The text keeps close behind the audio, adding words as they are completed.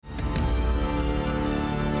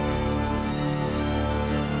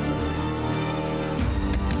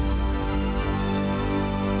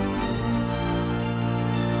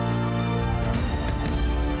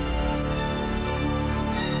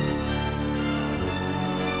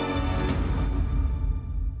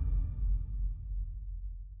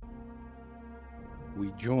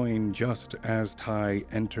join just as Ty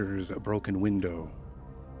enters a broken window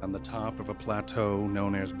on the top of a plateau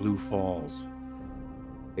known as Blue Falls,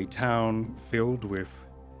 a town filled with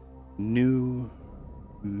new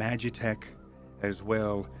magitech as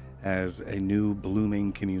well as a new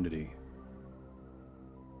blooming community.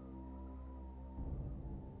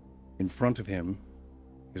 In front of him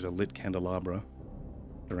is a lit candelabra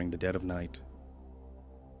during the dead of night.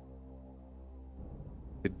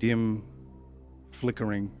 The dim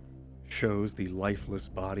flickering shows the lifeless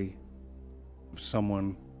body of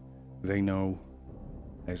someone they know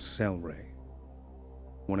as Selray,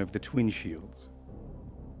 one of the Twin Shields,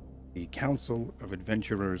 the council of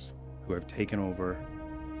adventurers who have taken over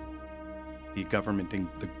the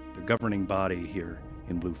governing body here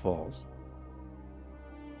in Blue Falls.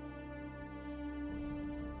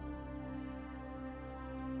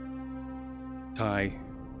 Ty,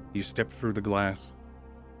 you step through the glass,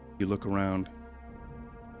 you look around,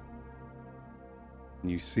 and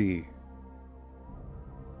you see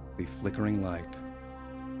the flickering light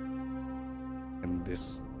and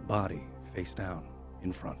this body face down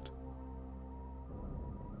in front.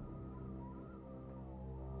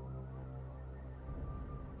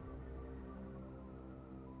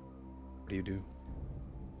 What do you do?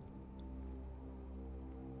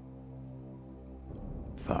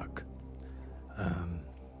 Fuck.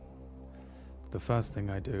 The first thing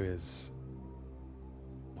I do is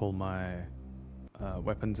pull my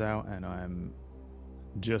weapons out, and I'm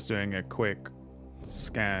just doing a quick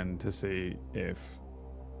scan to see if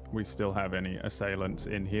we still have any assailants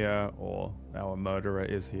in here or our murderer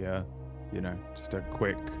is here. You know, just a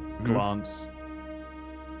quick glance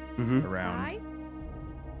around. Hi.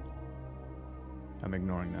 I'm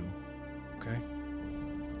ignoring them. Okay.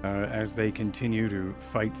 As they continue to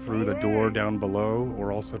fight through the door down below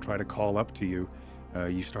or also try to call up to you,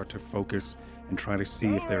 you start to focus and try to see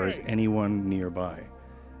if there is anyone nearby.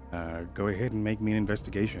 Go ahead and make me an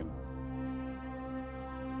investigation.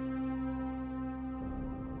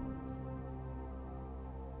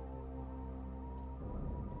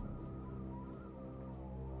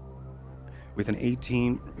 With an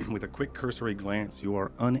 18, with a quick cursory glance, you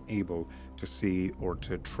are unable to see or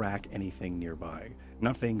to track anything nearby.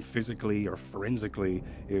 Nothing physically or forensically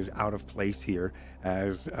is out of place here,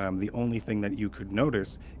 as the only thing that you could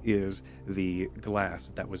notice is the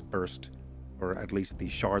glass that was burst, or at least the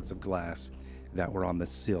shards of glass that were on the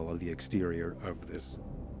sill of the exterior of this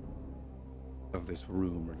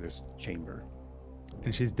room or this chamber.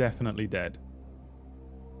 And she's definitely dead.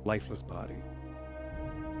 Lifeless body.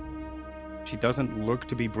 She doesn't look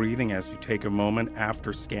to be breathing as you take a moment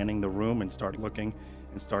after scanning the room and start looking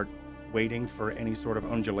and start waiting for any sort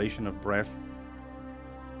of undulation of breath.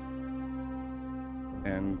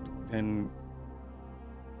 And then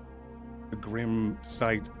the grim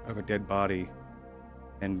sight of a dead body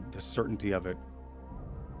and the certainty of it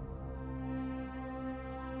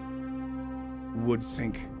would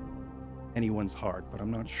sink anyone's heart, but I'm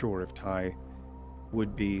not sure if Ty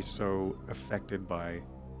would be so affected by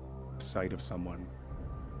the sight of someone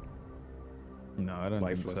No, I don't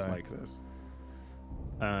lifeless think so. like this.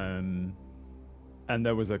 And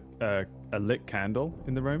there was a lit candle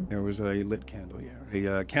in the room. There was a lit candle,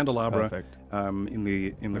 yeah, a candelabra. Perfect. In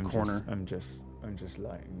the corner. I'm just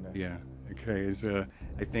lighting that. Yeah. Okay.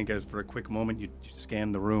 I think as for a quick moment, you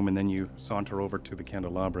scan the room and then you saunter over to the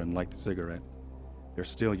candelabra and light the cigarette. There's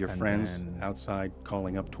still your And friends then- outside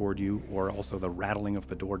calling up toward you, or also the rattling of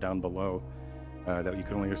the door down below that you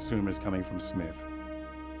can only assume is coming from Smith.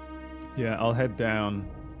 Yeah, I'll head down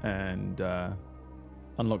and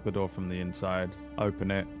unlock the door from the inside,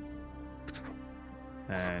 open it,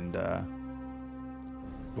 and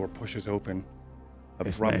Door pushes open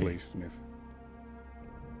It's abruptly, me. Smith.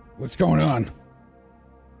 What's going on?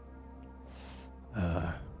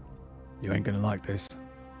 you ain't gonna like this.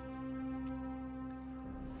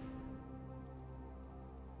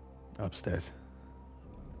 Upstairs.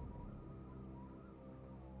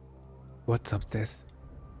 What's upstairs?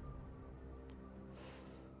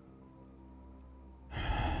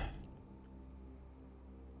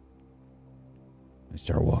 I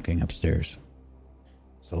start walking upstairs.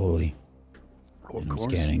 Slowly. Of And I'm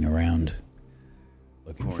course. scanning around,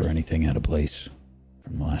 looking for anything out of place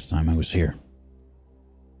from the last time I was here.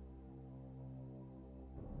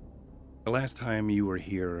 The last time you were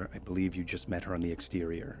here, I believe you just met her on the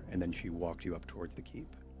exterior, and then she walked you up towards the keep.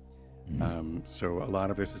 So a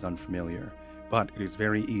lot of this is unfamiliar, but it is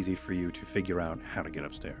very easy for you to figure out how to get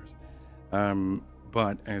upstairs.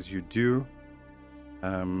 But as you do,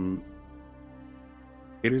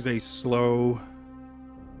 it is a slow,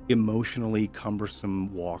 emotionally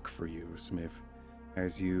cumbersome walk for you, Smith.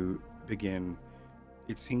 as you begin.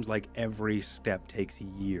 It seems like every step takes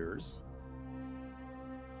years,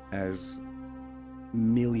 as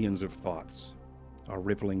millions of thoughts are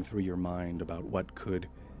rippling through your mind about what could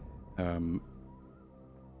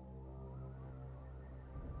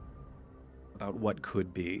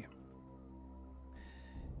be.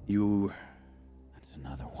 That's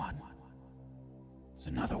another one. It's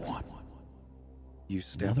another one. You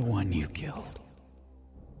step. Another one you killed.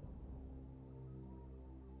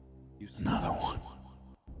 Another one.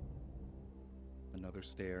 Another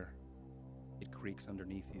stair. It creaks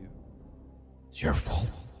underneath you. It's your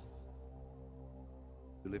fault.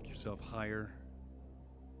 You lift yourself higher.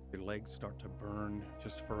 Your legs start to burn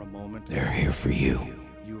just for a moment. They're here for you.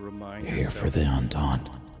 You remind They're here yourself for the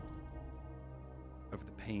Entente. of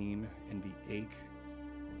the pain and the ache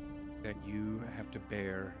that you have to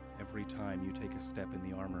bear every time you take a step in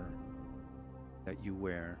the armor that you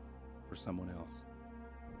wear for someone else.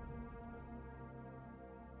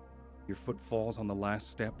 Your foot falls on the last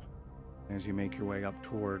step as you make your way up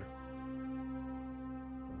toward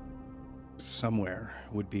somewhere.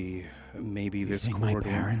 Would be maybe this think corridor.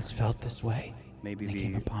 My parents felt this way. Maybe they the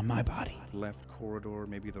came upon my body. left corridor,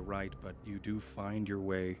 maybe the right, but you do find your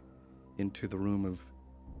way into the room of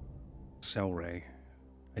Selray.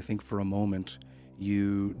 I think for a moment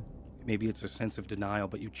maybe it's a sense of denial,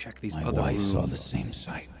 but you check these My other wife rooms saw the same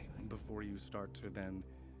sight. before you start to then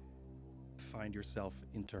find yourself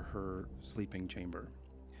into her sleeping chamber.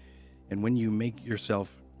 And when you find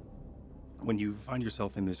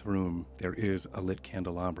yourself in this room, there is a lit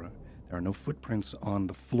candelabra. There are no footprints on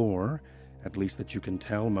the floor, at least that you can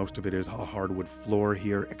tell. Most of it is a hardwood floor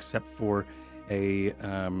here, except for a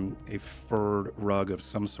furred rug of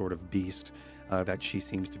some sort of beast that she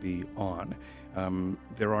seems to be on.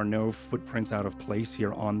 There are no footprints out of place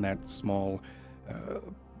here on that small,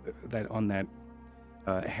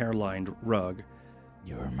 hair-lined rug.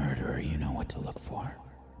 You're a murderer, you know what to look for.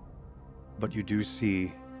 But you do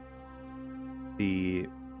see the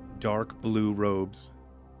dark blue robes,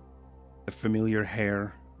 the familiar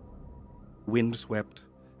hair, windswept,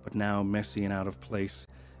 but now messy and out of place,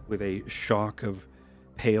 with a shock of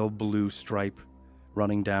pale blue stripe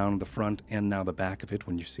running down the front and now the back of it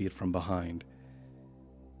when you see it from behind.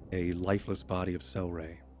 A lifeless body of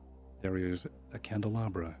Selray. There is a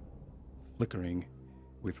candelabra flickering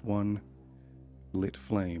with one lit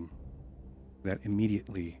flame that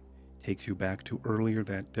immediately takes you back to earlier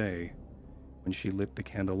that day when she lit the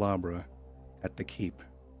candelabra at the keep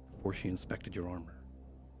before she inspected your armor.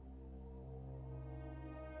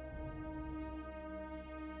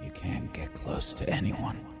 You can't get close to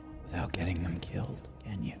anyone without getting them killed,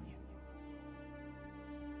 can you?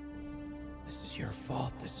 This is your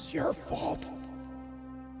fault. This is your fault.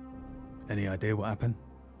 Any idea what happened?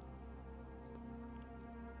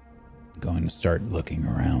 I'm going to start looking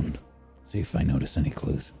around, see if I notice any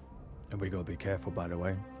clues. And we gotta be careful, by the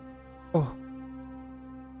way. Oh.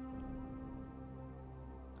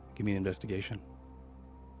 Give me an investigation.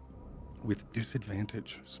 With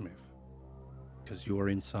disadvantage, Smith. Because you are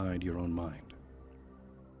inside your own mind.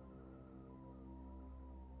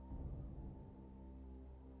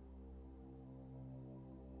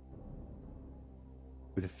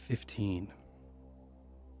 With a 15.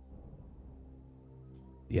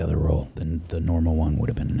 The other roll, the normal one, would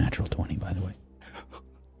have been a natural 20, by the way.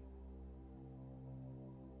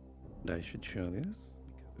 And I should show this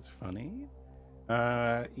because it's funny.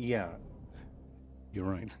 Yeah. You're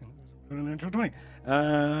right. Natural 20.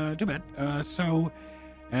 Too bad. So,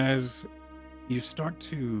 as you start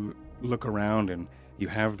to look around and you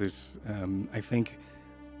have this, I think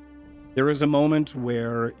there is a moment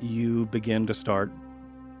where you begin to start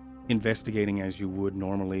investigating as you would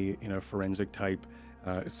normally in a forensic type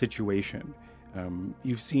situation.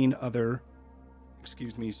 You've seen other,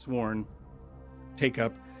 sworn, take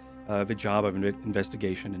up the job of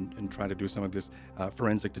investigation and try to do some of this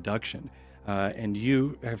forensic deduction. And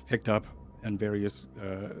you have picked up on various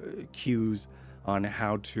cues on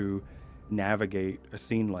how to navigate a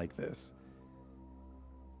scene like this.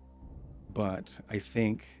 But I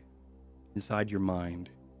think inside your mind,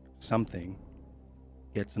 something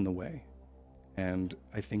gets in the way. And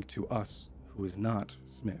I think to us, who is not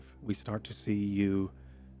Smith, we start to see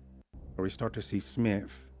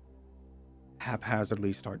Smith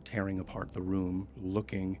haphazardly start tearing apart the room,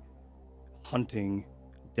 hunting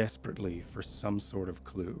desperately for some sort of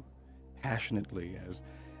clue, passionately, as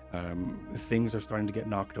things are starting to get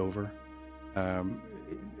knocked over. I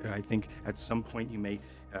think at some point you may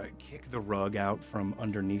kick the rug out from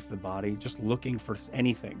underneath the body, just looking for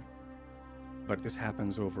anything. But this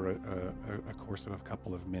happens over a course of a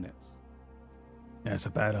couple of minutes. That's a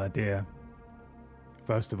bad idea.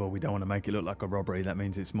 First of all, we don't want to make it look like a robbery. That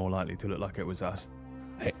means it's more likely to look like it was us.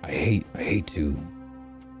 I hate to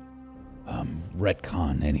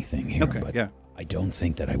retcon anything here, but I don't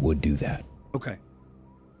think that I would do that. Okay.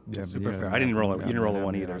 Yeah, Super fair. I didn't roll you didn't roll a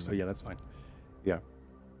 1 either, so yeah, that's fine. Yeah.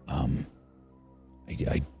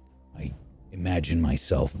 I imagine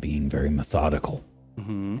myself being very methodical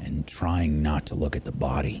and trying not to look at the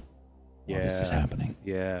body while this is happening.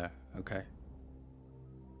 Yeah. Okay.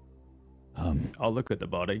 I'll look at the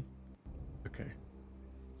body. Okay.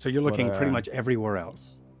 So you're looking pretty much everywhere else.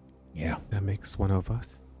 Yeah. That makes one of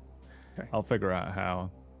us. Okay. I'll figure out how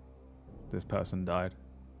this person died.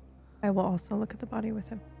 I will also look at the body with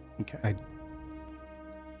him. Okay.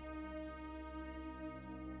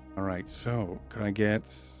 All right. So could I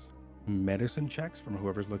get medicine checks from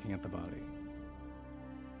whoever's looking at the body?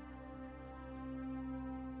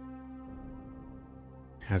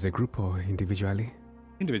 As a group or individually?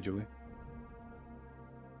 Individually.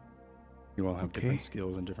 You all have different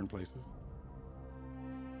skills in different places.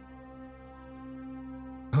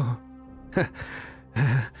 Oh,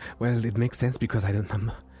 well, it makes sense because I'm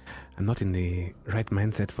not in the right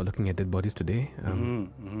mindset for looking at dead bodies today.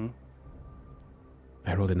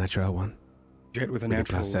 I rolled a natural one. Jet with a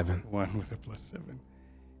natural one with a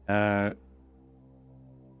 +7.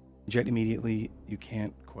 Jet, immediately you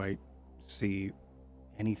can't quite see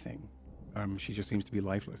anything. She just seems to be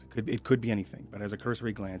lifeless. It could be anything, but as a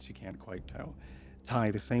cursory glance, you can't quite tell.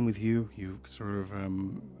 Ty, the same with you. You sort of,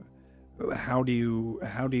 how do you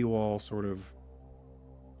all sort of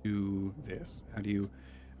do this? Are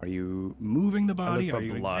you moving the body? Are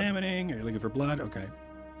you examining? Are you looking for blood? Okay.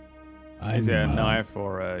 Is there a knife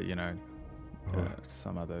or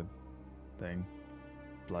some other thing?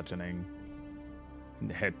 Bludgeoning,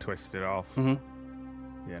 head twisted off. You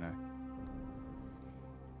know.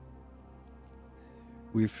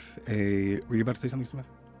 Were you about to say something, Smith?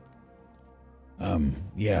 In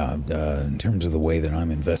terms of the way that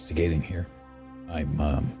I'm investigating here, I'm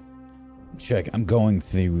going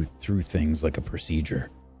through things like a procedure.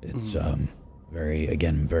 It's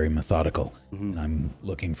very methodical. And I'm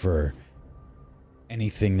looking for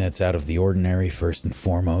anything that's out of the ordinary first and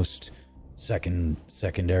foremost.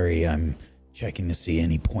 Secondary, I'm checking to see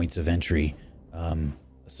any points of entry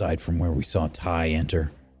aside from where we saw Ty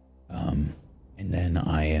enter. And then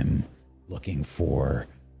I am looking for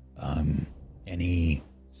any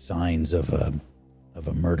signs of a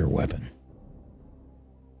murder weapon.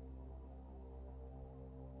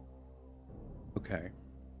 Okay.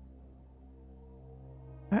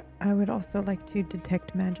 I would also like to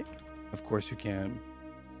detect magic. Of course you can.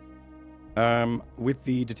 With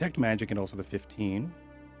the detect magic and also the 15,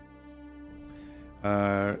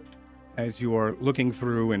 as you are looking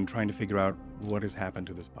through and trying to figure out what has happened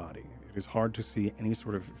to this body, it is hard to see any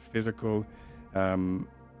sort of physical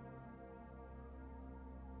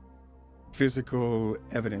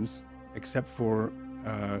evidence except for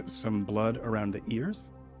some blood around the ears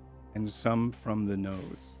and some from the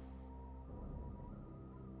nose.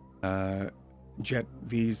 Jet,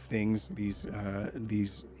 these hints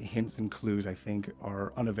and clues, I think,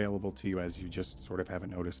 are unavailable to you as you just sort of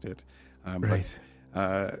haven't noticed it. Right.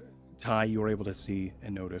 But, Ty, you were able to see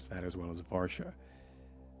and notice that as well as Varsha.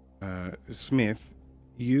 Smith,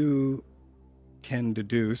 you can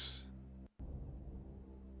deduce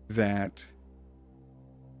that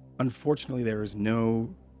unfortunately there is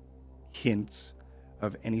no hints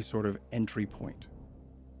of any sort of entry point,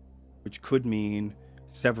 which could mean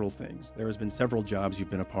several things. There has been several jobs you've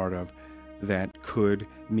been a part of that could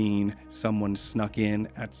mean someone snuck in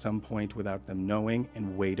at some point without them knowing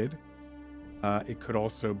and waited. It could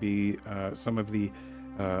also be some of the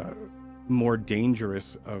more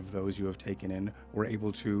dangerous of those you have taken in were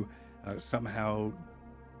able to somehow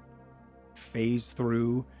phase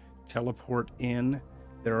through, teleport in.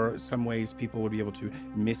 There are some ways people would be able to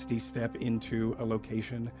misty step into a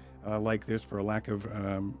location like this, for a lack of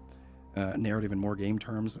narrative and more game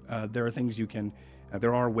terms. There are things you can,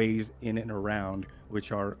 there are ways in and around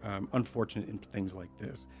which are unfortunate in things like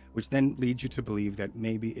this, which then leads you to believe that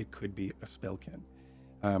maybe it could be a spellkin.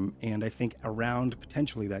 And I think around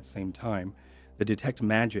potentially that same time, the detect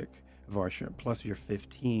magic, Varsha, plus your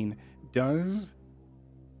 15 does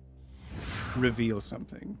reveal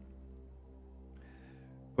something.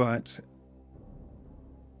 But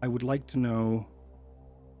I would like to know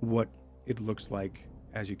what it looks like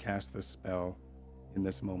as you cast this spell in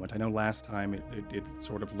this moment. I know last time it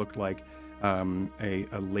sort of looked like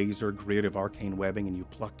a laser grid of arcane webbing, and you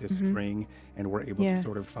plucked a string and were able to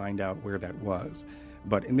sort of find out where that was.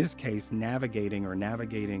 But in this case, navigating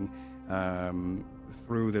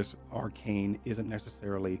through this arcane isn't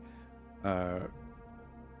necessarily,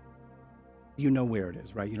 you know where it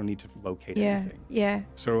is, right? You don't need to locate anything. Yeah.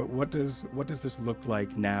 So what does this look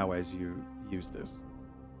like now as you use this?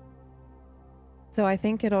 So I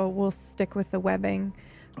think we'll stick with the webbing,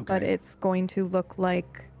 but it's going to look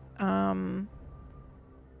like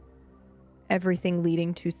everything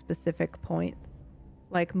leading to specific points.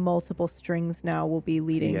 Like multiple strings now will be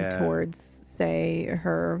leading towards, say,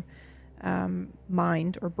 her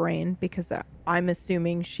mind or brain, because I'm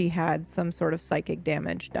assuming she had some sort of psychic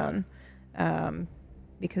damage done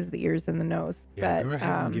because of the ears and the nose. Yeah, but, go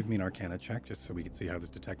ahead and give me an Arcana check just so we can see how this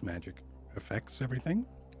detect magic affects everything.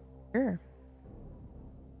 Sure.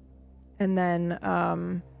 And then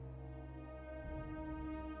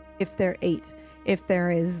if there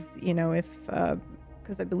is,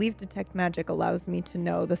 because I believe detect magic allows me to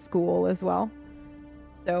know the school as well.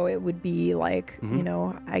 So it would be like,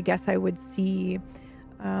 I guess I would see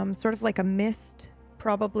sort of like a mist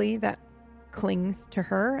probably that clings to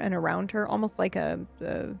her and around her, almost like a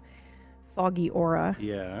foggy aura.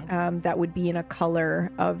 Yeah. That would be in a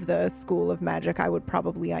color of the school of magic I would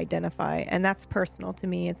probably identify. And that's personal to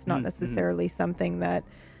me. It's not necessarily something that,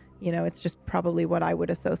 it's just probably what I would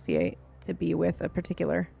associate to be with a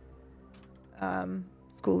particular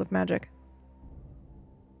school of magic.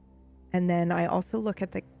 And then I also look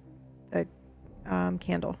at the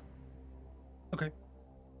candle. Okay.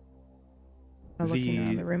 Looking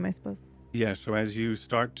around the room, I suppose. Yeah, so as you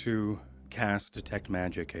start to cast detect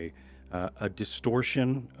magic, a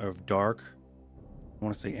distortion of dark, I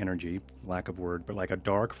want to say energy, lack of word, but like a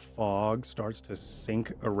dark fog starts to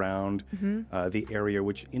sink around the area,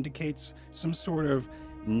 which indicates some sort of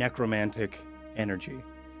necromantic energy.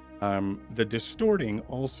 The distorting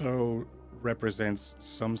also represents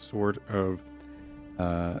some sort of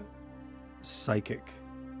psychic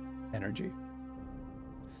energy.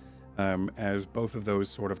 As both of those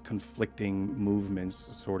sort of conflicting movements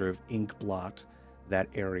sort of ink blot that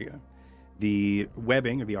area. The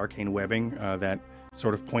webbing, or the arcane webbing, that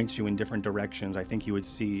sort of points you in different directions, I think you would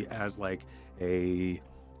see as like a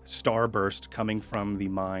starburst coming from the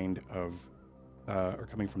mind of, or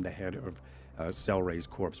coming from the head of Selray's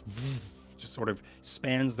corpse. Just sort of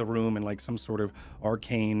spans the room in like some sort of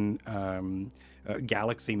arcane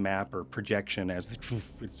galaxy map or projection as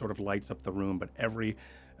it sort of lights up the room. But every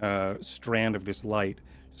strand of this light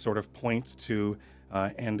sort of points to,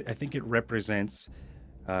 and I think it represents,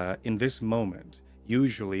 in this moment,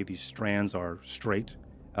 usually these strands are straight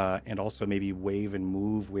and also maybe wave and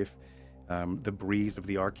move with the breeze of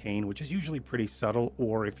the arcane, which is usually pretty subtle,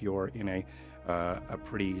 or if you're in a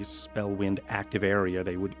pretty spellwind active area,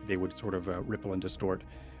 they would sort of ripple and distort.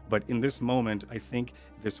 But in this moment, I think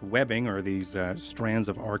this webbing or these strands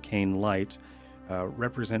of arcane light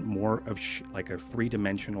represent more of like a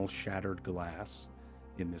three-dimensional shattered glass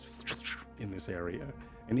in this area,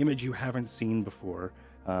 an image you haven't seen before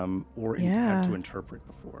or had to interpret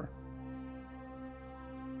before.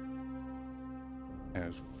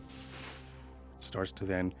 As it starts to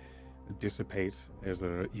then dissipate as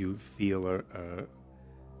you feel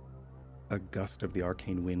a gust of the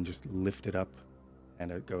arcane wind just lift it up,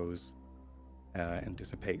 and it goes and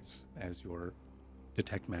dissipates as your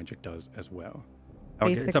detect magic does as well.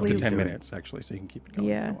 It's up to 10 minutes actually, so you can keep it going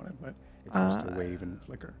if you want it, but it starts to wave and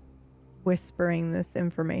flicker. Whispering this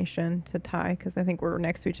information to Ty, because I think we're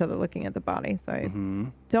next to each other looking at the body, so I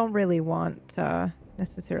don't really want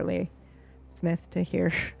necessarily Smith to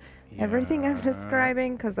hear everything I'm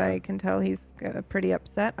describing, because I can tell he's pretty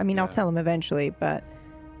upset. I mean, I'll tell him eventually, but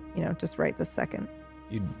just right this second.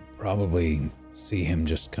 You'd probably see him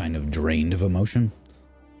just kind of drained of emotion,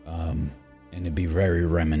 and it'd be very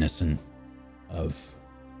reminiscent of,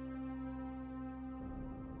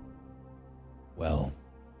 well,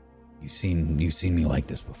 you've seen me like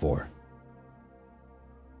this before.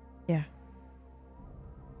 Yeah.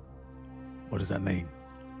 What does that mean?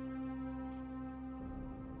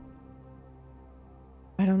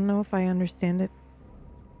 I don't know if I understand it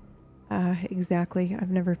exactly.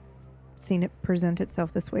 I've never seen it present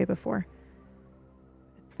itself this way before.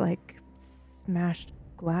 It's like smashed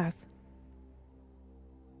glass.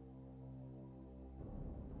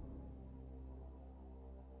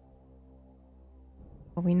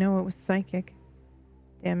 Well, we know it was psychic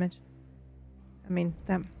damage. I mean,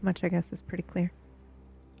 that much I guess is pretty clear.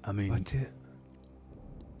 I mean,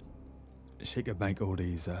 she could make all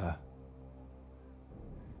these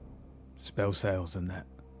spell sales and that,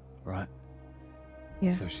 right?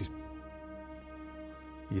 Yeah. So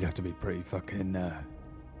you'd have to be pretty fucking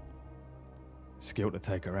skilled to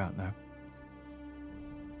take her out now.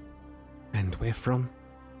 And where from?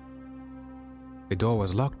 The door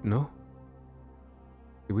was locked, no?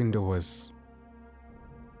 The window was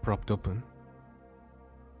propped open.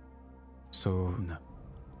 So, No,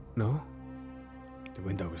 no? the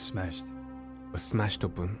window was smashed. Was smashed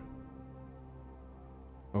open.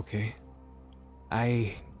 Okay.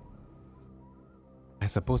 I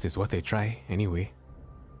suppose it's what they try, anyway.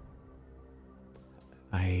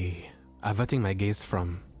 Averting my gaze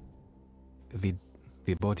from the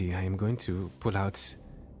body, I am going to pull out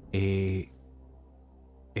a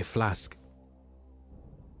flask.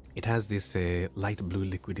 It has this light blue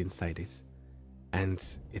liquid inside it, and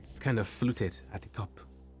it's kind of fluted at the top.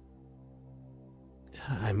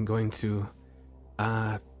 I'm going to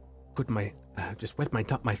put my just wet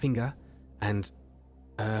my finger and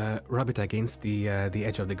rub it against the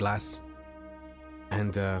edge of the glass,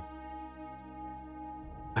 and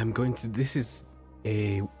I'm going to. This is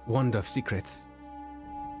a wand of secrets,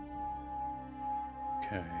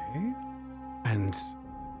 Okay. and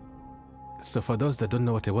so for those that don't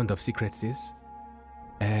know what a wand of secrets is,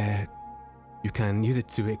 you can use it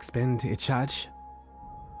to expend a charge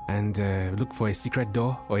and look for a secret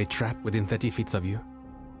door or a trap within 30 feet of you.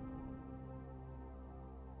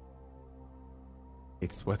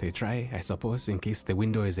 It's worth a try, I suppose, in case the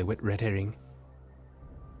window is a wet red herring.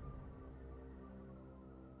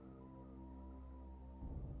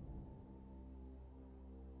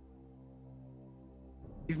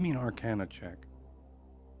 Give me an Arcana check.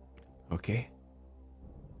 Okay.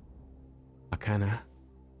 Arcana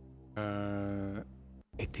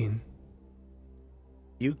 18.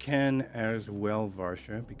 You can as well,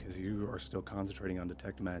 Varsha, because you are still concentrating on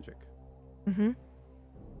detect magic. Mm-hmm.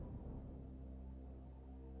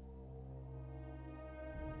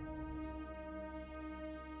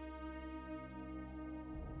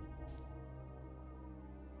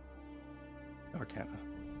 Arcana.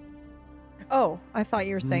 Oh, I thought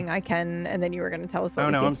you were saying I can, and then you were going to tell us what Oh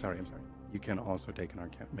we no, see. I'm sorry. You can also take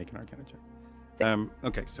make an Arcana check. 6.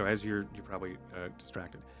 Okay, so as you're probably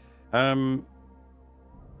distracted.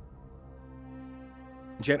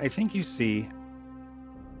 Jet, I think you see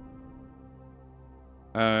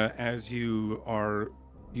as you are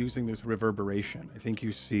using this reverberation, I think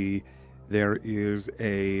you see there is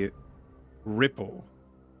a ripple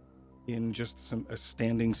in just a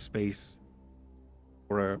standing space,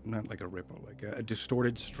 or not like a ripple, like a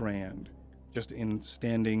distorted strand, just in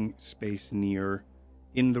standing space near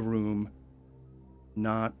in the room,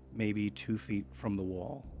 not maybe 2 feet from the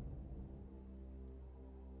wall.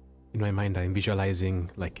 In my mind, I'm visualizing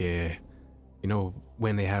like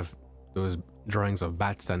when they have those drawings of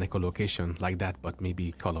bats and echolocation, like that, but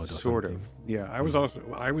maybe colored or Sort something. of. Yeah, I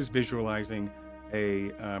was visualizing a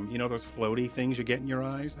those floaty things you get in your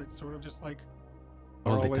eyes that sort of just like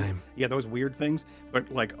All are the time. Yeah, those weird things, but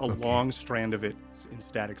like a Okay. long strand of it in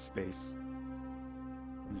static space,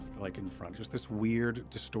 like in front. Just this weird,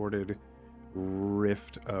 distorted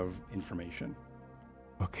rift of information.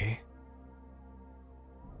 Okay.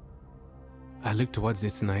 I look towards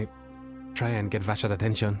it and I try and get Vasha's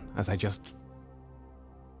attention as I just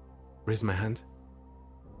raise my hand.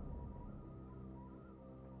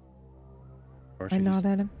 Varsha I nod just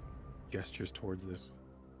at him. gestures towards this.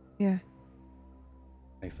 Yeah.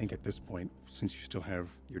 I think at this point, since you still have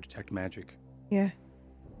your detect magic, Yeah.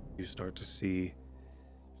 you start to see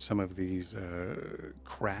some of these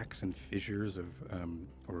cracks and fissures of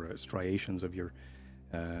or striations of your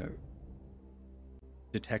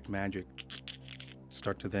detect magic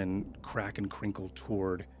start to then crack and crinkle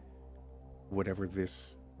toward whatever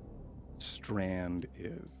this strand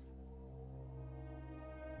is.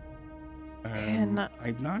 Can-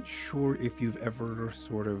 I'm not sure if you've ever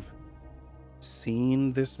sort of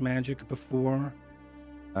seen this magic before.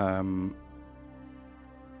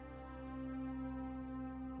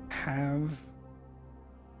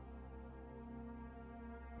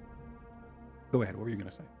 Go ahead, what were you going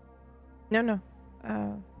to say? No.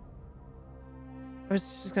 I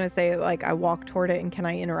was just going to say, like, I walk toward it, and can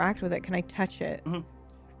I interact with it? Can I touch it?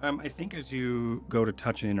 I think as you go to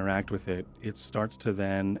touch and interact with it, it starts to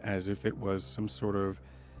then, as if it was some sort of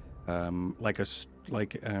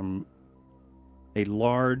a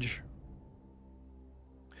large,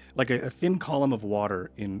 like a thin column of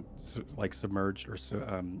water in submerged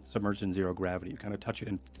in zero gravity. You kind of touch it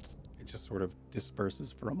and it just sort of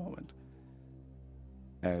disperses for a moment.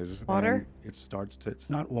 As Water? then it starts to. It's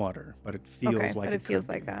not water, but it feels Okay, like but it feels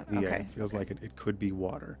could like be. that. Yeah, Okay, it feels okay. like it could be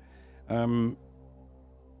water.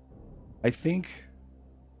 I think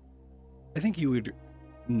you would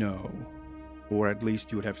know, or at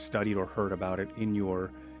least you would have studied or heard about it in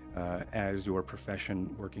your as your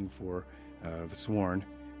profession working for the Sworn.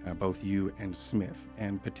 both you and Smith,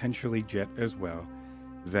 and potentially Jet as well,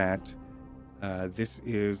 that this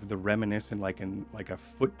is the reminiscent, like a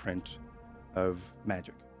footprint of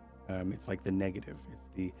magic. It's like the negative.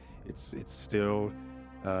 It's still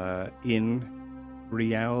in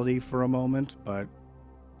reality for a moment, but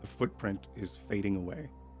the footprint is fading away,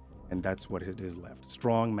 and that's what it is left.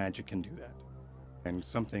 Strong magic can do that, and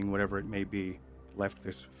something, whatever it may be, left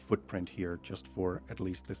this footprint here just for at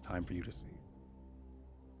least this time for you to see.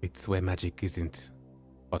 It's where magic isn't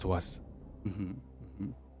what was. Mm-hmm.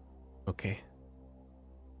 Mm-hmm. Okay.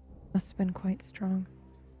 Must have been quite strong.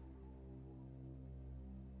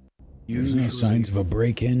 There's no signs of a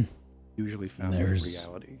break-in. Usually found in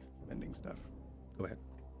reality bending stuff. Go ahead.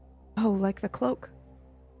 Oh, like the cloak.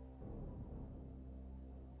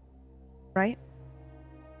 Right?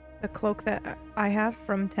 The cloak that I have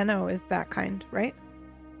from Tenno is that kind, right?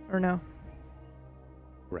 Or no?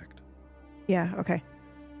 Correct. Yeah, okay.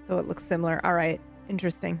 So it looks similar. All right.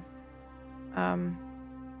 Interesting.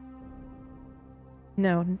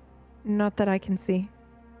 No, not that I can see.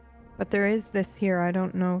 But there is this here. I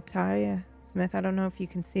don't know, Ty, Smith, I don't know if you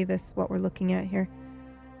can see this, what we're looking at here.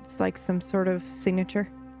 It's like some sort of signature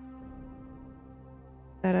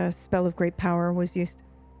that a spell of great power was used.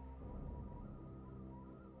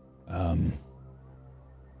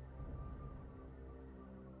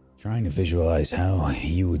 Trying to visualize how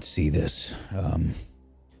you would see this.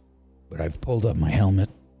 But I've pulled up my helmet,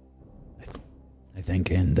 I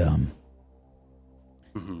think, and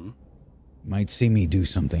Mm-hmm. you might see me do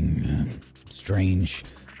something strange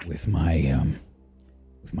with my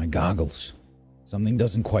goggles. Something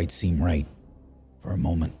doesn't quite seem right for a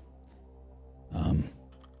moment.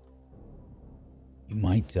 You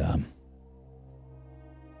might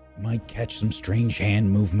catch some strange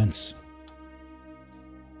hand movements.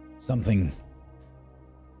 Something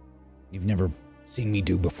you've never seen me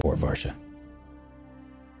do before, Varsha.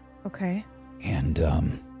 Okay. And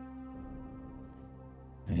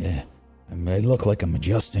I look like I'm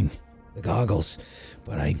adjusting the goggles,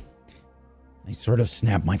 but I sort of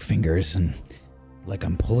snap my fingers and like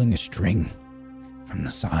I'm pulling a string from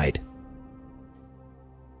the side.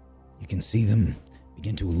 You can see them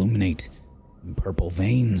begin to illuminate in purple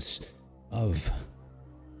veins of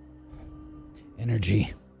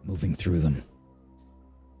energy moving through them.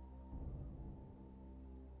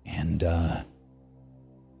 And I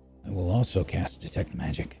will also cast Detect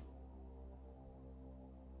Magic.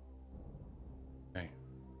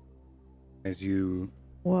 As you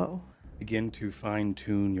Whoa. begin to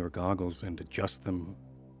fine-tune your goggles and adjust them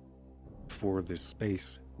for this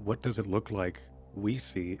space, what does it look like we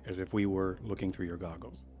see as if we were looking through your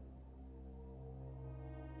goggles?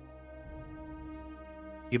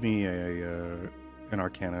 Give me an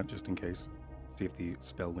Arcana, just in case. See if the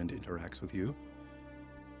spell wind interacts with you.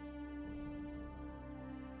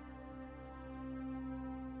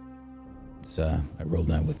 It's, I rolled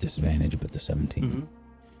that with disadvantage, but the 17. Mm-hmm.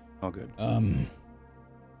 All good.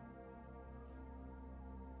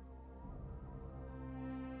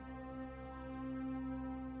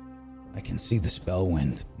 I can see the spell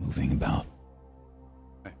wind moving about.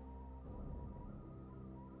 Okay.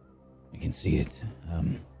 I can see it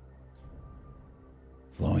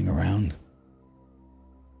flowing around.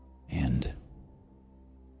 And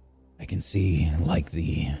I can see like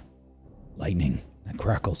the lightning that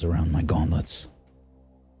crackles around my gauntlets.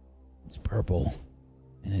 It's purple,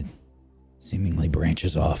 and it seemingly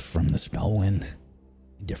branches off from the spell wind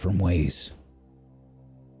in different ways.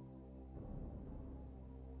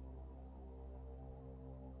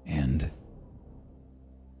 And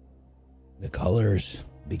the colors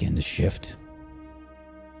begin to shift.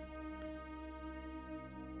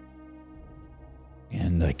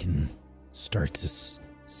 And I can start to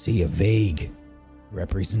see a vague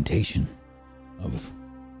representation of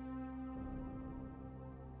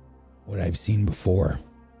what I've seen before.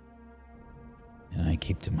 And I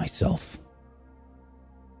keep to myself.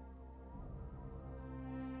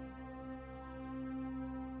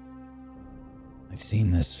 I've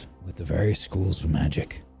seen this with the various schools of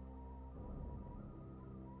magic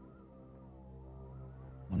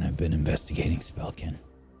when I've been investigating Spellkin.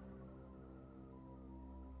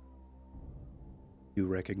 You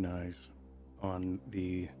recognize on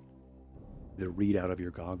the readout of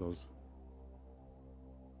your goggles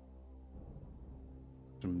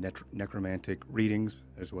some necromantic readings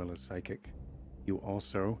as well as psychic. You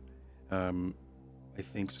also, I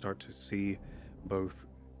think, start to see both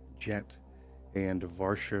Jet and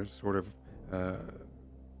Varsha sort of,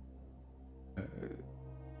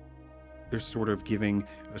 they're sort of giving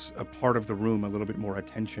a part of the room a little bit more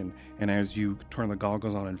attention. And as you turn the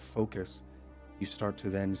goggles on and focus, you start to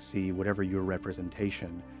then see whatever your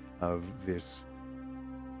representation of this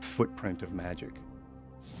footprint of magic.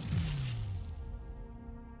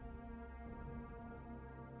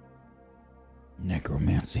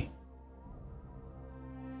 Necromancy.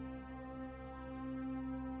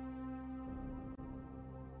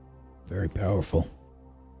 Very powerful.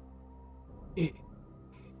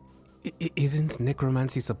 Isn't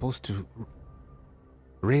necromancy supposed to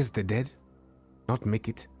raise the dead, not make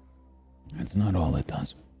it? That's not all it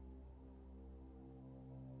does.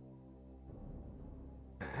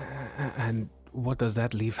 And what does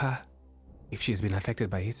that leave her, if she's been affected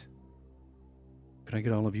by it? Could I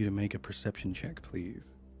get all of you to make a perception check, please?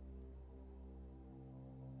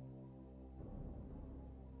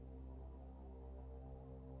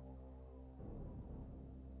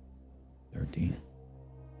 $13.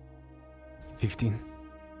 15.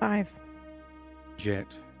 5. Jet,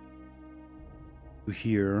 you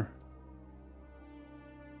hear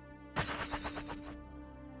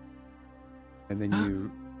and then you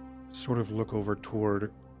sort of look over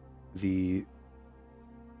toward the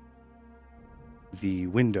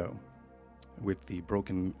window with the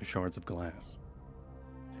broken shards of glass.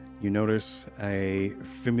 You notice a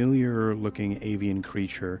familiar looking avian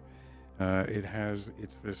creature.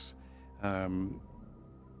 It's this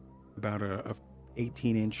about a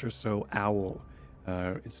 18-inch or so owl.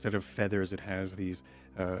 Instead of feathers, it has these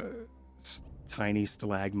tiny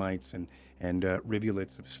stalagmites and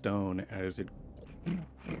rivulets of stone as it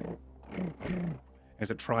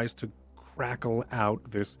tries to crackle out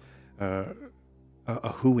this a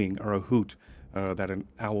hooing or a hoot that an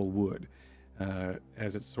owl would.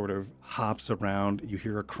 As it sort of hops around, you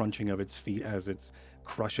hear a crunching of its feet as it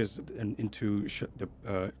crushes into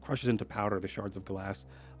powder the shards of glass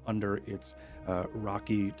under its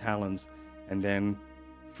rocky talons, and then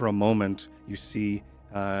for a moment you see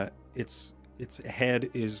its head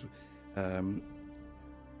is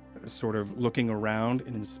sort of looking around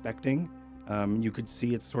and inspecting. You could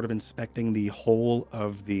see it's sort of inspecting the whole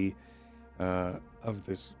of this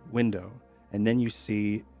window, and then you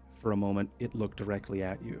see for a moment it look directly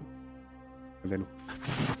at you, and then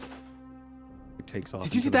it takes off.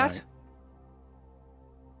 Did you see that? Night.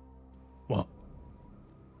 What?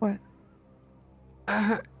 What?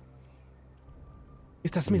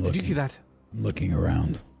 Mr. Smith, did you see that? I'm looking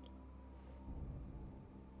around.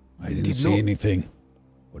 I didn't Did see no- anything.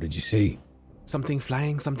 What did you see? Something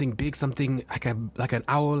flying, something big, something like an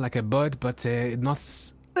owl, like a bird, but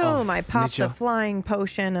not. Boom! of I popped nature. the flying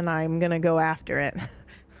potion, and I'm gonna go after it.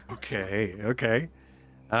 Okay.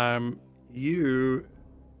 You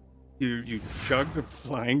chug the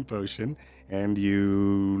flying potion and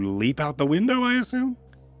you leap out the window, I assume?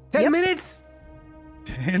 10 Yep. minutes!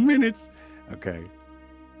 10 minutes. Okay.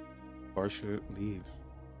 Barsha leaves.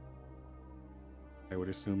 I would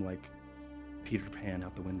assume like Peter Pan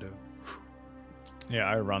out the window. Yeah,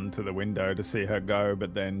 I run to the window to see her go,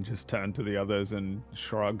 but then just turn to the others and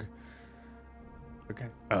shrug. Okay.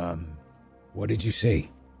 What did you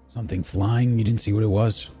see? Something flying? You didn't see what it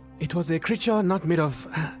was? It was a creature not made of.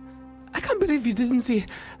 I can't believe you didn't see.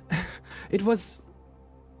 It was.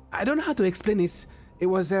 I don't know how to explain it. It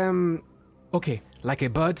was, okay, like a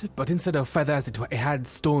bird, but instead of feathers, it had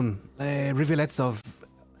stone, rivulets of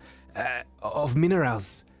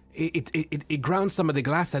minerals. It ground some of the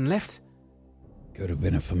glass and left. Could have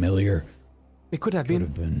been a familiar. It could have Could been.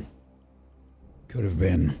 have been. Could have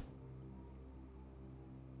been.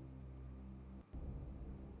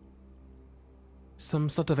 Some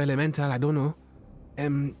sort of elemental, I don't know.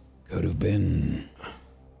 Could have been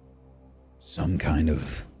some kind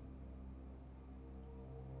of.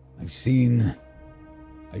 I've seen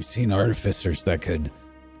artificers that could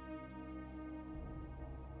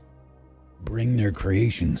bring their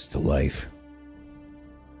creations to life.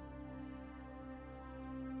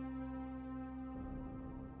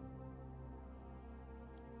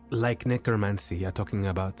 Like necromancy, you're talking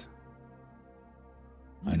about.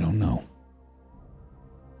 I don't know.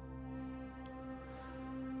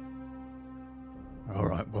 All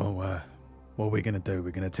right, well, what are we going to do?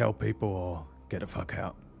 We're going to tell people or get the fuck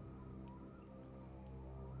out?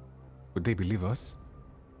 Would they believe us?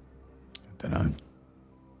 I don't know. I'm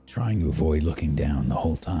trying to avoid looking down the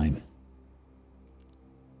whole time.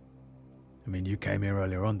 I mean, you came here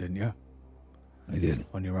earlier on, didn't you? I did.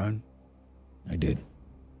 On your own? I did.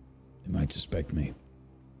 They might suspect me.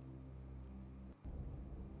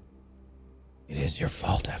 It is your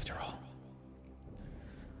fault, after all.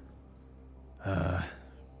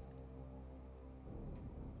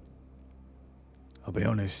 I'll be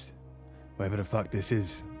honest. Whatever the fuck this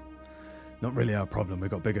is, not really our problem. We've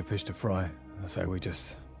got bigger fish to fry. I say we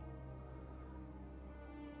just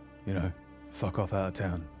fuck off out of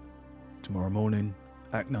town. Tomorrow morning,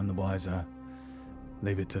 act none the wiser.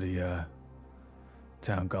 Leave it to the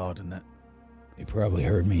town guard and that. They probably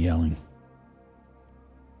heard me yelling.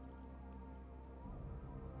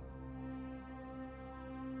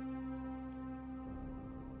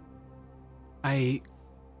 I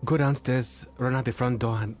go downstairs, run out the front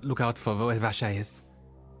door, and look out for where Vasha is.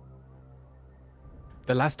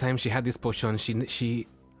 The last time she had this potion, she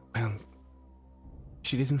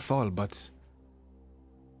didn't fall, but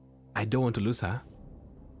I don't want to lose her.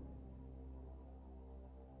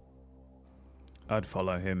 I'd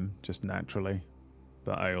follow him just naturally,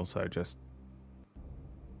 but I also just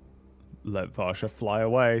let Varsha fly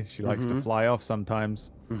away. She likes to fly off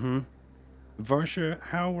sometimes. Mm-hmm. Varsha,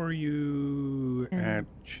 how are you at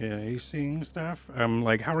chasing stuff?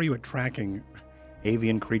 How are you at tracking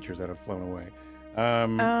avian creatures that have flown away?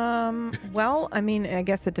 Well, I mean, I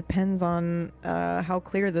guess it depends on how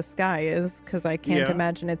clear the sky is, because I can't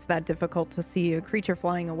imagine it's that difficult to see a creature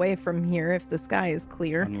flying away from here if the sky is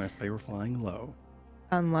clear. Unless they were flying low.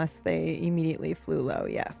 Unless they immediately flew low,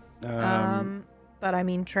 yes. But I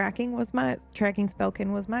mean, tracking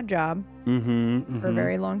spellkin was my job for a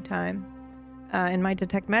very long time. And my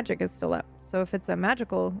detect magic is still up. So if it's a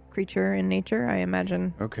magical creature in nature, I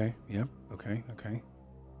imagine. Okay, yep, okay.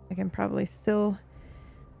 I can probably still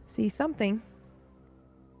see something,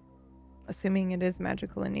 assuming it is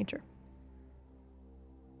magical in nature.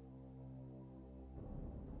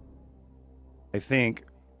 I think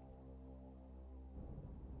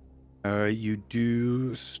you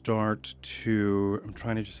do start to... I'm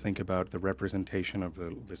trying to just think about the representation of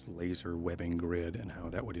this laser webbing grid and how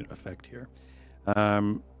that would affect here.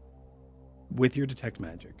 With your detect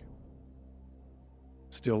magic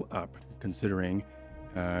still up, considering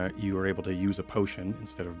you are able to use a potion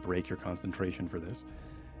instead of break your concentration for this,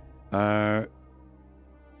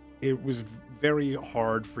 it was very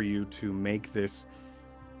hard for you to make this...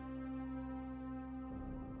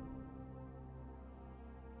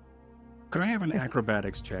 Could I have an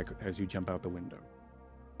acrobatics check as you jump out the window?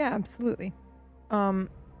 Yeah, absolutely.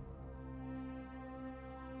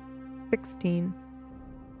 16.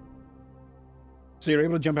 So you're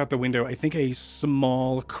able to jump out the window. I think a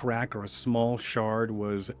small crack or a small shard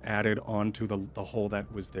was added onto the hole that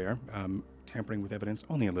was there, tampering with evidence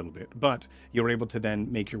only a little bit. But you're able to then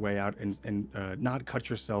make your way out and not cut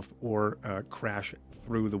yourself or crash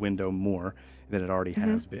through the window more than it already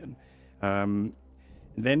has been.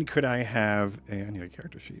 Then could I have... I need a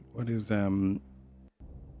character sheet. What is... Then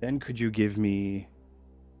could you give me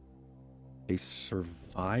a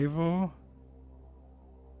survival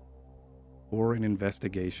or an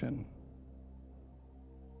investigation?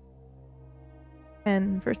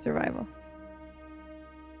 10 for survival.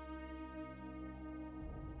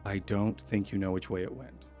 I don't think you know which way it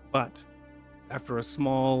went. But after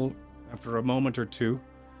a moment or two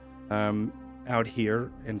out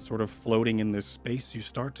here and sort of floating in this space, you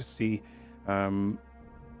start to see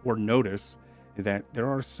or notice that there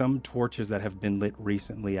are some torches that have been lit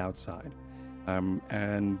recently outside.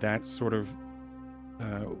 And that sort of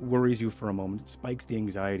worries you for a moment. It spikes the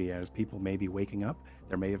anxiety as people may be waking up.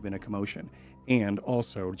 There may have been a commotion. And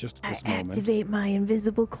also, just at this moment... activate my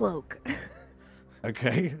invisible cloak.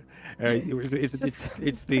 Okay.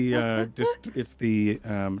 It's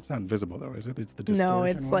not invisible though, is it? It's the distortion No,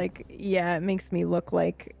 it's one? like, it makes me look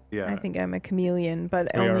like I think I'm a chameleon,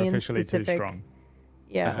 but We only are in officially specific... too strong.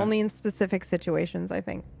 Yeah, only in specific situations, I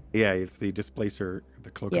think. Yeah, it's the displacer,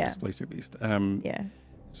 the cloak of displacer beast. Yeah.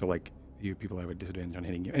 So like you people have a disadvantage on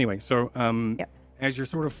hitting you. Anyway, so as you're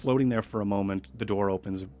sort of floating there for a moment, the door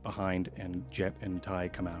opens behind and Jet and Ty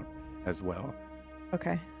come out as well.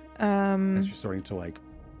 Okay. As you're starting to like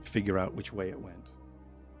figure out which way it went.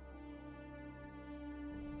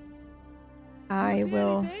 I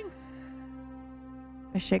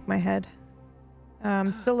shake my head.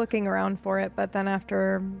 I'm still looking around for it, but then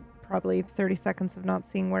after probably 30 seconds of not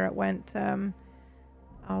seeing where it went,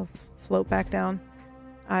 I'll float back down.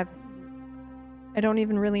 I don't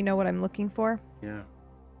even really know what I'm looking for. Yeah.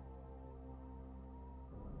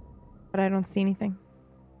 But I don't see anything.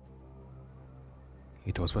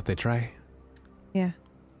 It was what they try. Yeah.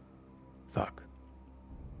 Fuck.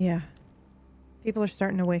 Yeah. People are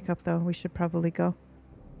starting to wake up, though. We should probably go.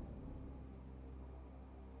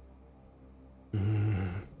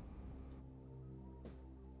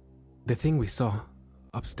 The thing we saw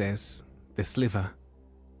upstairs, the sliver.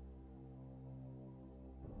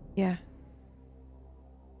 Yeah.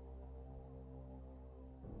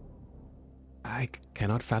 I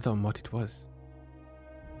cannot fathom what it was.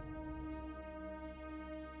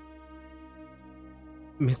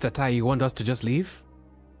 Mr. Tai, you want us to just leave?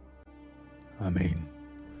 I mean,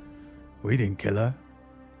 we didn't kill her.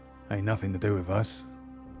 Ain't nothing to do with us.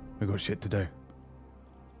 We got shit to do.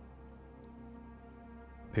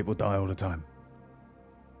 People die all the time.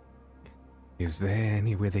 Is there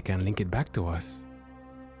any way they can link it back to us?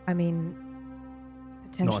 I mean,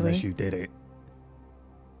 potentially. Not unless you did it.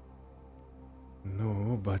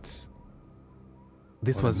 No, but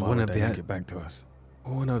this Well, was then why one would of they link their it back to us.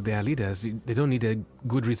 one of their leaders. They don't need a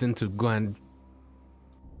good reason to go and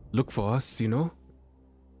look for us, you know?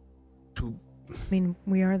 To I mean,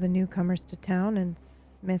 we are the newcomers to town, and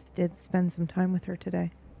Smith did spend some time with her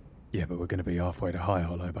today. Yeah, but we're going to be halfway to High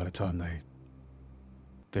Hollow by the time they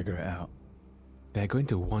figure it out. they're going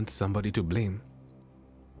to want somebody to blame.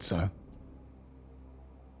 So,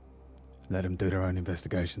 let them do their own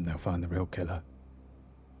investigation. They'll find the real killer.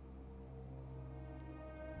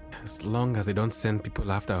 As long as they don't send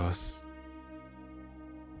people after us.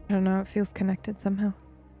 I don't know, it feels connected somehow.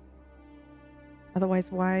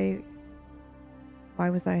 Otherwise, why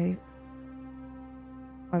was I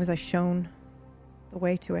shown the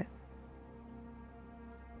way to it?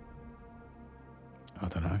 I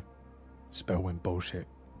don't know. Spellwind bullshit.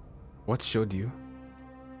 What showed you?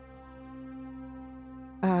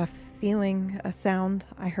 Feeling a sound.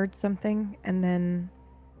 I heard something, and then,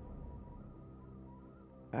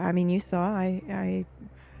 I mean, you saw, I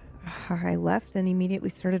left and immediately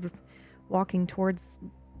started walking towards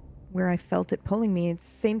where I felt it pulling me. It's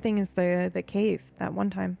the same thing as the cave that one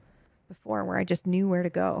time before, where I just knew where to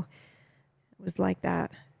go. It was like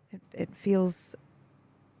that. It feels,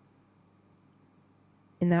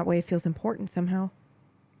 in that way, it feels important somehow.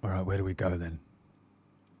 All right, where do we go then?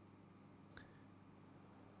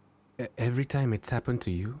 Every time it's happened to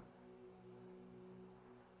you,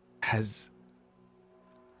 has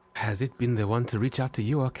it been the one to reach out to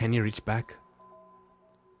you, or can you reach back?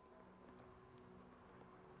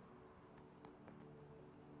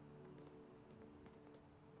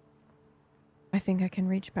 I think I can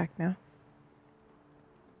reach back now.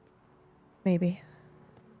 Maybe.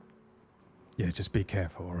 Yeah, just be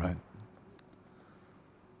careful, all right?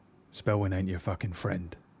 Spellwind ain't your fucking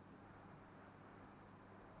friend.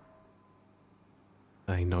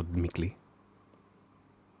 I nod meekly.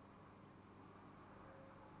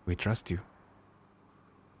 We trust you.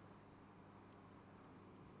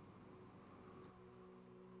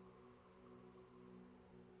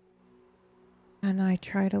 And I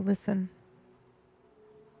try to listen.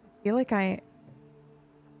 I feel like I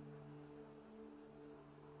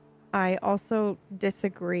also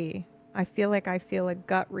disagree. I feel a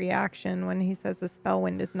gut reaction when he says the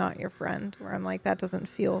Spellwind is not your friend, where I'm like, that doesn't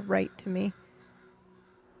feel right to me.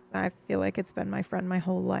 I feel like it's been my friend my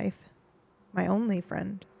whole life. My only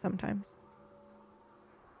friend, sometimes.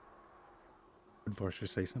 Would Varsha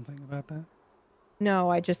say something about that? No,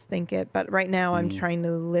 I just think it. But right now I'm trying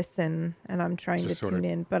to listen and I'm trying Just to sort of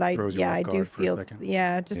tune in. But I throws you off do guard for a feel, second.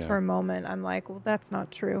 just Yeah. for a moment, I'm like, well, that's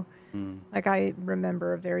not true. Like, I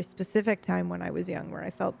remember a very specific time when I was young where I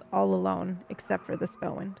felt all alone except for the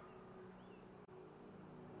Spellwind.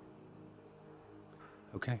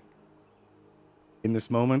 Okay. In this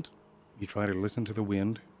moment, you try to listen to the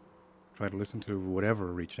wind. Try to listen to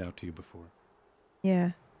whatever reached out to you before.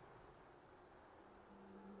 Yeah.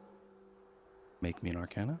 Make me an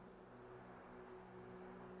Arcana.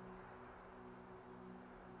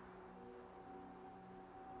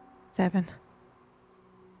 Seven.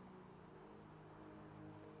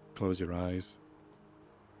 Close your eyes.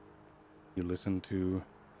 You listen to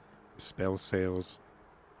the spell sails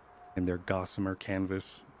and their gossamer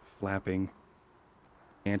canvas flapping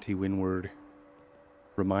anti-windward,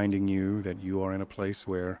 reminding you that you are in a place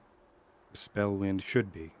where the spell wind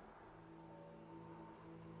should be.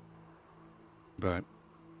 But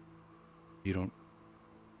you don't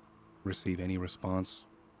receive any response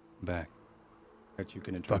back that you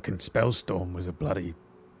can interpret. Fucking Spellstorm was a bloody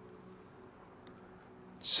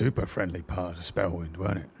super friendly part of Spellwind,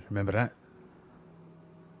 weren't it? Remember that?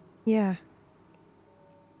 Yeah.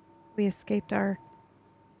 We escaped the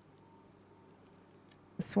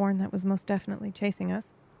sworn that was most definitely chasing us.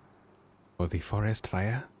 Or the forest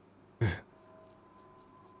fire?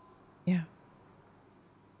 Yeah.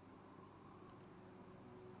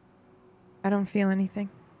 I don't feel anything.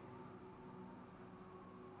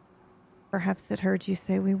 Perhaps it heard you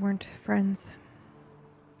say we weren't friends.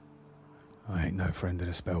 I ain't no friend of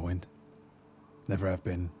the Spellwind. Never have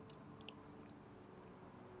been.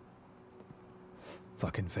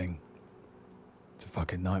 Fucking thing. It's a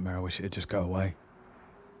fucking nightmare. I wish it'd just go away.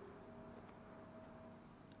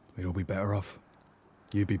 We'd all be better off.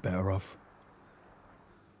 You'd be better off.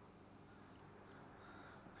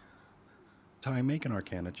 Ty, make an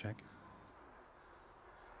Arcana check.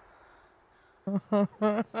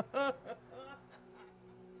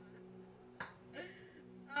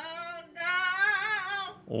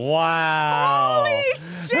 Wow. Holy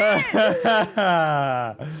shit!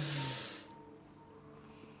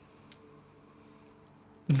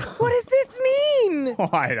 What does this mean?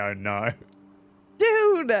 I don't know.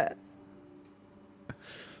 Dude!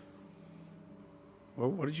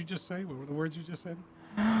 What did you just say? What were the words you just said?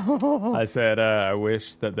 I said, I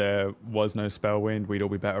wish that there was no Spellwind. We'd all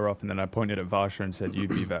be better off. And then I pointed at Varsha and said, you'd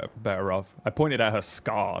be better off. I pointed at her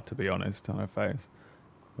scar, to be honest, on her face.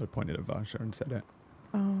 But I pointed at Varsha and said it.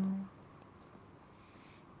 Oh.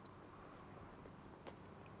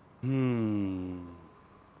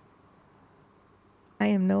 I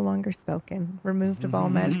am no longer Spelkin. Removed of all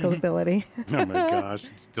magical ability. Oh my gosh, it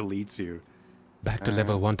deletes you. Back to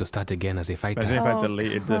level 1 to start again as a fighter. Imagine if I Oh,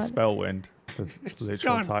 deleted the God. Spellwind, the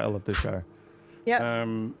literal gone. title of the show. Yep.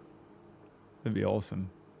 It'd be awesome.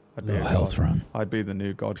 I'd be Low a health god. run. I'd be the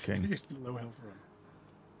new God King. Low health run.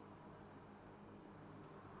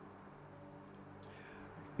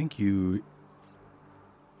 I think you.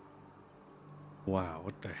 Wow,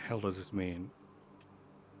 what the hell does this mean?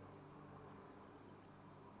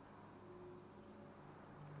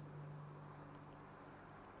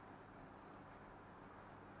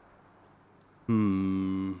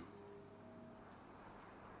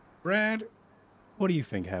 Brad, what do you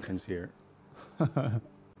think happens here? I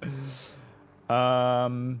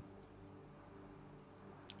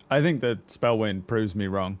think that Spellwind proves me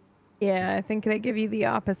wrong. Yeah, I think they give you the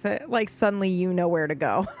opposite. Like, suddenly you know where to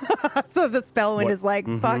go. So the Spellwind What- is like,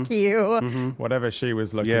 fuck you. Whatever she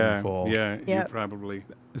was looking Yeah, for. yeah, you Yep. probably.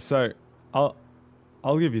 So, I'll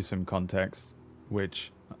give you some context,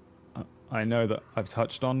 which I know that I've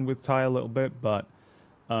touched on with Ty a little bit, but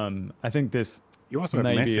I think this, You also have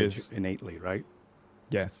Maybe message is- innately, right?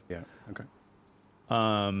 yes, Yeah. Okay.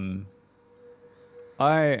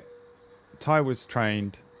 Ty was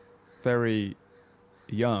trained very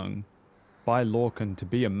young by Lorcan to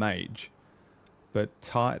be a mage, but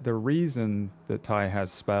the reason that Ty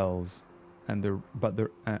has spells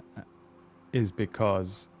is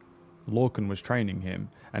because Lorcan was training him,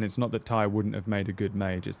 and it's not that Ty wouldn't have made a good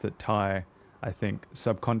mage, it's that Ty, I think,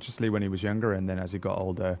 subconsciously when he was younger and then as he got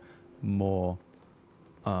older, more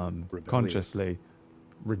consciously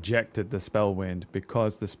rejected the Spellwind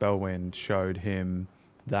because the Spellwind showed him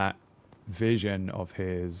that vision of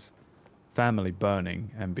his family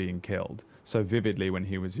burning and being killed so vividly when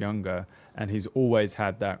he was younger, and he's always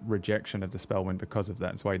had that rejection of the Spellwind because of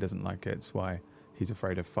that. It's why he doesn't like it. It's why he's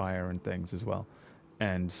afraid of fire and things as well.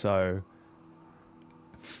 And so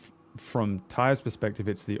from Ty's perspective,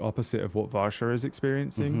 it's the opposite of what Varsha is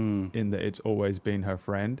experiencing, in that it's always been her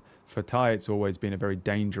friend. For Ty, it's always been a very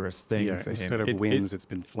dangerous thing Yeah, for him. instead of winds, it's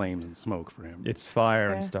been flames and smoke for him. It's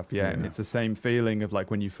fire and Yeah. stuff, yeah. And Yeah. it's the same feeling of like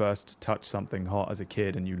when you first touch something hot as a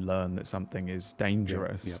kid and you learn that something is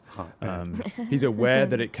dangerous. Yep, hot, bad. He's aware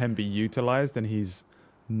that it can be utilized and he's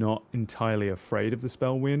not entirely afraid of the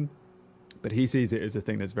Spellwind, but he sees it as a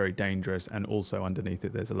thing that's very dangerous, and also underneath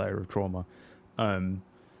it there's a layer of trauma.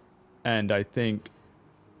 And I think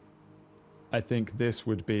this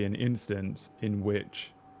would be an instance in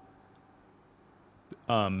which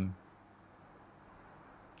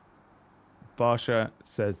Varsha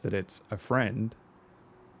says that it's a friend,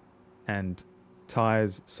 and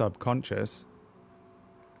Ty's subconscious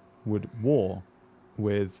would war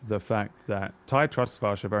with the fact that Ty trusts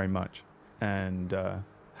Varsha very much and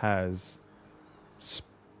has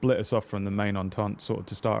split us off from the main Entente sort of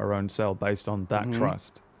to start her own cell based on that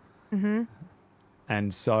trust. Mm-hmm.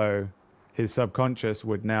 And so his subconscious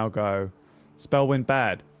would now go, Spellwind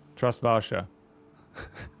bad, trust Varsha.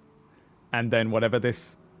 And then whatever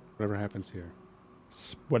happens here.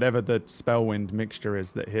 whatever the Spellwind mixture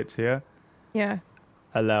is that hits here Yeah.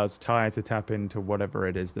 allows Ty to tap into whatever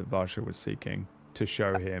it is that Varsha was seeking to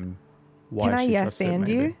show him why Can I she yes trusts it, and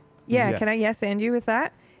maybe. you? Yeah, Yeah. can I yes and you with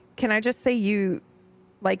that? Can I just say you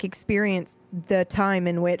like experienced the time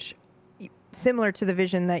in which, similar to the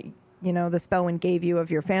vision that, you know, the Spellwind gave you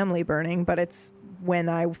of your family burning, but it's when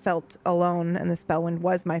I felt alone and the Spellwind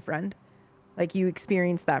was my friend. Like you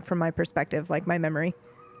experienced that from my perspective, like my memory.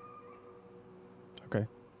 Okay.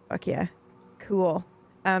 Fuck yeah. Cool.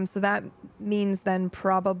 So that means then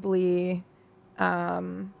probably,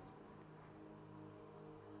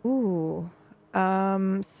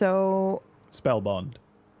 so Spellbond.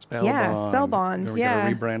 Spellbond. Yeah, Spellbond, We yeah.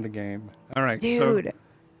 gotta rebrand the game. All right, dude, so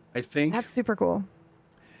I think that's super cool.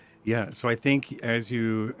 yeah. So I think as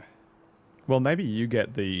you Well, maybe you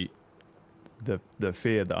get the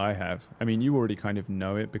fear that I have. I mean, you already kind of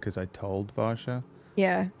know it because I told Varsha,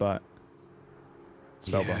 Yeah. but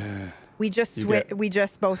Spellbond. yeah, We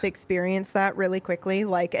just both experienced that really quickly,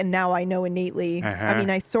 and now I know innately. I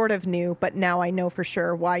mean, I sort of knew, but now I know for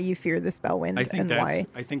sure why you fear the Spellwind why.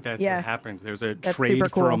 I think that's what happens. There's a That's trade super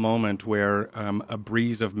for a cool. moment where a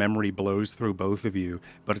breeze of memory blows through both of you,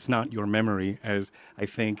 but it's not your memory, as I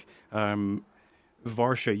think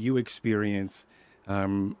Varsha, you experience,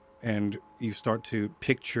 and you start to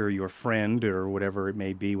picture your friend or whatever it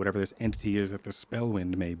may be, whatever this entity is that the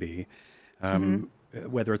Spellwind may be.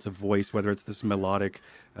 Whether it's a voice, whether it's this melodic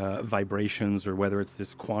vibrations, or whether it's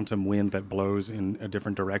this quantum wind that blows in a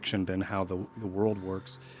different direction than how the world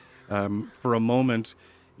works. For a moment,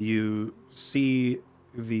 you see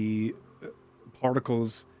the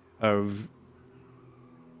particles of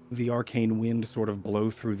the arcane wind sort of blow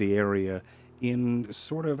through the area in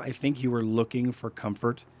sort of, I think you were looking for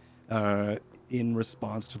comfort in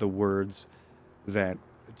response to the words that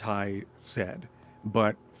Ty said.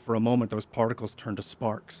 But for a moment, those particles turn to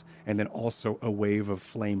sparks, and then also a wave of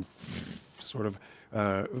flame sort of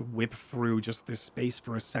whip through just this space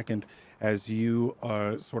for a second as you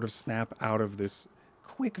sort of snap out of this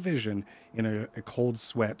quick vision in a cold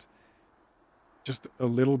sweat. Just a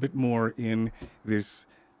little bit more in this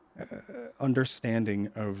understanding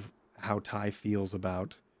of how Ty feels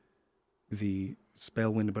about the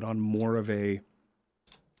Spellwind, but on more of a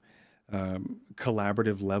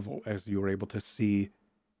collaborative level, as you were able to see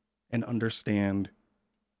and understand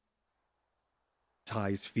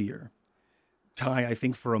Ty's fear. Ty, I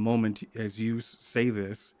think for a moment, as you say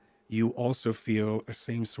this, you also feel a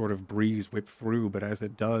same sort of breeze whip through, but as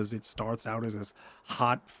it does, it starts out as this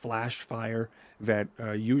hot flash fire that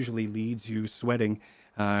usually leads you sweating,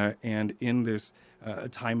 and in this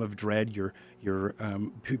time of dread,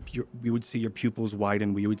 we would see your pupils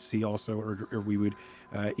widen. We would see also, or we would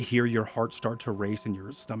hear your heart start to race and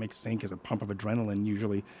your stomach sink as a pump of adrenaline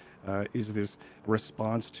usually is this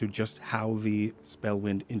response to just how the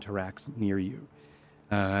Spellwind interacts near you.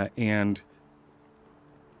 And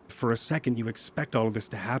for a second, you expect all of this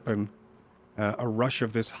to happen. A rush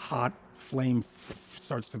of this hot flame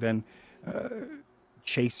starts to then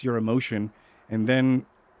chase your emotion, and then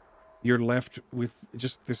you're left with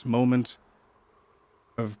just this moment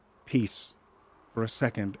of peace for a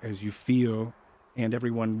second as you feel, and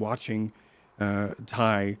everyone watching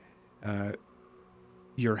Ty,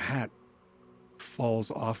 your hat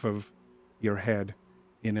falls off of your head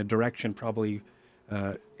in a direction probably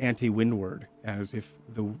anti-windward, as if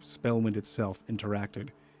the Spellwind itself interacted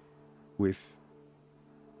with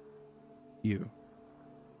you.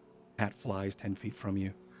 Hat flies 10 feet from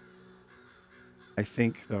you. I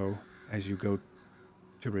think, though, as you go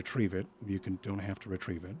to retrieve it, don't have to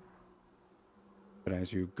retrieve it, but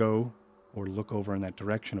as you go or look over in that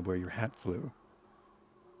direction of where your hat flew,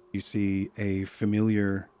 you see a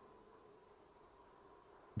familiar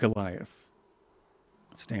Goliath.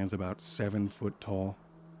 It stands about 7 foot tall.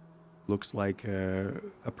 Looks like a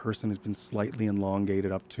person has been slightly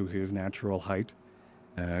elongated up to his natural height.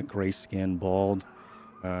 Gray skin, bald,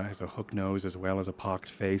 has a hook nose as well as a pocked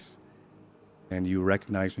face. And you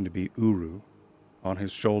recognize him to be Uru. On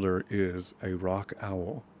his shoulder is a rock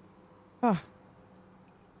owl. Oh.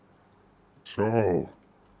 So,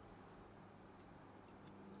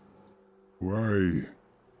 why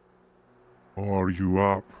are you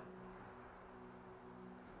up?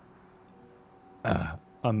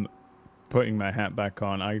 I'm putting my hat back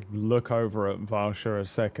on. I look over at Varsha a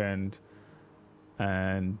second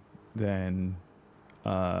and then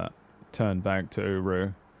turn back to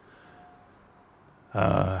Uru.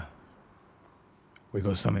 We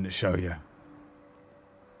got something to show you.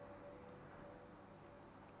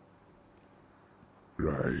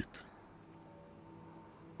 Right.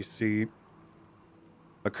 You see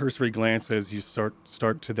a cursory glance as you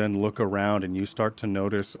start to then look around, and you start to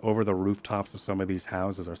notice over the rooftops of some of these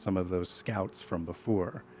houses are some of those scouts from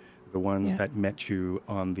before, the ones that met you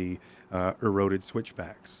on the eroded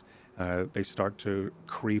switchbacks. They start to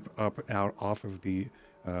creep up out off of the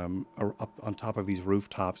or up on top of these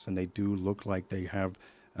rooftops, and they do look like they have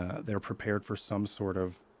they're prepared for some sort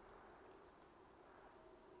of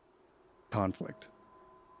conflict.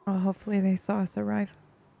 Well, hopefully they saw us arrive.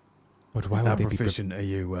 But why How would they be proficient are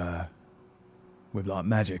you with like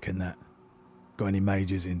magic and that? Got any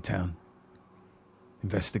mages in town?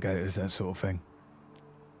 Investigators, that sort of thing?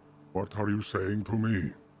 What are you saying to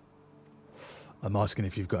me? I'm asking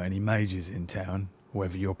if you've got any mages in town,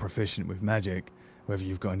 whether you're proficient with magic, whether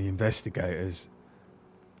you've got any investigators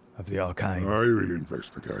of the arcane. I will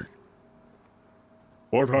investigate.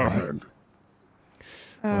 What happened?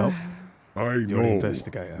 Well, I you're know an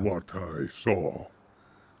investigator. what I saw,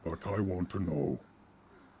 but I want to know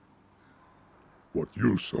what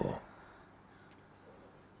you saw.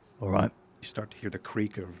 All right. You start to hear the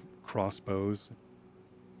creak of crossbows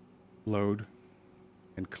load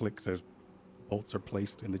and clicks as bolts are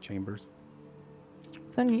placed in the chambers.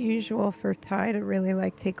 It's unusual for Ty to really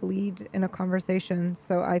like take lead in a conversation,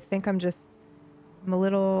 so I think I'm a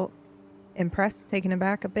little impressed, taken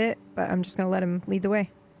aback a bit, but I'm just gonna let him lead the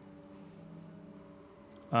way.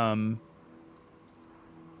 I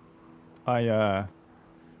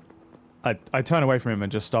turn away from him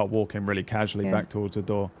and just start walking really casually back towards the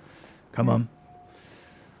door. Come on.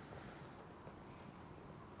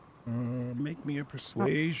 Make me a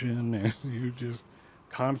persuasion as you just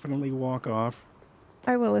confidently walk off.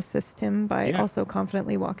 I will assist him by also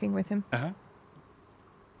confidently walking with him. Uh-huh.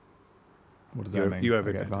 What does that mean? You have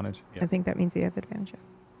I get advantage. advantage. I think that means you have advantage.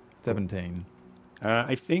 17.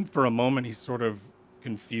 I think for a moment he's sort of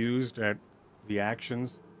confused at the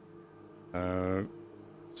actions.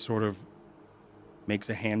 Sort of makes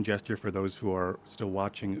a hand gesture for those who are still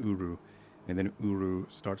watching Uru, and then Uru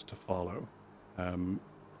starts to follow.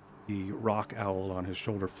 The rock owl on his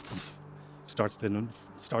shoulder starts to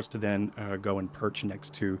then go and perch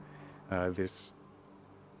next to this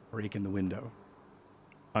break in the window.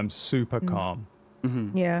 I'm super calm.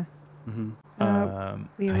 Mm-hmm. Yeah. Mm-hmm.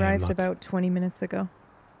 We arrived about 20 minutes ago.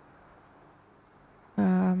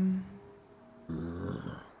 And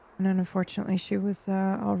unfortunately, she was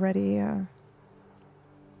already. Yeah.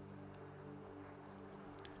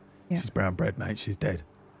 She's brown bread, mate. She's dead.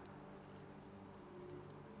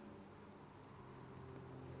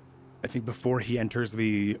 I think before he enters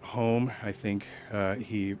the home, I think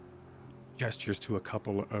he gestures to a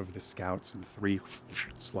couple of the scouts, and 3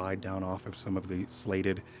 slide down off of some of the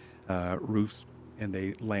slated roofs, and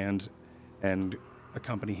they land and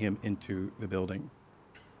accompany him into the building.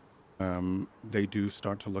 They do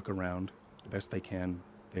start to look around the best they can.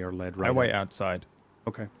 They are led right. I wait outside.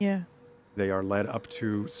 Okay. Yeah. They are led up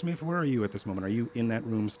to Smith. Where are you at this moment? Are you in that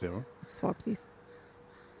room still? Swapsies.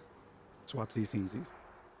 Swapsies, scene-sies.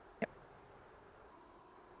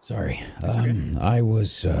 Sorry. Okay. I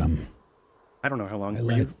was. I don't know how long.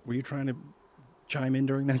 I Were you trying to chime in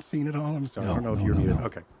during that scene at all? I'm sorry. No, I don't know if no, you're no, muted. no.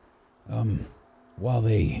 Okay. While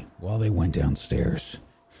they went downstairs,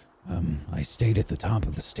 I stayed at the top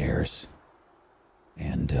of the stairs,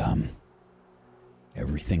 and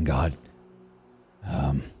everything got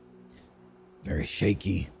very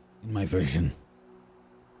shaky in my vision,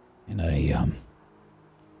 and I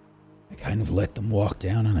kind of let them walk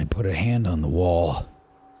down, and I put a hand on the wall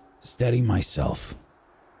to steady myself,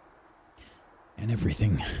 and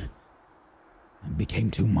everything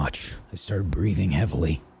became too much. I started breathing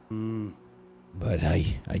heavily. But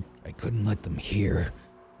I couldn't let them hear.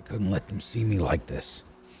 I couldn't let them see me like this.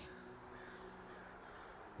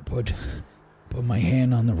 I put my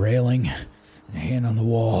hand on the railing and a hand on the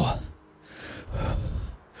wall.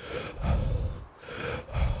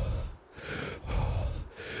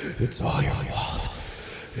 It's all your fault.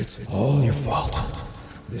 It's all your fault.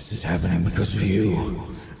 This is happening because of you.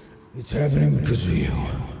 It's happening because of you.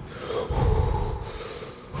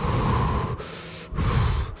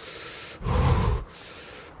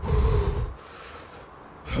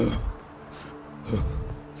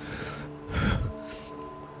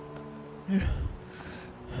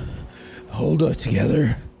 Hold it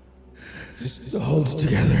together. Just hold it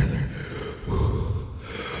together.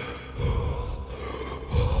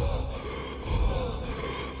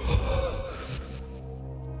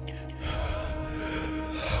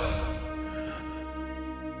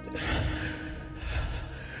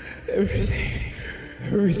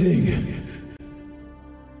 Everything.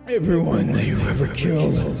 Everyone that you ever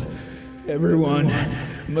killed. Everyone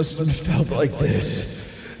must have felt like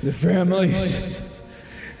this. The families.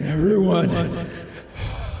 Everyone.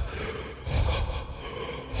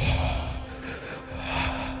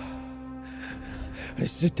 I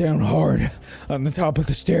sit down hard on the top of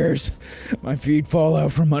the stairs. My feet fall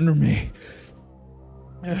out from under me.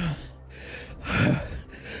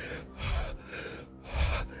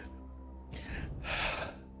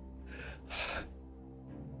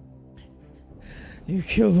 You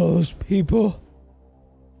killed all those people.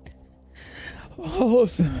 All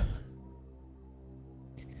of them.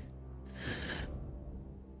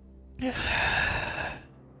 I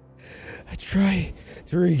try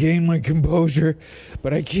to regain my composure,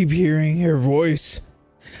 but I keep hearing your voice.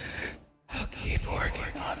 I'll keep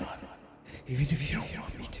working on it, even if you don't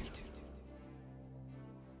want me to.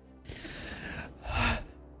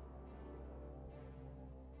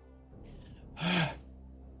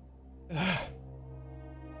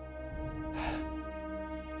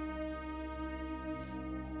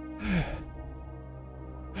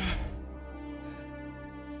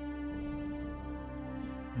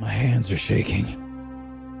 My hands are shaking.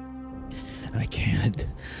 I can't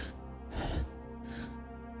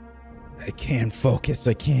focus.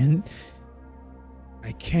 I can't.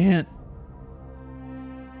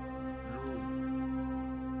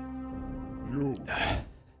 You.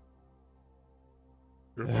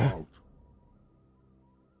 Get out.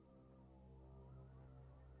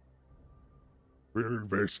 We're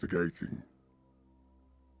investigating.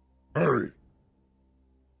 Hurry.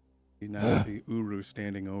 You now see Uru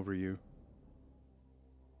standing over you.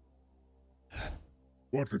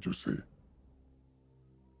 What did you see?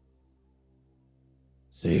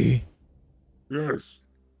 See? Yes.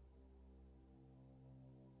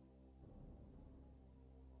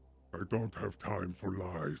 I don't have time for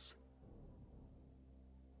lies.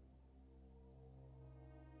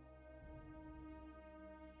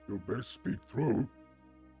 You best speak true.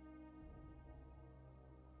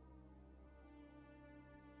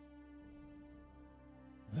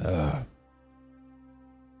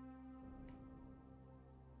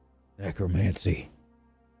 Necromancy.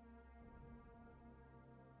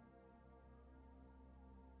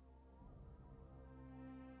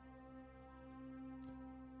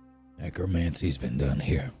 Necromancy's been done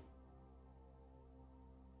here.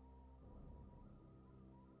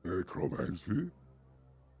 Necromancy?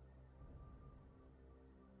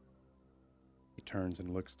 He turns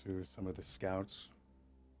and looks to some of the scouts.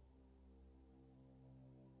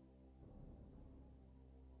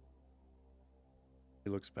 He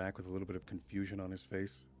looks back with a little bit of confusion on his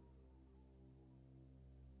face.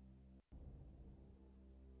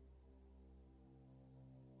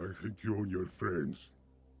 I think you and your friends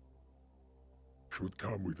should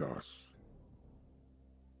come with us.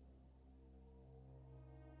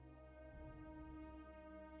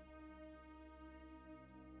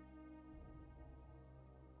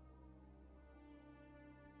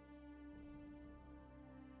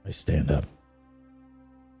 I stand up.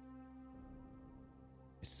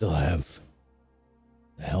 I still have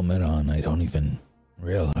the helmet on. I don't even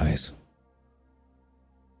realize.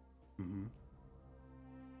 Mm-hmm.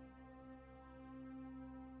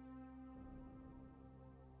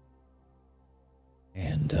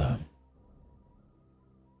 And,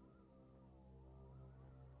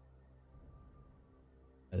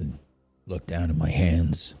 I look down at my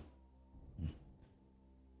hands. I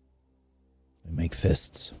make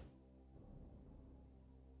fists.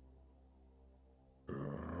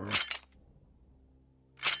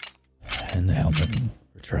 And the helmet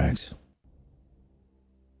retracts.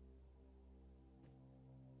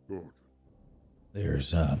 Good.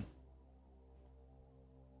 There's,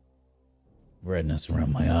 redness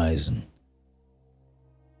around my eyes and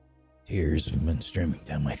tears have been streaming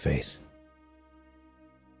down my face.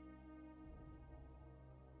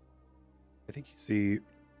 I think you see,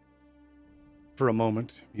 for a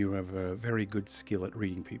moment, you have a very good skill at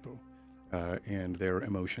reading people and their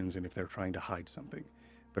emotions and if they're trying to hide something.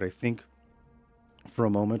 But I think for a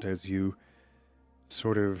moment, as you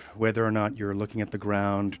sort of, whether or not you're looking at the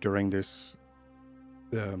ground during this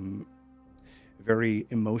very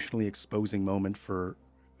emotionally exposing moment for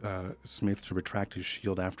Smith to retract his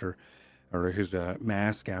shield after, or his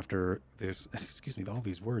mask after this, excuse me, all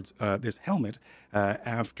these words, this helmet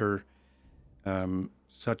after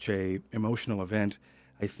such a emotional event,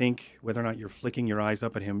 I think whether or not you're flicking your eyes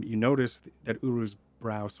up at him, you notice that Uru's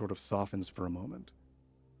brow sort of softens for a moment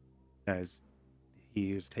as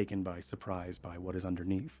he is taken by surprise by what is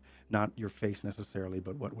underneath. Not your face necessarily,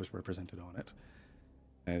 but what was represented on it.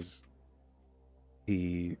 As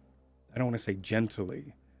he, I don't want to say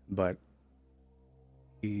gently, but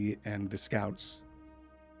he and the scouts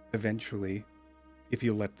eventually, if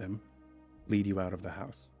you let them, lead you out of the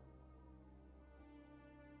house.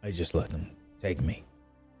 I just let them take me.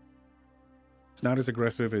 It's not as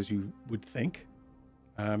aggressive as you would think.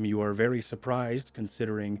 You are very surprised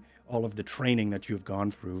considering all of the training that you've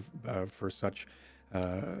gone through for such,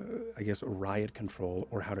 I guess, riot control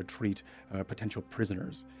or how to treat potential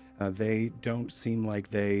prisoners. They don't seem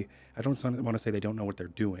like I don't want to say they don't know what they're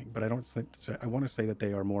doing, but I want to say that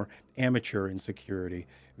they are more amateur in security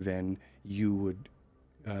than you would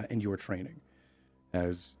in your training,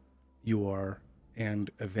 as you are.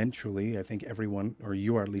 And eventually, I think everyone, or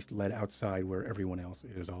you are at least led outside where everyone else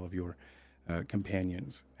is, all of your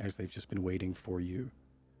companions, as they've just been waiting for you.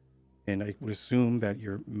 And I would assume that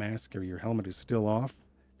your mask or your helmet is still off.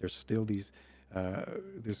 There's still this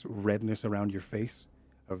redness around your face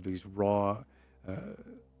of these raw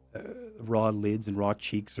lids and raw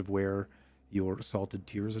cheeks of where your salted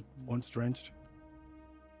tears once drenched.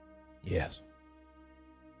 Yes.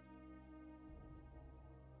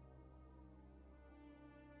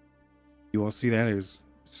 You all see that as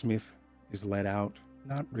Smith is led out,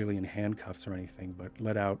 not really in handcuffs or anything, but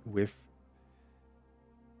led out with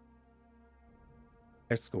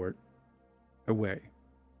escort away.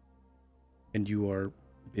 And you are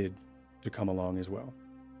bid to come along as well.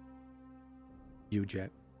 You,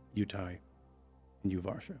 Jet, you, Ty, and you,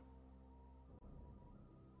 Varsha.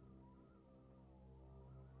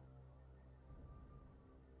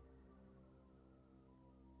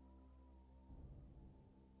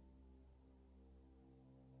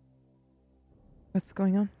 What's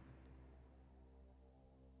going on?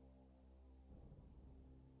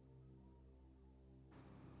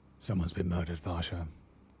 Someone's been murdered, Varsha.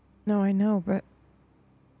 No, I know, but...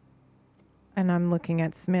 And I'm looking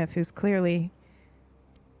at Smith, who's clearly...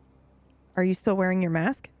 Are you still wearing your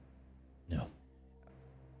mask? No.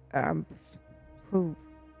 Who...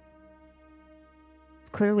 is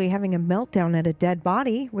clearly having a meltdown at a dead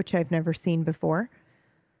body, which I've never seen before.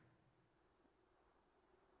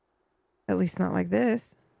 At least not like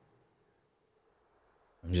this.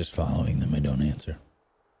 I'm just following them. I don't answer.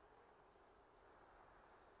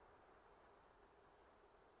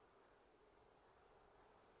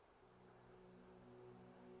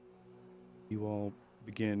 You all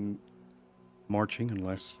begin marching,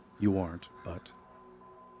 unless you aren't, but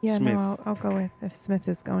Yeah, Smith. no, I'll go if Smith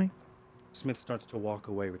is going. Smith starts to walk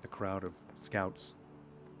away with the crowd of scouts.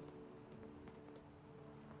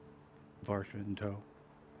 Varsha in tow.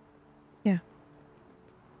 Yeah.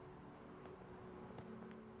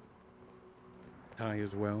 Ty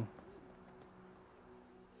as well.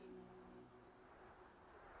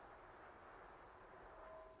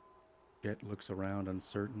 Jet looks around,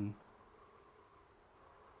 uncertain.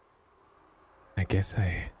 I guess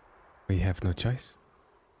we have no choice.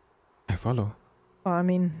 I follow. Well, I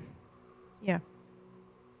mean, yeah.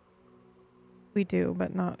 We do,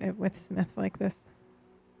 but not with Smith like this.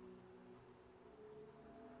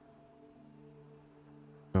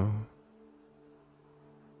 No.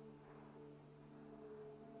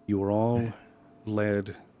 You were all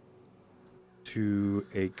led to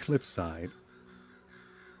a cliffside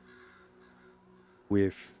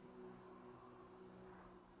with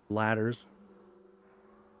ladders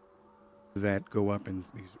that go up in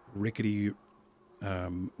these rickety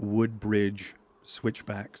wood bridge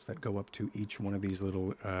switchbacks that go up to each one of these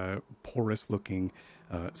little porous-looking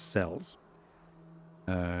cells.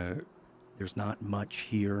 There's not much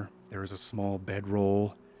here. There is a small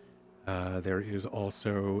bedroll. There is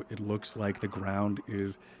also, it looks like the ground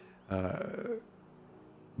is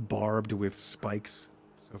barbed with spikes.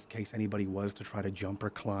 So in case anybody was to try to jump or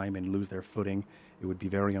climb and lose their footing, it would be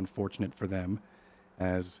very unfortunate for them,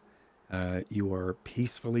 as you are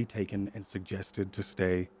peacefully taken and suggested to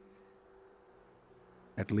stay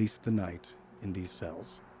at least the night in these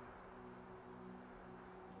cells.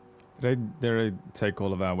 Did they take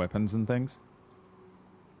all of our weapons and things?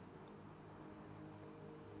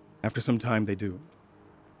 After some time, they do.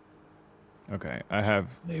 Okay, I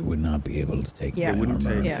have... They would not be able to take Yeah. my They wouldn't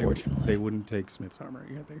armor, take. unfortunately. They wouldn't take Smith's armor.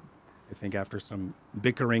 Yeah, I think after some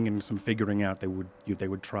bickering and some figuring out, they would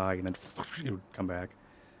try, and then it would come back.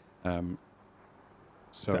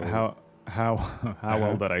 So How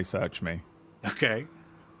well did I search me? okay,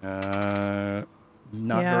 not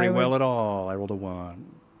Yeah, very I well would- at all. I rolled a 1.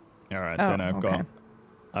 All right, Oh, then okay.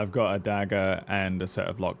 I've got a dagger and a set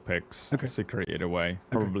of lockpicks Okay. secreted away.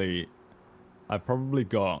 I've probably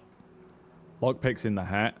got lockpicks in the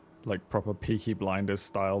hat, like proper Peaky Blinders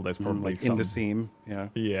style. There's probably Like in the seam.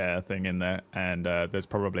 Yeah. thing in there, and there's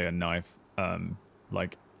probably a knife,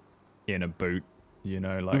 like in a boot. You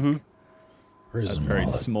know, like Mhm. a Prison very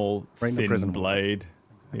wallet. small, Right in the thin prison wallet.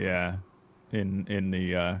 blade. Yeah, in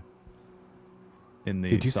the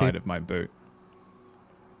Did you say- side of my boot.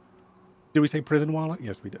 Did we say prison wallet?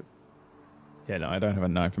 Yes, we did. Yeah, no, I don't have a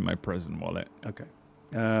knife in my prison wallet. Okay.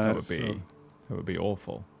 That would be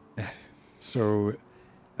awful. So,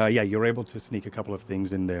 yeah, you're able to sneak a couple of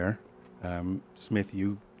things in there. Smith,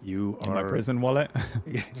 you In are my prison wallet. Oh,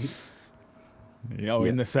 Yeah.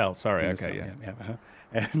 in the cell. Sorry. in the Okay. cell,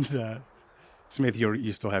 Yeah. And Smith,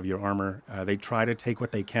 you still have your armor. They try to take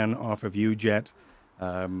what they can off of you, Jet.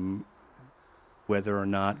 Whether or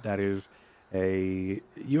not that is you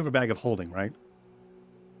have a bag of holding, right?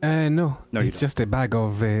 No, No, you it's don't. just a bag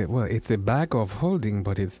of, it's a bag of holding,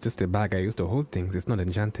 but it's just a bag I used to hold things. It's not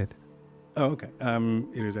enchanted. Oh, okay.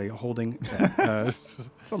 It is a holding.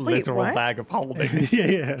 It's a Wait, literal what? bag of holding.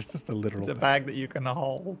 yeah, it's just a literal. bag that you can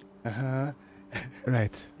hold. Uh-huh.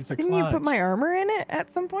 Right. It's a Didn't you put clutch. my armor in it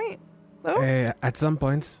at some point? Though? At some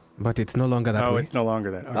points, but it's no longer that Oh, way. it's no longer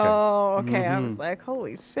that. Okay. Oh, okay. I was Mhm. like,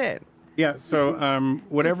 holy shit. Yeah, so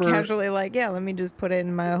whatever. Just casually like, yeah, let me just put it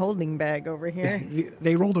in my holding bag over here.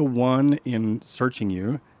 They rolled a 1 in searching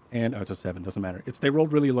you, and it's a 7, doesn't matter. They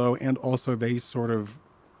rolled really low, and also they sort of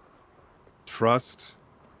trust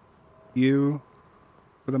you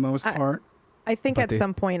for the most part. I think But at they-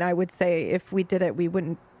 some point I would say if we did it, we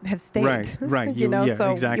wouldn't have stayed. Right. you know, yeah,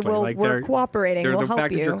 so exactly. we're cooperating. The We'll help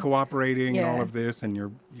fact you. that you're cooperating and all Yeah. of this, and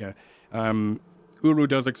Uru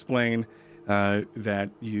does explain that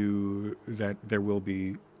there will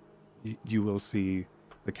be, you will see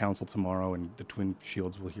the council tomorrow, and the Twin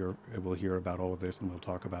Shields will hear about all of this, and we'll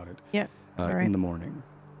talk about it. Yeah. All right. In the morning.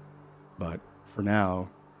 But for now,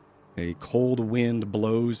 a cold wind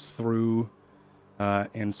blows through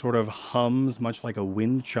and sort of hums much like a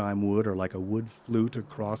wind chime would, or like a wood flute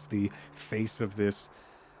across the face of this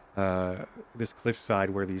cliffside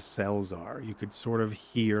where these cells are. You could sort of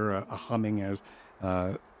hear a humming as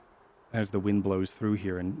the wind blows through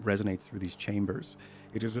here and resonates through these chambers.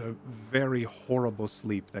 It is a very horrible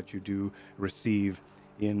sleep that you do receive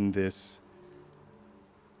in these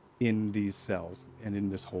cells and in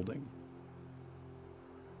this holding.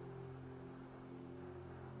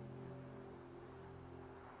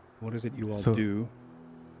 What is it you all So- do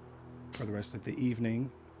for the rest of the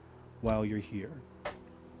evening while you're here?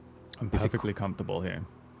 I'm Is it perfectly comfortable here.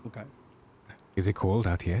 Okay. Is it cold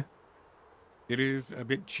out here? It is a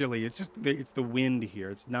bit chilly. It's just it's the wind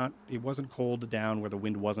here. It wasn't cold down where the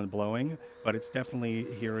wind wasn't blowing, but it's definitely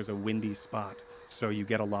here is a windy spot. So you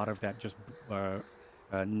get a lot of that just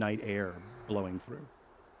night air blowing through.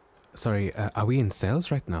 Sorry, are we in cells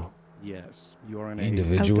right now? Yes, you're in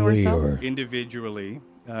Individually Outdoor or individually.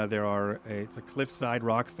 It's a cliffside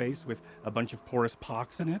rock face with a bunch of porous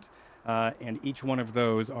pocks in it, and each one of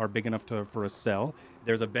those are big enough for a cell.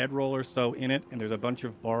 There's a bedroll or so in it, and there's a bunch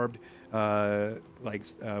of barbed,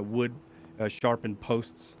 wood sharpened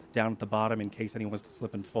posts down at the bottom in case anyone wants to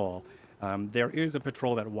slip and fall. There is a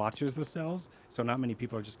patrol that watches the cells, so not many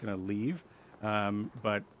people are just going to leave.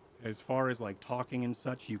 But as far as like talking and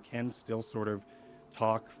such, you can still sort of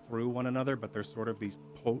talk through one another, but there's sort of these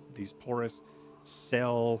porous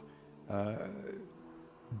cell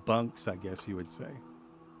bunks, I guess you would say.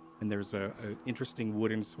 And there's a interesting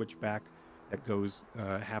wooden switchback that goes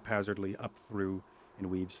haphazardly up through and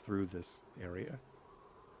weaves through this area.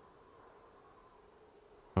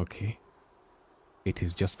 Okay. It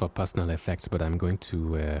is just for personal effects, but I'm going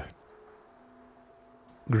to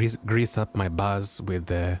grease up my bars with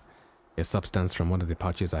a substance from one of the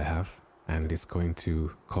pouches I have, and it's going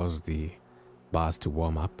to cause the bars to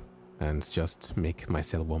warm up and just make my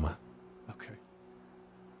cell warmer. Okay.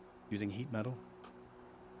 Using heat metal?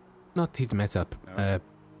 Not heat mess up, No.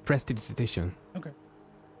 prestidigitation. Okay.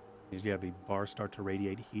 Yeah, the bars start to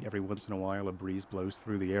radiate heat every once in a while. A breeze blows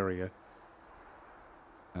through the area.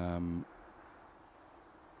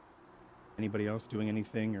 Anybody else doing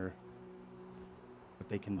anything or what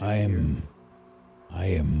they can do I am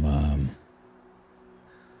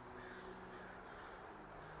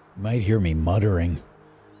you might hear me muttering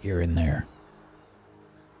here and there.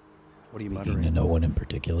 What are you Speaking muttering? to no one in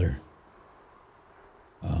particular.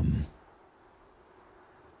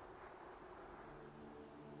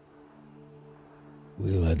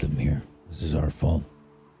 We led them here. This is our fault.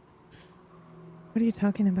 What are you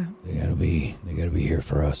talking about? They gotta be here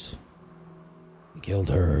for us. They killed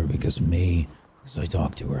her because of me, because I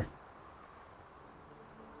talked to her.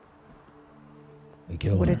 They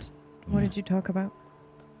killed What her. did you talk about?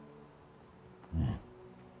 I'm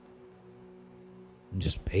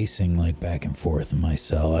just pacing like back and forth in my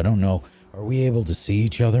cell. I don't know. Are we able to see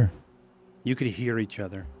each other? You could hear each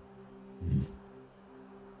other.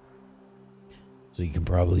 So you can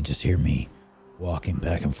probably just hear me walking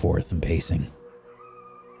back and forth and pacing.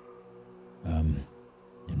 And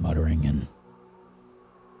muttering and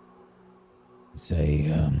say,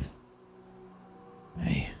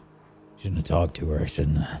 I shouldn't have talked to her. I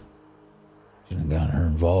shouldn't have gotten her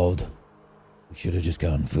involved. We should have just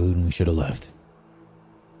gotten food and we should have left.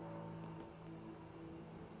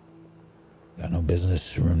 Got no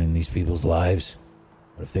business ruining these people's lives.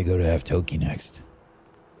 What if they go to have Toki next?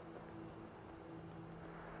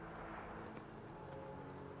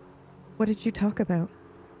 What did you talk about?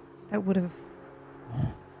 That would have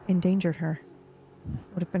endangered her.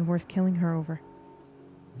 Would have been worth killing her over.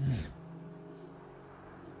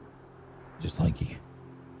 Just like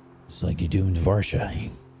you doomed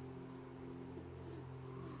Varsha.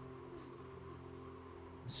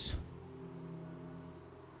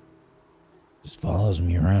 Just follows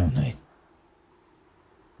me around. I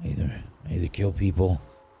either kill people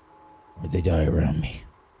or they die around me.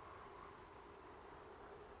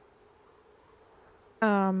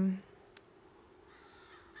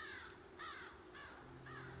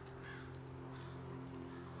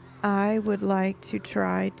 I would like to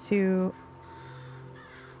try to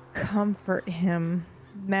comfort him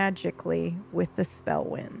magically with the spell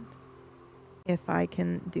wind. If I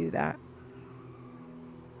can do that.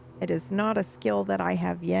 It is not a skill that I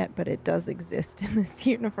have yet, but it does exist in this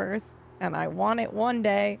universe, and I want it one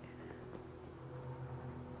day.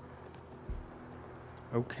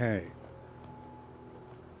 Okay.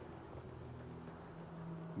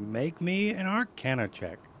 Make me an Arcana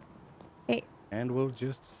check. Hey. And we'll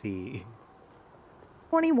just see.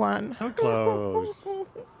 21. So close.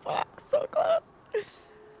 Fuck, so close.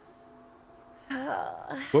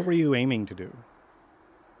 What were you aiming to do?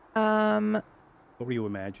 Um, What were you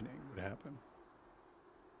imagining would happen?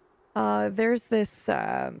 there's this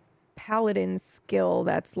paladin skill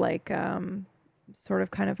that's like sort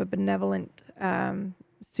of kind of a benevolent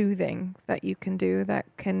soothing that you can do that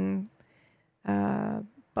can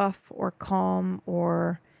buff or calm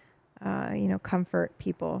or comfort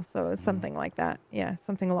people. So it's something like that. Yeah,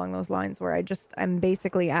 something along those lines where I'm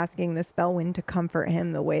basically asking the spell wind to comfort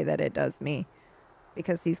him the way that it does me,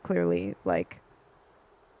 because he's clearly like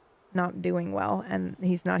not doing well and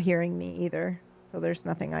he's not hearing me either. So there's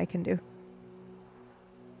nothing I can do.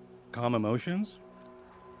 Calm emotions?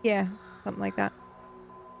 Yeah, something like that.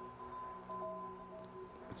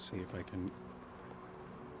 Let's see if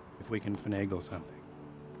we can finagle something.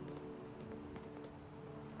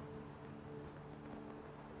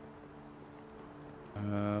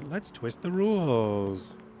 Let's twist the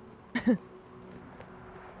rules.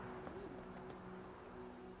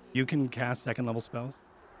 You can cast second level spells?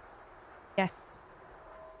 Yes.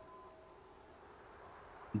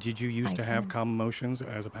 Did you used I to have can. calm emotions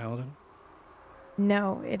as a paladin?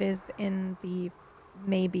 No, it is in the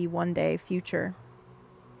maybe one day future.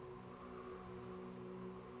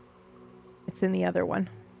 It's in the other one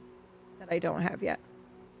that I don't have yet.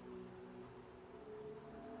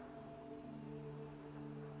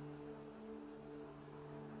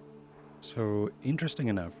 So, interesting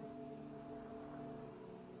enough.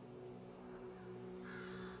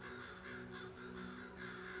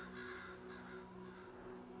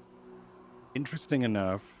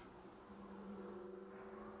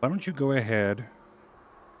 Why don't you go ahead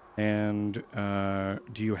and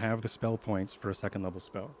do you have the spell points for a second level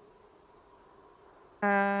spell?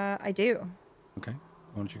 I do. Okay.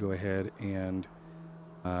 Why don't you go ahead and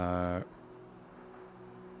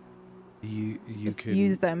you Just can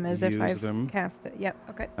use them as if use I've them. cast it. Yep.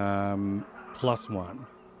 Okay. +1.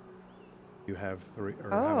 You have 3.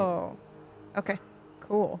 Or Oh. Okay.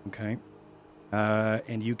 Cool. okay.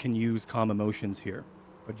 And you can use calm emotions here,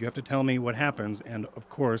 but you have to tell me what happens. And of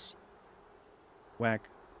course, Whack,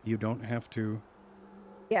 you don't have to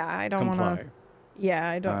Yeah, I don't want comply. to. Yeah,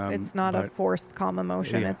 I don't. It's not a but- forced calm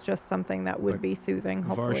emotion. yeah. It's just something that would But be soothing.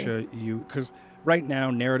 Hopefully. Varsha, because right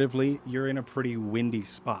now, narratively, you're in a pretty windy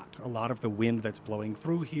spot. A lot of the wind that's blowing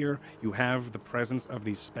through here, you have the presence of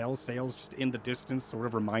these spell sails just in the distance, sort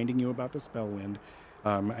of reminding you about the spell wind.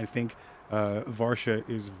 I think Varsha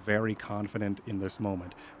is very confident in this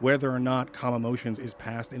moment. Whether or not calm emotions is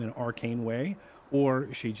passed in an arcane way, or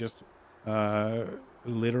she just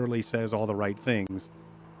literally says all the right things,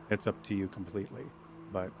 it's up to you completely.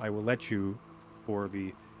 But I will let you, for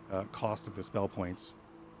the cost of the spell points,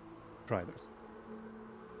 try this.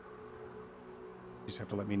 You just have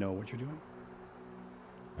to let me know what you're doing.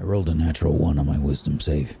 I rolled a natural 1 on my wisdom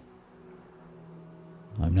save.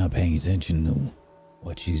 I'm not paying attention to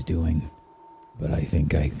what she's doing, but I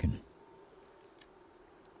think I can.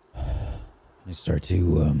 I start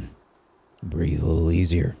to breathe a little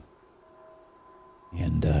easier.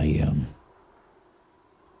 And I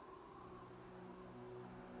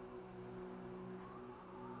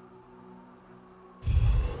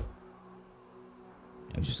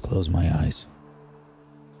just close my eyes.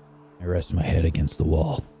 I rest my head against the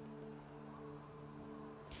wall.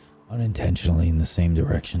 Unintentionally in the same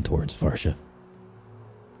direction towards Varsha.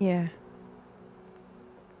 Yeah.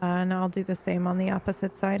 And I'll do the same on the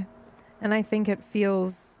opposite side. And I think it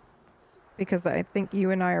feels, because I think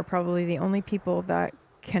you and I are probably the only people that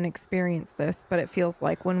can experience this, but it feels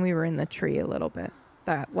like when we were in the tree a little bit,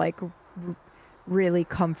 that like really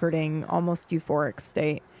comforting, almost euphoric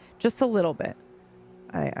state. Just a little bit.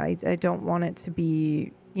 I don't want it to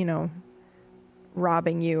be,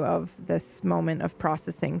 robbing you of this moment of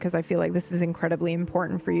processing, because I feel like this is incredibly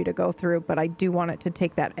important for you to go through, but I do want it to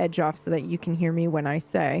take that edge off so that you can hear me when I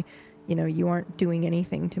say, you aren't doing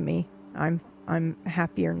anything to me. I'm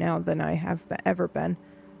happier now than I have ever been.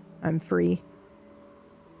 I'm free.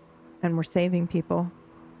 And we're saving people.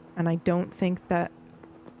 And I don't think that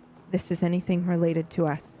this is anything related to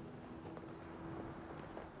us.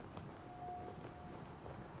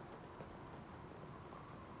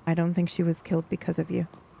 I don't think she was killed because of you.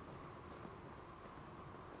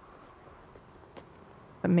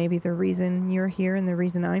 But maybe the reason you're here and the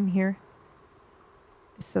reason I'm here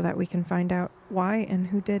is so that we can find out why and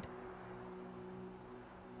who did.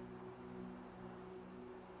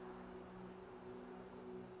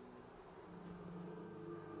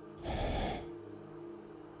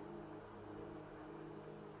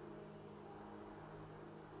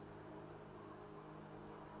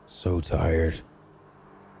 So tired.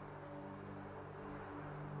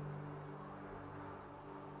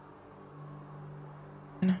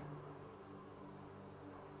 I know.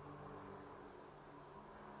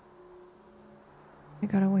 I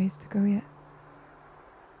got a ways to go yet.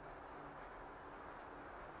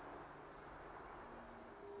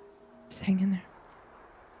 Just hang in there.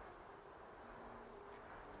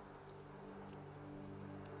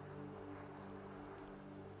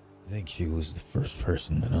 I think she was the first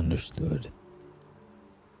person that understood.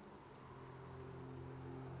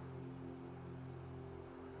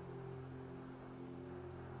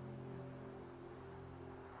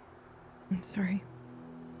 I'm sorry.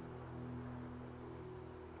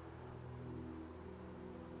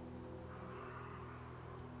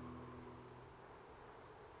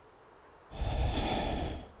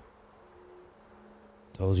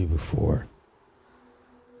 Told you before.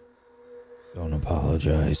 Don't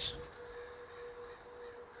apologize.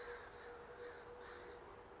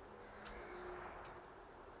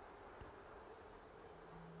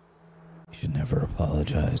 You should never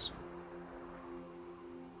apologize.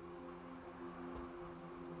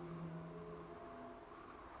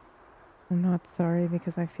 I'm not sorry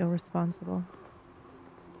because I feel responsible.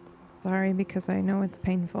 Sorry because I know it's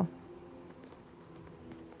painful.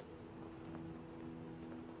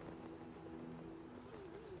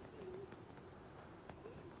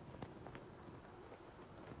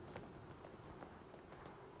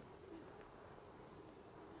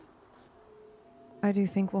 I do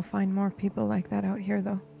think we'll find more people like that out here,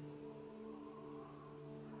 though.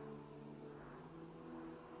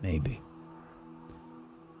 Maybe.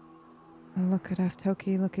 Look at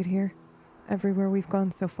Aftoki, look at here. Everywhere we've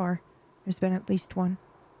gone so far, there's been at least one.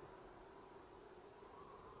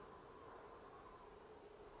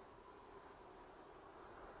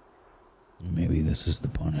 Maybe this is the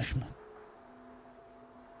punishment.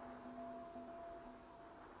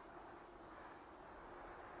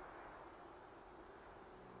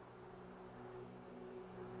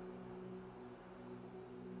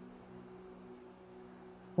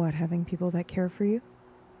 What, having people that care for you?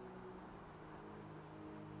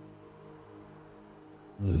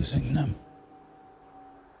 Losing them.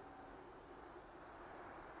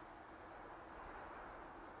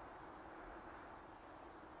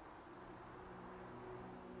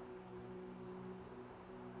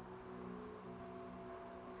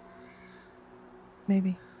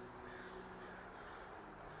 Maybe.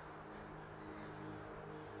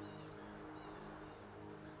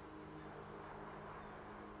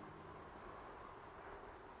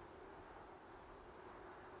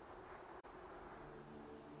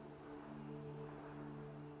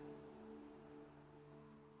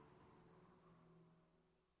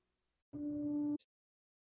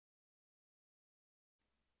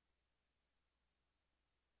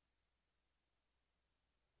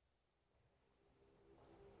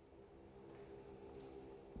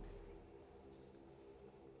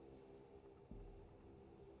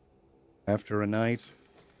 After a night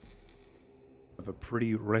of a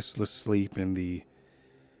pretty restless sleep in the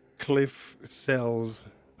cliff cells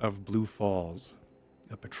of Blue Falls,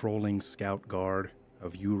 a patrolling scout guard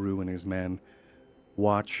of Yuru and his men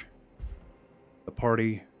watch the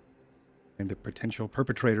party and the potential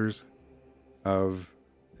perpetrators of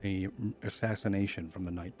a assassination from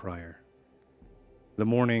the night prior. The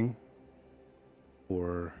morning,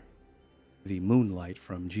 or the moonlight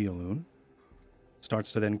from Jialoon,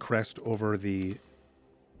 starts to then crest over the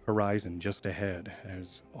horizon just ahead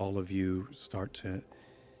as all of you start to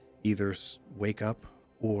either wake up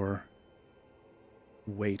or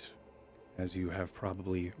wait, as you have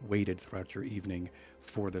probably waited throughout your evening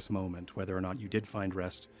for this moment. Whether or not you did find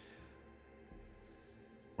rest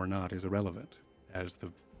or not is irrelevant, as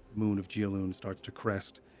the moon of Jialoon starts to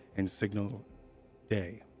crest and signal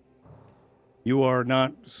day. You are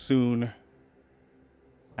not soon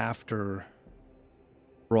after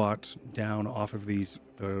brought down off of the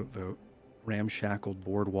ramshackled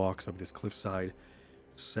boardwalks of this cliffside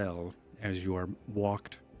cell as you are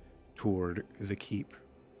walked toward the keep.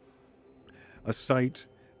 A sight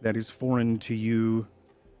that is foreign to you,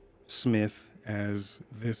 Smith, as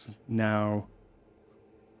this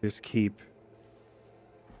keep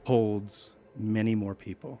holds many more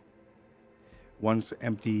people. Once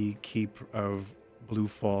empty keep of Blue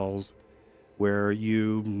Falls, where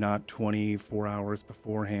you, not 24 hours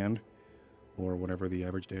beforehand, or whatever the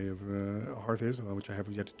average day of Hearth is, which I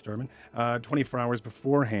haven't yet to determine, 24 hours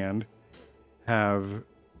beforehand, have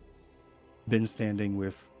been standing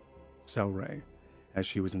with Selray as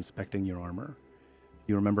she was inspecting your armor.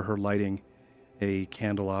 You remember her lighting a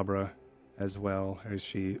candelabra as well as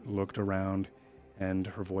she looked around, and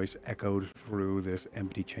her voice echoed through this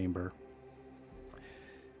empty chamber.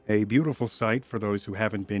 A beautiful sight for those who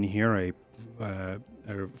haven't been here, a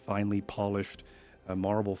finely polished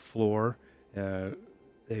marble floor,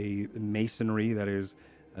 a masonry that is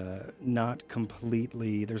not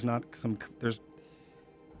completely, there's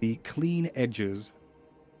the clean edges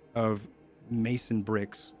of mason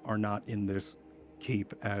bricks are not in this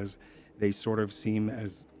keep, as they sort of seem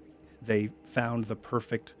as they found the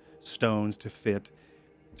perfect stones to fit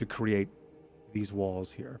to create these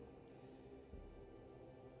walls here.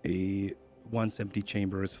 A once empty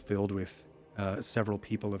chamber is filled with several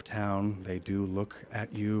people of town. They do look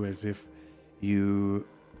at you as if you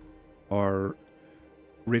are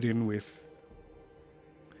ridden with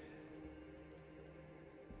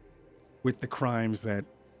the crimes that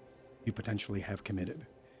you potentially have committed.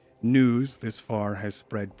 News this far has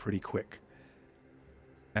spread pretty quick,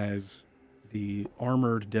 as the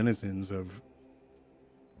armored denizens of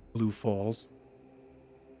Blue Falls,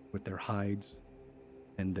 with their hides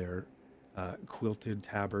and their quilted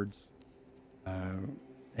tabards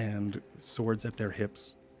and swords at their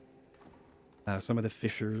hips. Some of the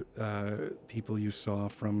fisher people you saw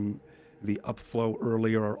from the upflow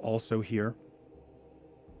earlier are also here.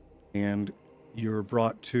 And you're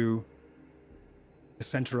brought to the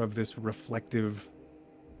center of this reflective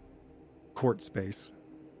court space.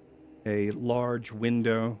 A large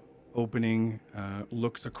window opening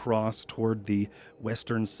looks across toward the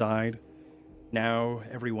western side. Now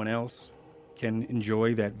everyone else can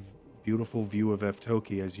enjoy that beautiful view of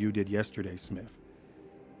Evtoki as you did yesterday, Smith.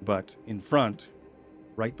 But in front,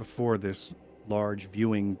 right before this large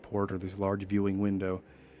viewing port or this large viewing window,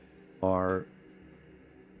 are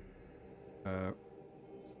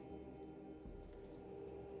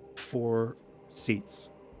 4 seats,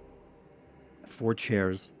 4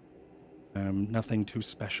 chairs. Nothing too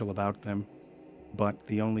special about them, but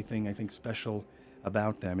the only thing I think special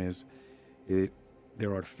about them is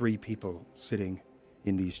there are 3 people sitting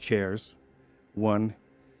in these chairs. One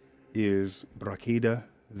is Brakida,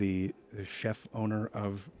 the chef owner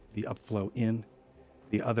of the Upflow Inn.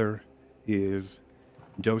 The other is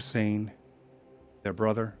Dosane, their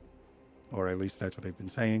brother, or at least that's what they've been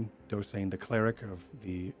saying. Dosane, the cleric of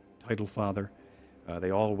the Title Father.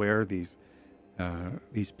 They all wear these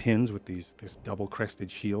pins with this double-crested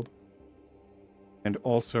shield. And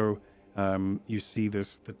also, you see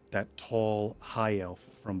that tall high elf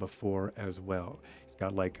from before as well. He's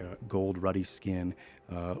got like a gold ruddy skin,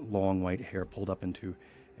 long white hair pulled up into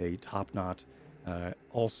a top knot,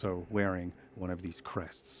 also wearing one of these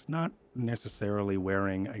crests. Not necessarily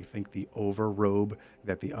wearing, I think, the overrobe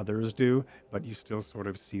that the others do, but you still sort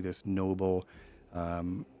of see this noble,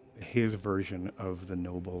 his version of the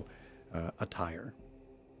noble attire.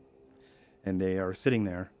 And they are sitting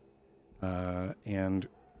there, and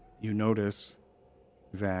you notice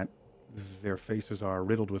that their faces are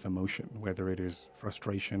riddled with emotion, whether it is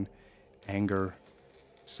frustration, anger,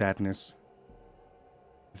 sadness.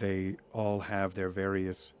 They all have their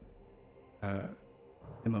various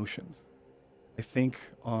emotions. I think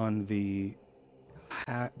on the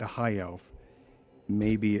high elf,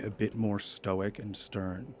 maybe a bit more stoic and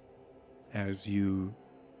stern as you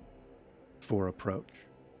approach.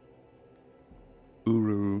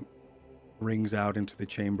 Uru rings out into the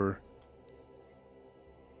chamber.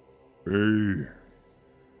 They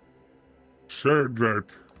said that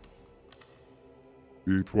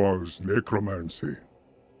it was necromancy.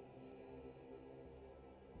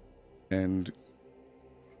 And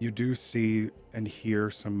you do see and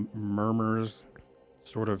hear some murmurs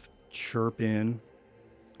sort of chirp in.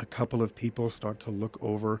 A couple of people start to look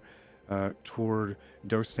over toward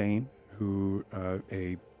Dosane, who,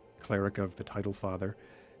 a cleric of the Title Father,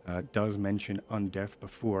 does mention undeath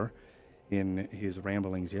before in his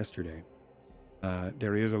ramblings yesterday.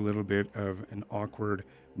 There is a little bit of an awkward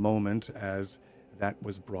moment as that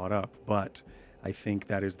was brought up, but I think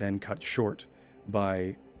that is then cut short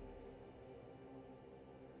by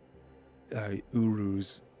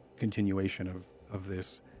Uru's continuation of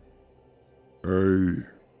this. I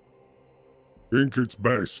think it's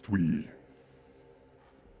best we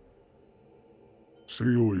say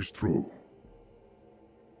who is true.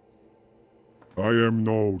 I am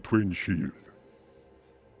no twin shield,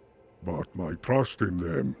 but my trust in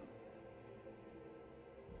them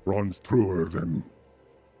runs truer than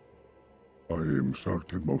I am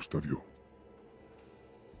certain most of you.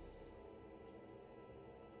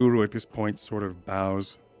 Uru at this point sort of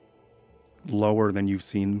bows lower than you've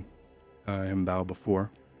seen him bow before,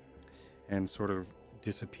 and sort of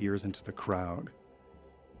disappears into the crowd.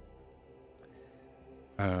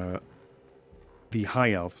 The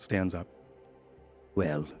high elf stands up.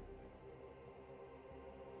 Well,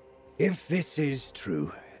 if this is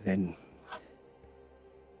true, then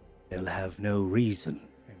they'll have no reason.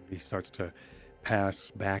 And he starts to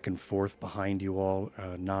pass back and forth behind you all,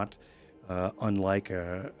 not unlike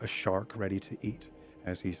a shark ready to eat,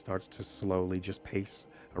 as he starts to slowly just pace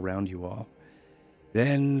around you all.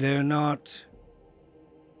 Then they're not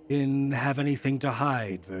have anything to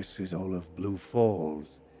hide versus all of Blue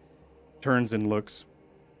Falls. Turns and looks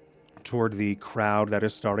toward the crowd that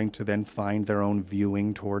is starting to then find their own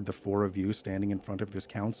viewing toward the four of you standing in front of this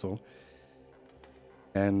council.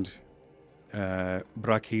 And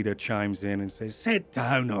Brakida chimes in and says, Sit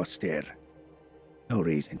down, Oster. No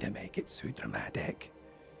reason to make it so dramatic.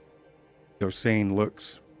 Dosane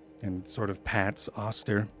looks and sort of pats pats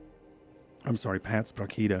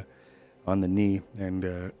Brakida on the knee,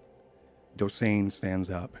 and Dosane stands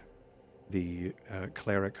up. The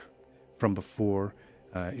cleric from before,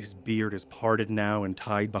 his beard is parted now and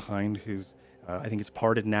tied behind his, I think it's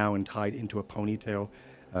parted now and tied into a ponytail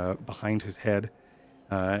behind his head,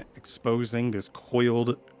 exposing this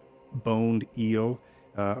coiled, boned eel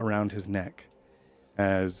around his neck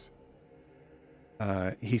as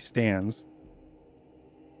he stands.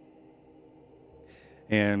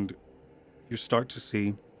 And you start to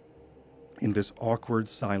see, in this awkward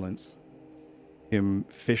silence, him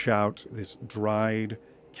fish out this dried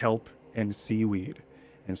kelp and seaweed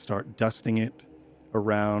and start dusting it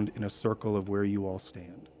around in a circle of where you all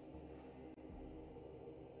stand.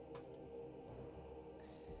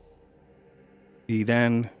 He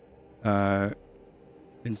then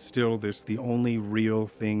instill this. The only real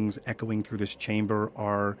things echoing through this chamber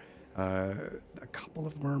are a couple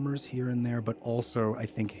of murmurs here and there, but also I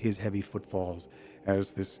think his heavy footfalls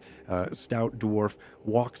as this stout dwarf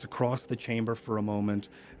walks across the chamber for a moment.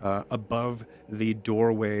 Above the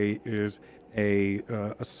doorway is a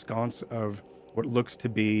sconce of what looks to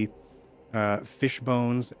be fish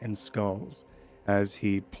bones and skulls, as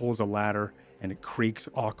he pulls a ladder and it creaks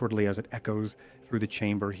awkwardly as it echoes through the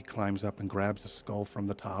chamber. He climbs up and grabs a skull from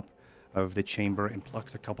the top of the chamber and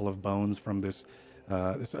plucks a couple of bones from this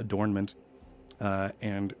adornment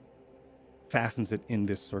and fastens it in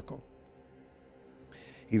this circle.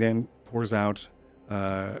 He then pours out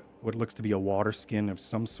what looks to be a water skin of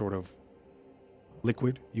some sort of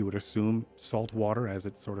liquid. You would assume salt water, as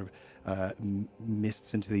it sort of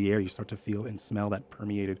mists into the air. You start to feel and smell that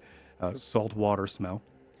permeated salt water smell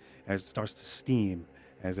as it starts to steam,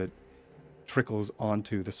 as it trickles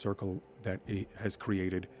onto the circle that it has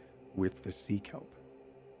created with the sea kelp.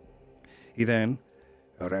 He then,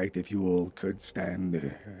 all right, if you all could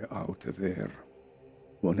stand out of there,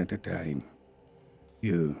 one at a time.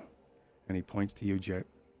 You. And he points to you, Jet.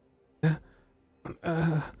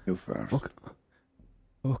 You first.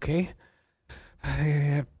 Okay.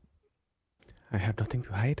 I have nothing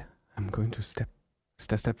to hide. I'm going to step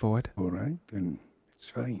forward. All right, then it's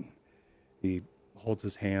fine. He holds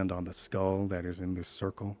his hand on the skull that is in this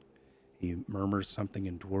circle. He murmurs something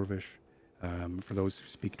in Dwarvish. For those who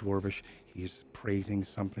speak Dwarvish, he's praising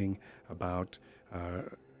something about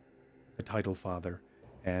the Title Father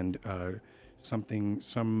and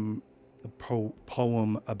some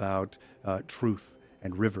poem about truth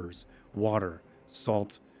and rivers, water,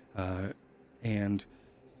 salt, and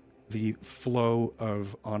the flow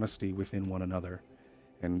of honesty within one another,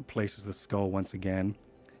 and places the skull once again.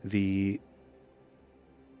 The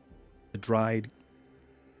dried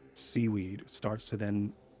seaweed starts to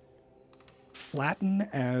then flatten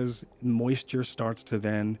as moisture starts to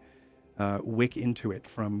then wick into it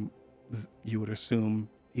from, you would assume,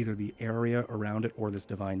 either the area around it or this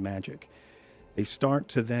divine magic. They start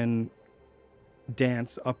to then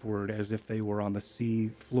dance upward as if they were on the sea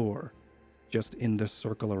floor, just in this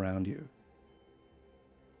circle around you.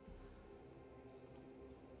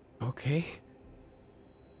 Okay.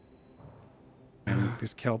 And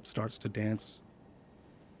this kelp starts to dance,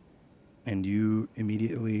 and you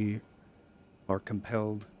immediately are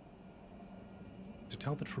compelled to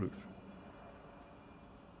tell the truth,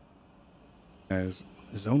 as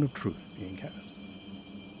Zone of Truth is being cast.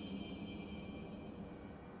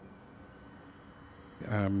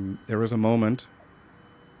 There is a moment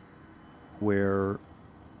where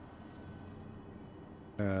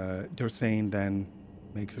Dosane then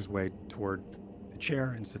makes his way toward the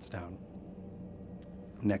chair and sits down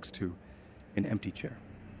next to an empty chair.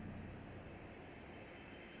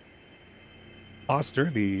 Oster,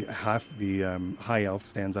 the high elf,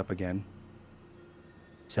 stands up again.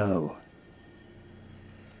 So,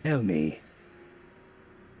 tell me,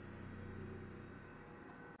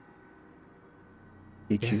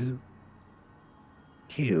 did Yes. you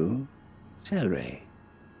kill Selray?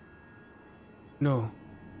 No,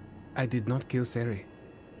 I did not kill Seri.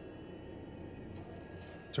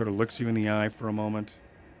 Sort of looks you in the eye for a moment,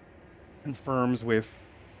 confirms with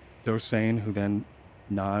Dosane, who then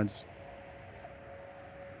nods.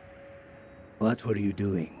 What were you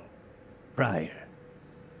doing prior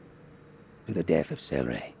to the death of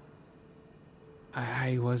Selray?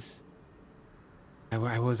 I was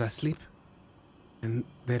asleep, and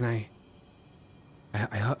then I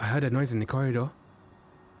heard a noise in the corridor,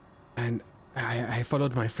 and I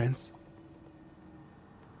followed my friends.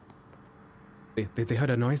 They heard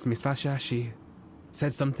a noise. Miss Fasha, she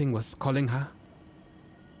said something was calling her.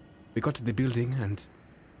 We got to the building, and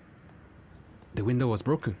the window was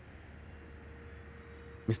broken.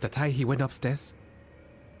 Mr. Tai, he went upstairs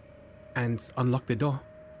and unlocked the door.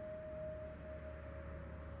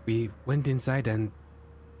 We went inside, and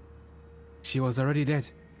she was already dead.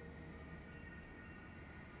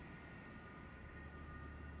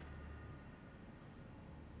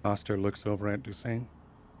 Oster looks over at Dosane.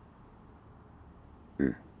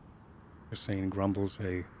 Dosane grumbles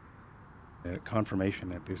a confirmation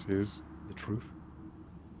that this is the truth.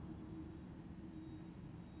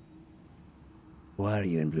 Why are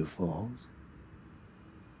you in Blue Falls?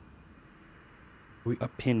 A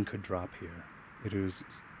pin could drop here. It is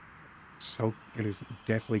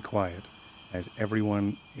deathly quiet, as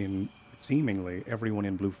seemingly everyone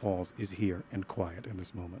in Blue Falls is here and quiet in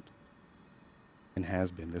this moment, and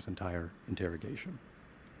has been this entire interrogation.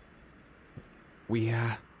 We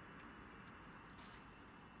are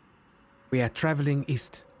traveling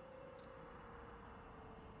east.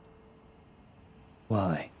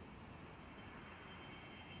 Why?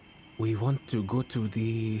 We want to go to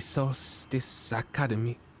the Solstice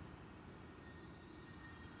Academy.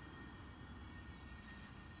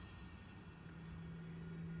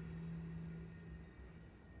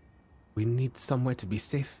 We need somewhere to be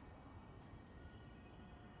safe.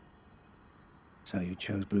 So you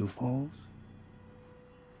chose Blue Falls?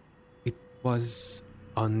 It was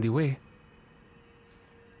on the way.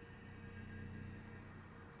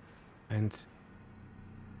 And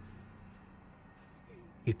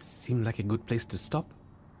it seemed like a good place to stop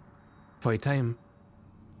for a time.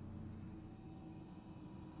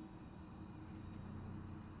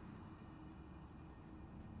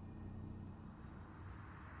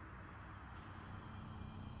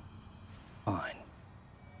 Fine.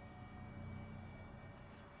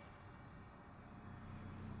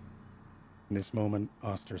 In this moment,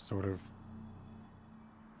 Oster sort of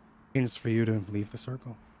hints for you to leave the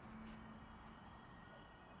circle.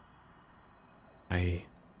 I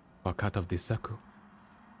walk out of the circle.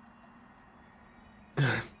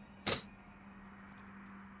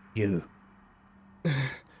 You.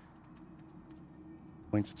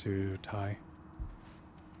 Points to Tai.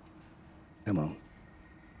 Come on.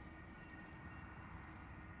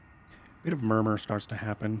 Bit of murmur starts to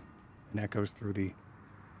happen and echoes through the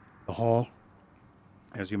hall.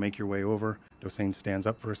 As you make your way over, Dosane stands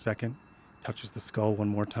up for a second, touches the skull one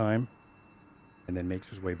more time, and then makes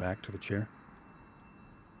his way back to the chair.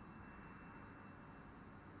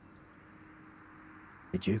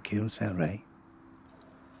 Did you kill Selray?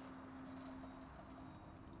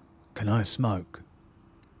 Can I smoke?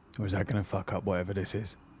 Or is that going to fuck up whatever this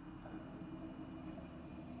is?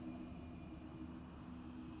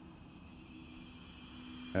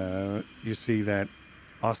 You see that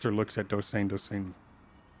Oster looks at Dosane. Dosane,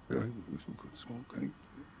 some good smoke, eh?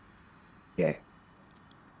 Yeah.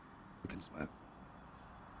 You can smoke.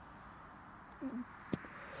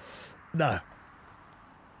 No.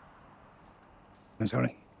 I'm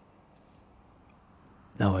sorry.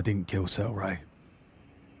 No, I didn't kill Selray.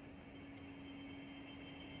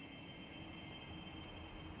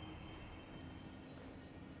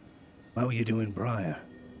 What were you doing prior?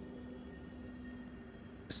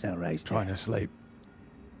 Selray's Trying death. to sleep.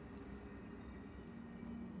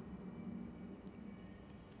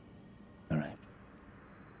 All right.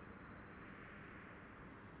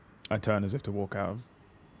 I turn as if to walk out of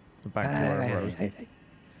the back door of Rose. Hey.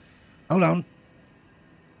 Hold on.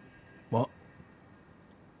 What?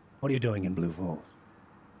 What are you doing in Blue Falls?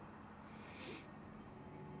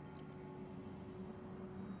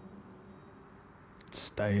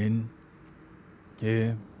 Staying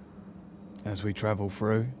Here, as we travel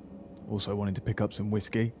through, also wanted to pick up some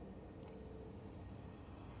whiskey.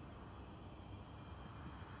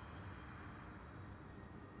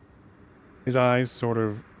 His eyes sort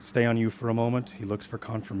of stay on you for a moment. He looks for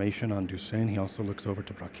confirmation on Dusain. He also looks over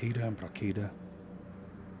to Brakida, and Brakida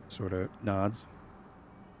sort of nods.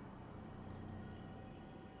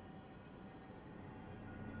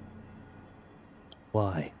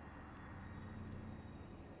 Why?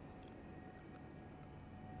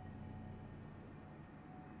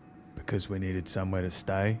 Because we needed somewhere to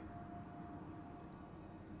stay.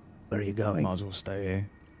 Where are you going? Might as well stay here.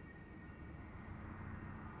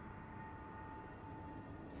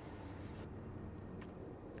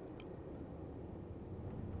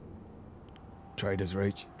 Trader's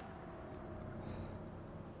Reach.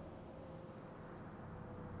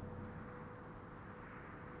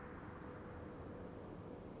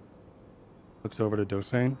 Looks over to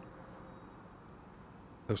Dusain.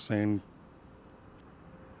 Dusain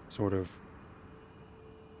sort of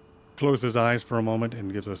closes his eyes for a moment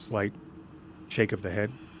and gives a slight shake of the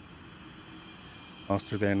head.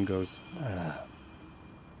 Oster then goes,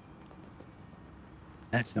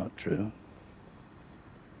 That's not true.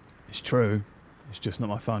 It's true. It's just not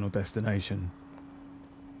my final destination.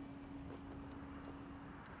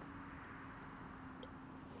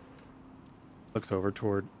 looks over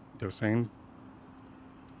toward Dusain.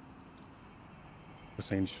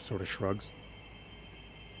 Dusain sort of shrugs.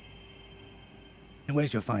 And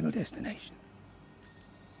where's your final destination?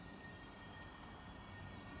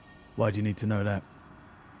 Why do you need to know that?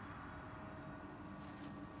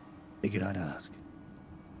 Figured I'd ask.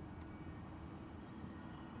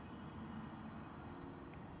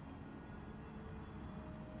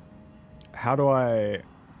 How do I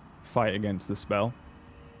fight against the spell?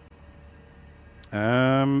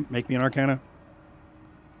 Make me an Arcana.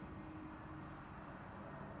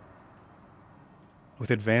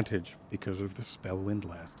 With advantage because of the spell wind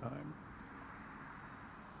last time.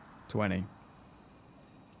 20.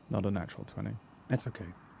 Not a natural 20. That's okay.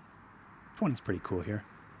 20's pretty cool here.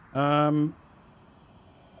 How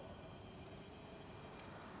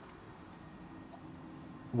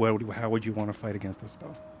would you want to fight against this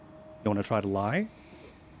spell? You want to try to lie?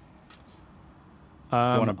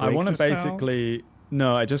 I want to the spell? basically...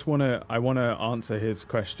 No, I want to answer his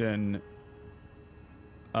question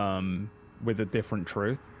with a different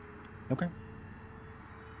truth. Okay.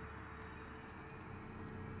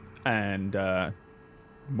 And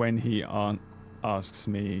when he asks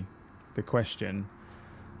me the question,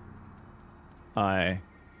 I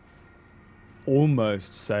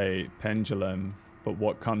almost say pendulum, but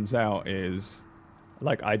what comes out is,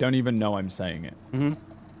 like, I don't even know I'm saying it. Mm-hmm.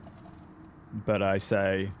 But I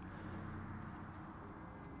say,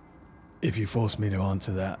 if you force me to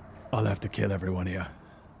answer that, I'll have to kill everyone here.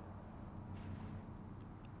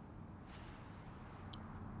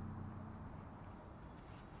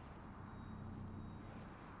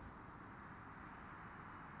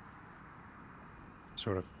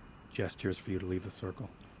 Sort of gestures for you to leave the circle.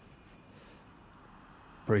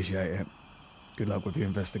 Appreciate it. Good luck with your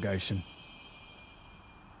investigation.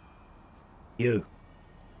 You.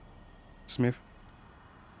 Smith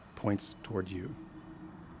points toward you.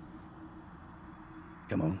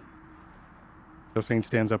 Come on. Dusain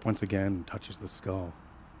stands up once again and touches the skull.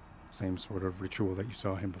 Same sort of ritual that you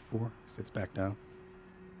saw him before. Sits back down.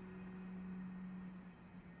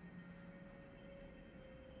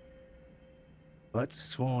 What's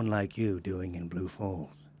sworn like you doing in Blue Falls?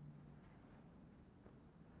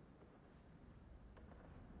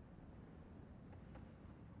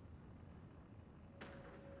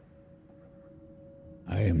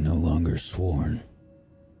 I am no longer sworn.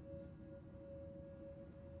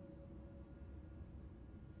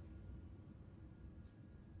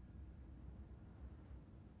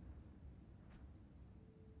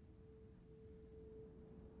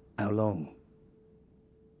 How long?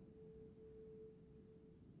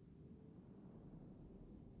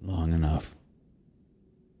 Long enough.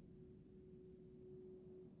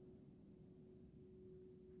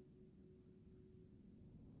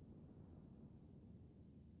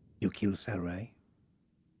 You killed Selray?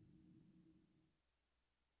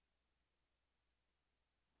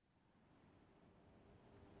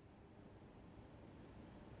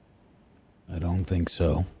 I don't think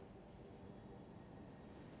so.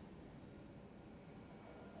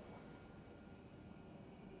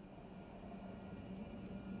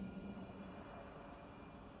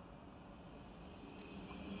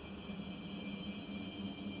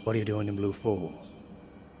 What are you doing in Blue Falls?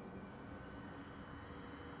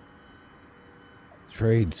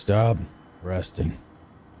 Trade stop. Resting.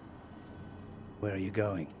 Where are you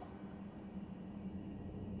going?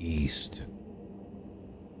 East.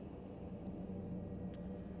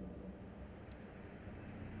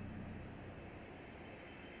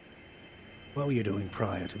 What were you doing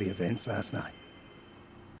prior to the events last night?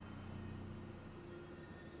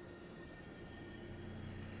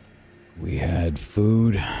 We had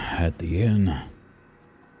food at the inn.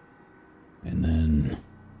 And then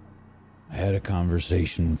I had a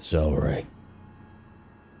conversation with Selray.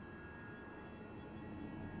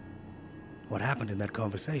 What happened in that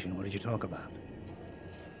conversation? What did you talk about?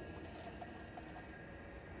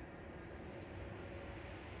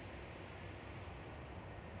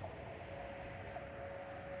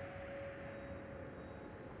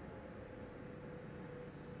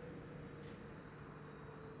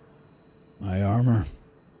 My armor.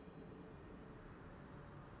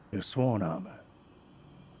 Your sworn armor.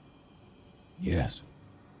 Yes.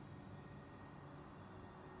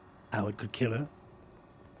 Howard could kill her?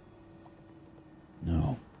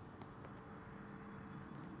 No.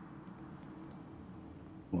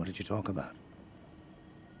 What did you talk about?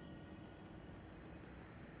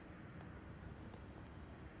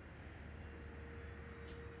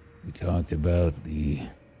 We talked about the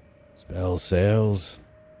spell sales.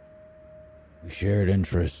 We shared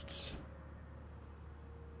interests.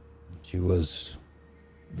 She was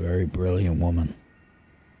a very brilliant woman.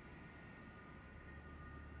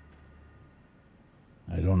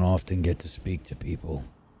 I don't often get to speak to people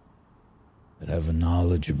that have a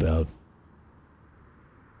knowledge about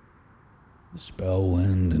the spell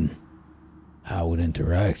wind and how it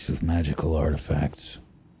interacts with magical artifacts.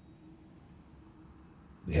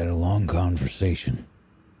 We had a long conversation.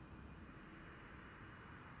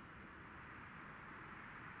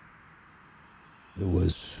 It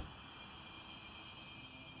was...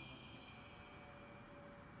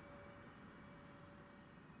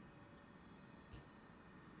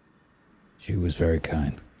 She was very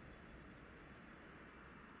kind.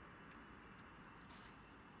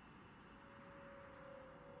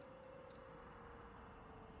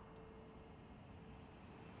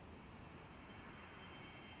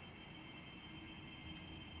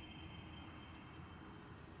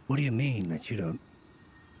 What do you mean that you don't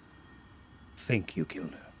think you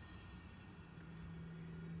killed her?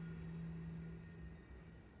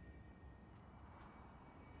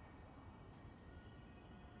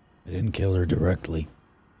 I didn't kill her directly.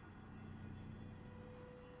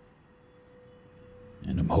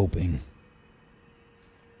 And I'm hoping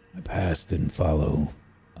my past didn't follow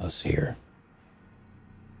us here.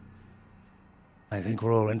 I think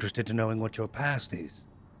we're all interested in knowing what your past is.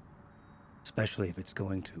 Especially if it's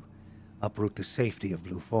going to uproot the safety of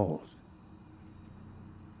Blue Falls.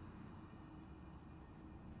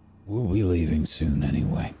 We'll be leaving soon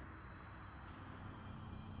anyway.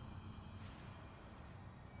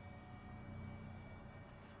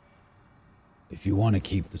 If you want to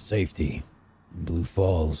keep the safety in Blue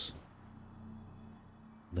Falls,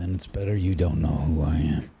 then it's better you don't know who I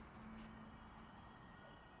am.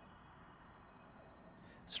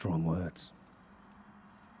 Strong words.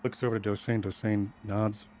 Looks over to Dosane. Dosane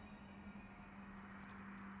nods.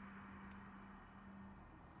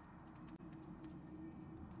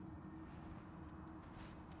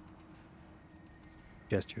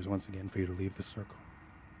 Gestures once again for you to leave the circle.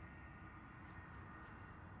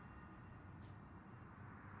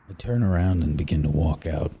 I turn around and begin to walk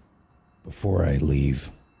out. Before I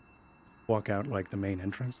leave, Walk out like the main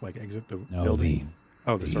entrance, like exit the no, building.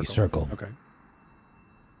 the circle. Okay.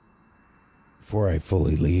 Before I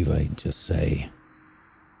fully leave, I just say,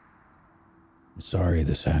 I'm sorry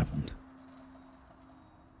this happened.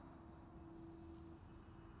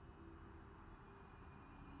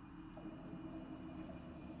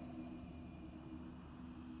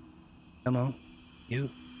 Come on. You.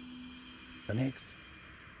 The next.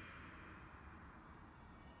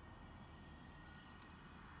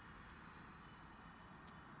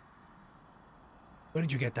 Where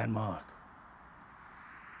did you get that mark?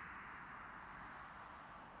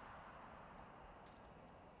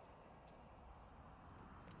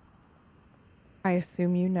 I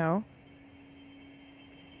assume you know.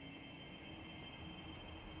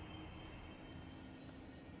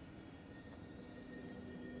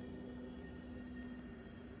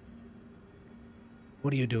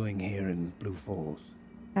 What are you doing here in Blue Falls?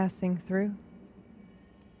 Passing through.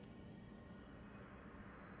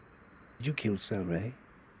 Did you kill Selray?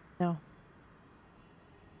 No.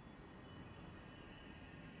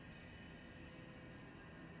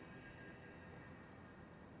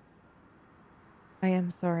 I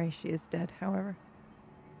am sorry she is dead, however.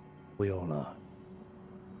 We all are.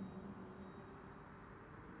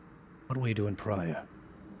 What were you doing prior?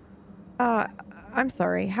 I'm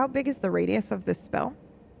sorry. How big is the radius of this spell?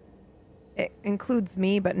 It includes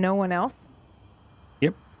me, but no one else?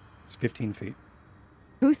 Yep. It's 15 feet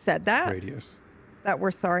Who said that? radius. That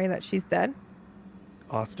we're sorry that she's dead?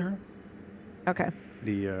 Oster, Okay.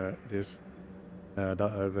 the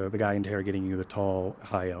guy interrogating you, the tall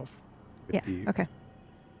high elf with Yeah, the okay.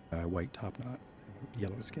 white top knot,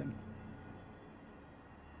 yellow skin.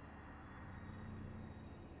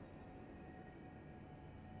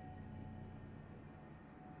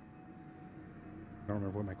 I don't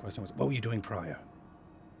remember what my question was. What were you doing prior?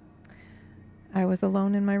 I was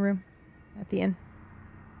alone in my room at the inn.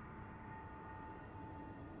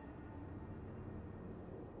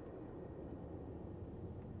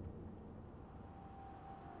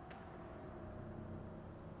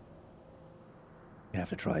 You have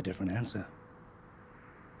to try a different answer.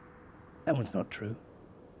 That one's not true.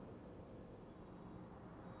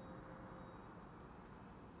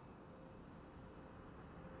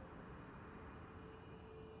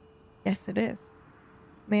 Yes, it is.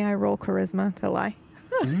 May I roll charisma to lie?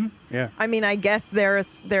 Mm-hmm. Yeah. I mean, I guess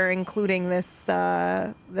they're including this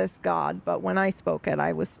this god, but when I spoke it,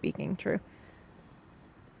 I was speaking true.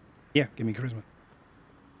 Yeah, give me charisma.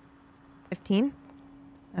 15?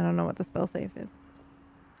 I don't know what the spell save is.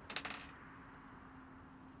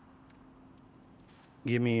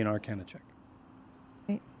 Give me an arcana check.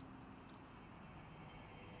 Wait.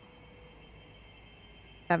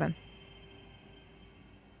 7.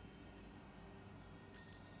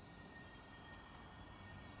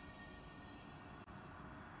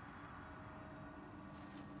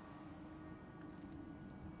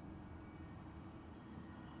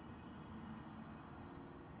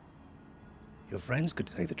 Your friends could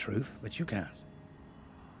say the truth, but you can't.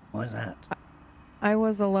 Why's that? I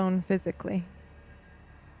was alone physically.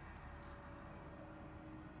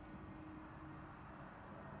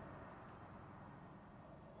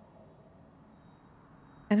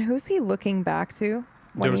 And who's he looking back to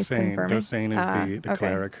when he's confirming? Dosane is the okay.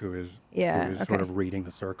 cleric who is Yeah, sort of reading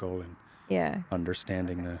the circle and Yeah.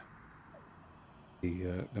 understanding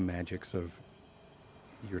the magics of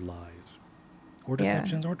your lies or Yeah.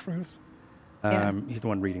 deceptions or truths. Yeah. He's the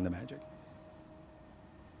one reading the magic.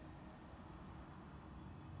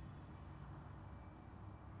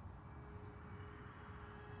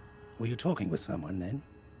 Were you talking with someone then?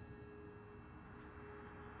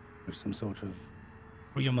 Or some sort of...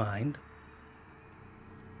 Through your mind?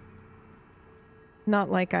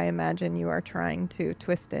 Not like I imagine you are trying to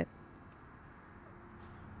twist it.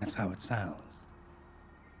 That's how it sounds.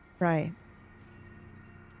 Right.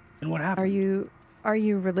 And what happened? Are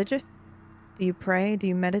you religious? Do you pray? Do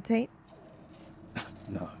you meditate?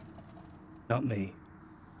 No. Not me.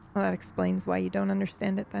 Well, that explains why you don't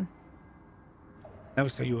understand it then. That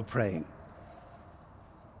was so you were praying.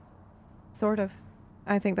 Sort of.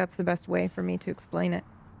 I think that's the best way for me to explain it.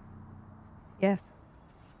 Yes.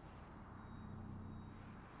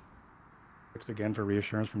 Looks again for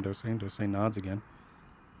reassurance from Dosane. Dosane nods again.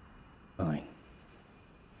 Fine.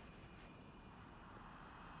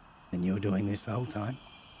 And you were doing this the whole time?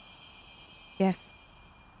 Yes.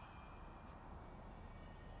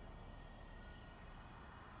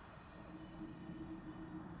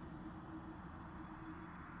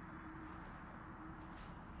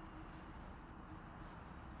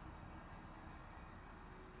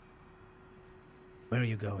 Where are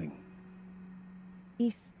you going?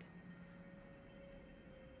 East.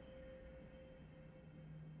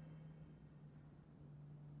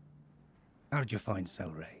 How did you find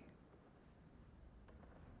Selray?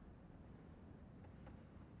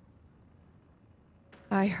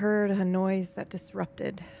 I heard a noise that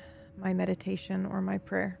disrupted my meditation or my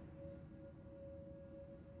prayer.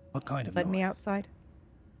 What kind of Led noise? me outside.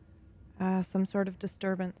 Some sort of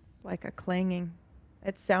disturbance, like a clanging.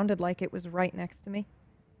 It sounded like it was right next to me.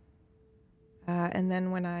 And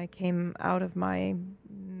then when I came out of my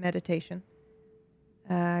meditation,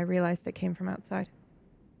 I realized it came from outside.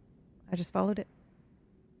 I just followed it.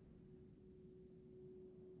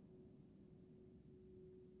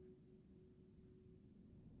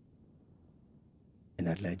 And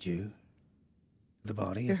that led you to the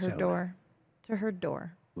body To of her Selray? door. To her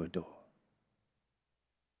door. To a door.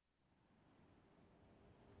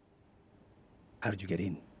 How did you get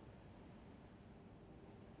in?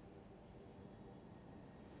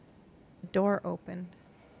 The door opened.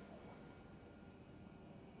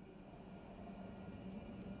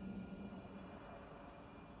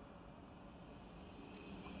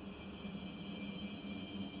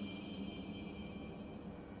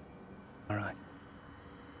 All right.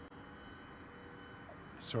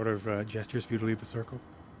 Sort of gestures for you to leave the circle.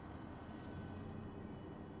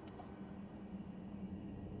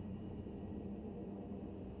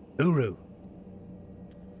 Uru,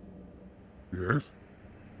 Yes?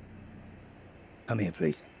 come here,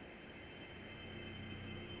 please.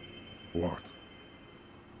 What?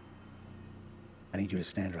 I need you to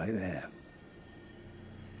stand right there.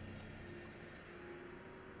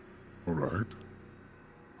 All right.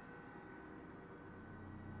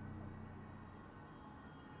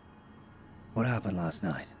 What happened last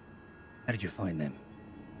night? How did you find them?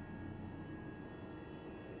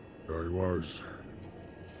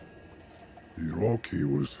 Hiroki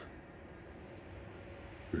was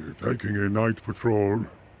taking a night patrol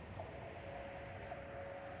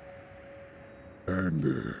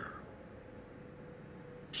and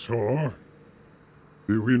saw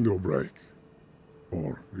the window break,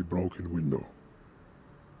 or the broken window.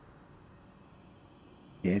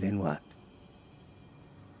 Yeah, then what?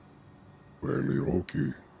 Well,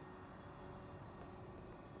 Hiroki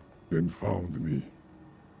then found me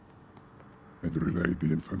and relayed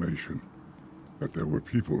the information that there were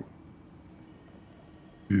people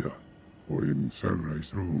here or in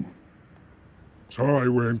Selray's room. So I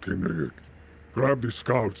went and grabbed the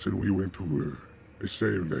scouts and we went to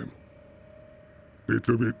assail them. It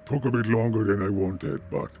took a bit longer than I wanted,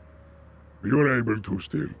 but we were able to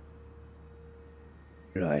still.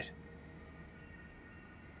 Right.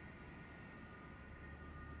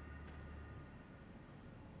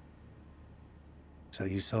 So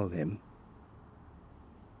you saw them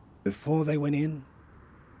before they went in,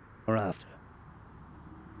 or after?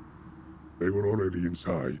 They were already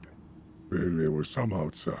inside. Well, there were some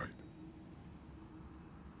outside.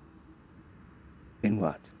 Then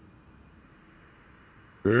what?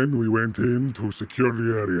 Then we went in to secure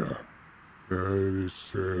the area.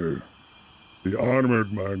 The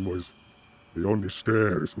armored man was on the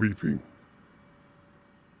stairs weeping.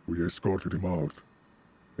 We escorted him out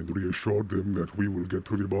and reassured them that we will get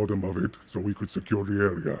to the bottom of it so we could secure the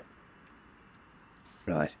area.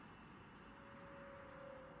 Right.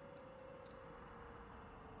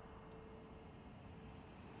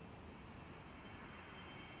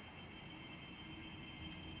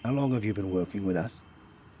 How long have you been working with us?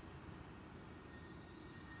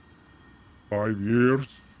 5 years.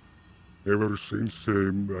 Ever since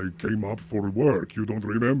I came up for work. You don't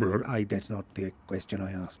remember? That's not the question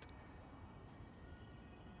I asked.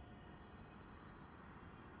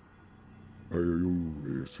 Are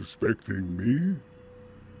you suspecting me?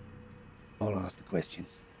 I'll ask the questions.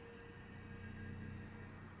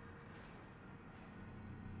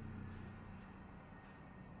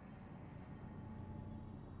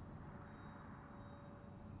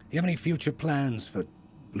 Do you have any future plans for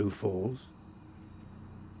Blue Falls?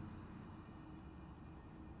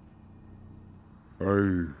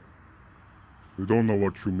 I don't know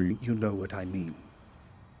what you mean. You know what I mean.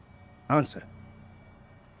 Answer.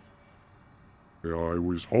 I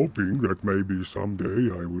was hoping that maybe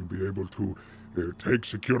someday I would be able to take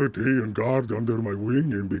security and guard under my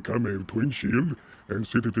wing and become a twin shield and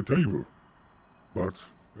sit at the table. But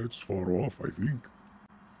that's far off, I think.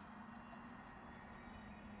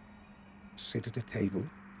 Sit at a table?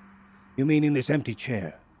 You mean in this empty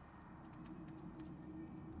chair?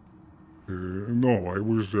 No, I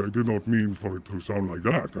did not mean for it to sound like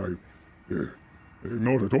that.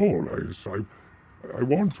 Not at all. I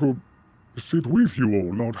want to sit with you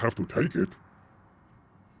all, not have to take it.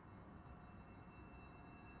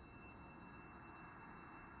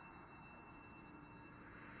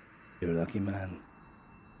 You're a lucky man.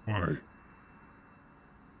 Why?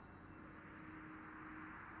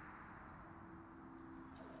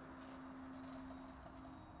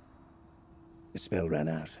 The spell ran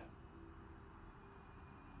out.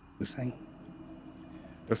 Hussein?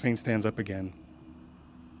 Hussein stands up again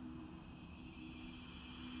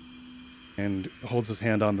and holds his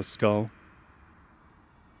hand on the skull,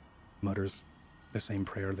 mutters the same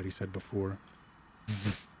prayer that he said before.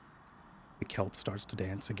 The kelp starts to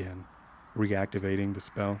dance again, reactivating the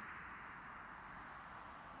spell.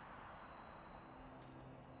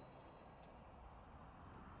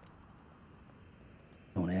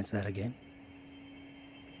 You want to answer that again?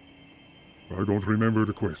 I don't remember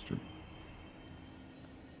the question.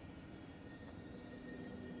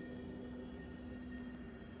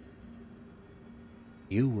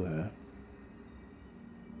 You were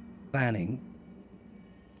planning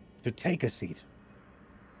to take a seat.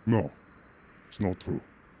 No, it's not true.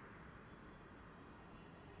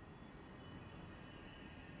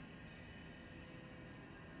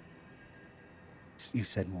 You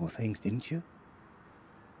said more things, didn't you?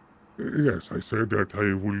 Yes, I said that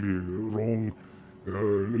I will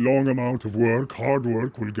long amount of work, hard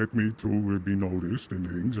work will get me to be noticed and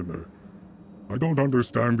things, and I don't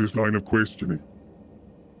understand this line of questioning.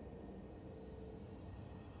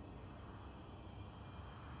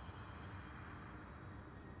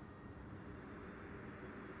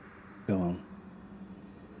 Go on.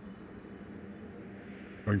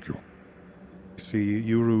 Thank you. You see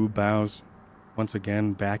Yuru bows once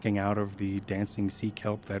again, backing out of the dancing sea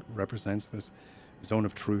kelp that represents this zone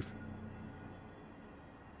of truth.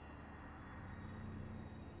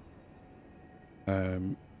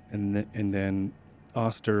 And then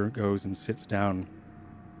Oster goes and sits down.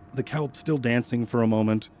 The kelp still dancing for a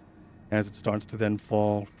moment as it starts to then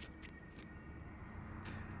fall.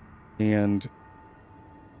 And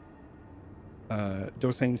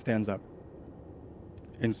Dosane stands up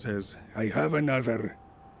and says, I have another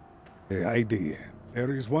idea.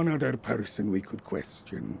 There is one other person we could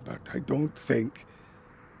question, but I don't think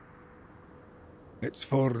it's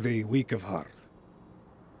for the weak of heart.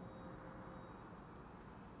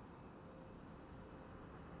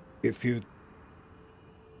 If you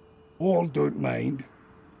all don't mind,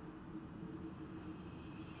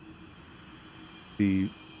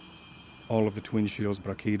 all of the twin shields,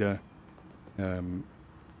 Brakida and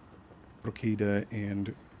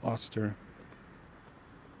Oster,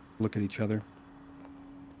 look at each other.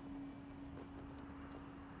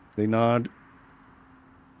 They nod,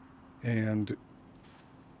 and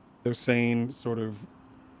Dosane sort of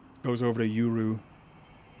goes over to Yuru,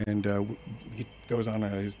 and he goes on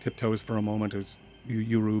his tiptoes for a moment as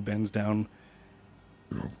Yuru bends down.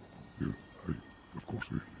 Of course,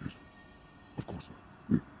 yes. Of course,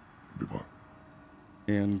 be fine.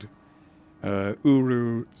 And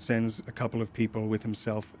Uru sends a couple of people with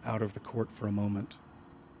himself out of the court for a moment.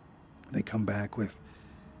 They come back with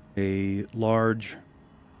a large,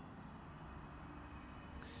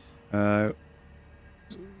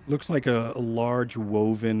 looks like a large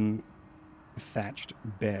woven thatched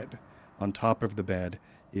bed. On top of the bed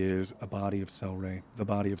is a body of Selray, the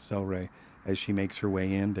body of Selray. As she makes her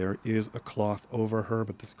way in, there is a cloth over her,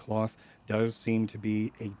 but this cloth does seem to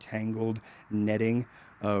be a tangled netting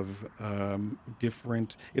of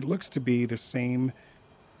different... It looks to be the same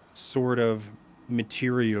sort of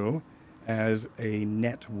material as a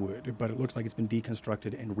net would, but it looks like it's been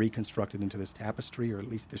deconstructed and reconstructed into this tapestry, or at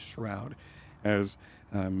least this shroud, as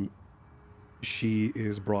she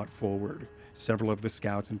is brought forward. Several of the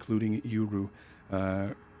scouts, including Yuru,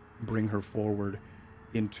 bring her forward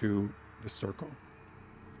into the circle.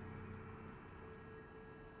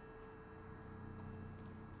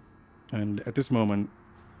 And at this moment,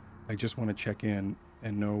 I just want to check in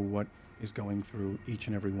and know what is going through each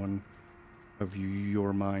and every one of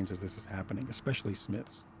your minds as this is happening, especially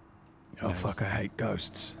Smith's. Oh, fuck, I hate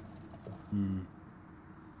ghosts.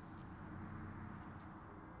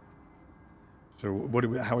 So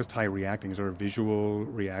how is Ty reacting? Is there a visual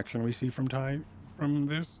reaction we see from Ty from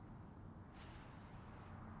this?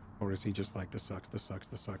 Or is he just like, this sucks, and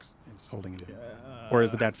just holding it in? Or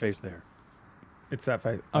is it that face there? It's that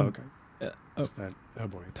face. Okay. It's that, oh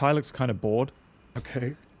boy. Ty looks kind of bored.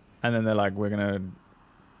 Okay. And then they're like, we're going to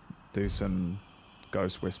do some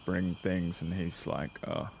ghost whispering things. And he's like,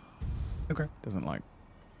 oh. Okay. Doesn't like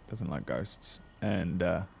ghosts. And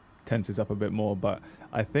tenses up a bit more. But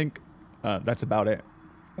I think that's about it.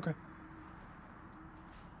 Okay.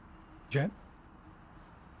 Jet?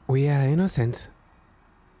 We are innocent.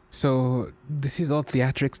 So this is all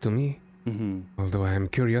theatrics to me. Mm-hmm. Although I'm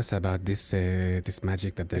curious about this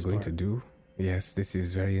magic that they're going to do. Yes, this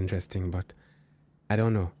is very interesting, but I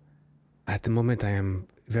don't know. At the moment, I am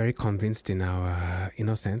very convinced in our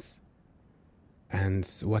innocence. And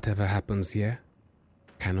whatever happens here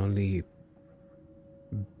can only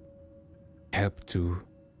help to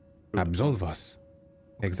absolve us.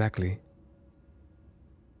 Exactly.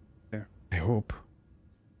 There. I hope.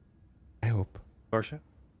 Varsha?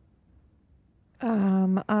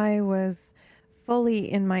 I was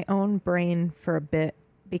fully in my own brain for a bit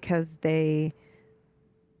because I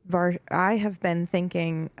have been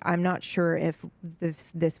thinking, I'm not sure if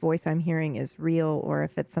this voice I'm hearing is real or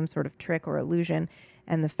if it's some sort of trick or illusion.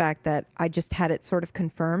 And the fact that I just had it sort of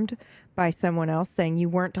confirmed by someone else saying you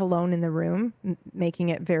weren't alone in the room, making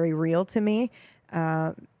it very real to me.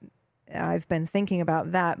 I've been thinking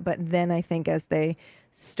about that, but then I think as they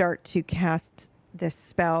start to cast this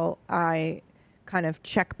spell, I kind of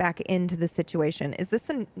check back into the situation. Is this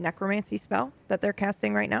a necromancy spell that they're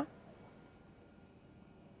casting right now?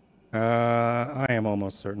 I am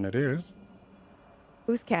almost certain it is.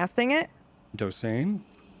 Who's casting it? Dosane?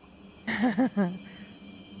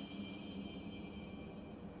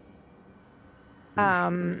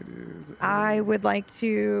 I would like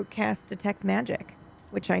to cast Detect Magic,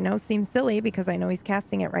 which I know seems silly because I know he's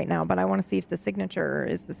casting it right now, but I want to see if the signature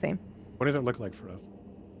is the same. What does it look like for us?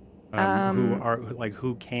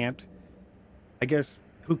 Who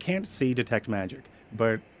can't see Detect Magic,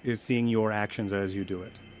 but is seeing your actions as you do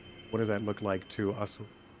it? what does that look like to us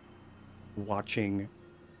watching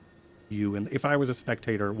you? And if I was a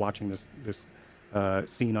spectator watching this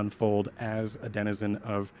scene unfold as a denizen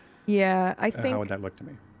of, Yeah, I how think. would that look to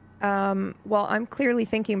me? Well, I'm clearly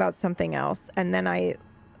thinking about something else, and then I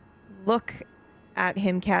look at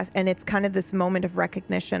him cast, and it's kind of this moment of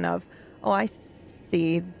recognition of, oh, I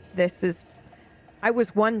see. This is. I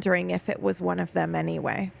was wondering if it was one of them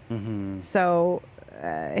anyway. Mm-hmm. So,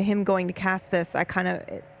 him going to cast this, I kind of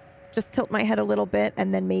just tilt my head a little bit,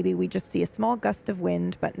 and then maybe we just see a small gust of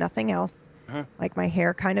wind, but nothing else. Uh-huh. Like my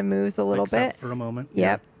hair kind of moves a little Except bit. for a moment.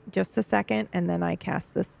 Yep, just a second, and then I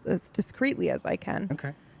cast this as discreetly as I can. Yeah.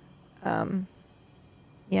 Okay.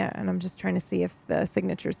 Yeah, and I'm just trying to see if the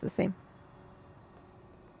signature's the same.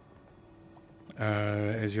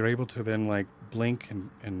 As you're able to then like blink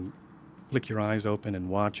and flick your eyes open and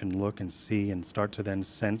watch and look and see and start to then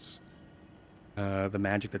sense the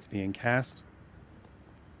magic that's being cast.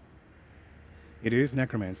 It is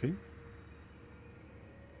necromancy,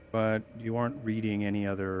 but you aren't reading any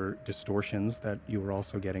other distortions that you were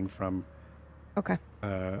also getting from Okay.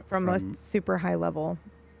 From a super high level.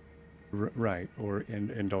 right, or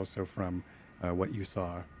and also from what you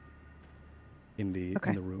saw in the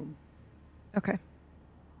room. Okay.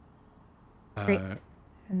 Great.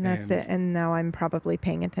 And that's it. And now I'm probably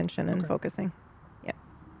paying attention and focusing. Yep.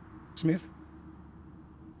 Smith?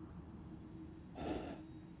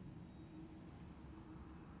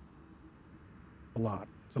 A lot.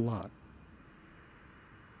 It's a lot.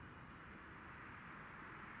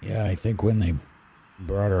 Yeah, I think when they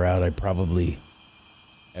brought her out,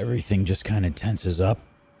 everything just kind of tenses up.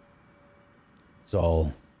 It's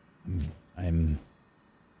all, I'm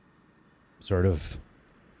sort of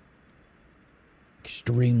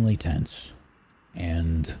extremely tense.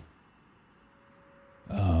 And,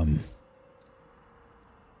 as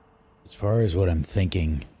far as what I'm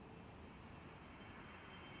thinking,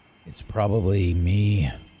 it's probably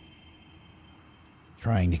me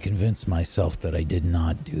trying to convince myself that I did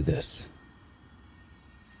not do this.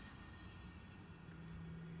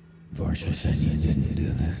 Varsha said you didn't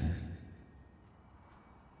do this.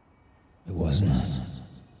 It wasn't us.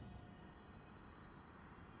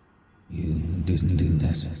 You didn't do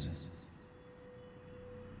this.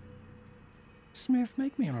 Smith,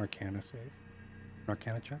 make me an Arcana save.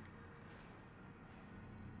 Arcana check.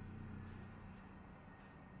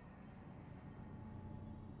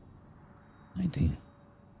 $19.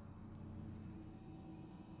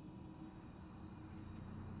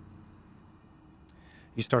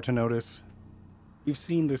 You start to notice, you've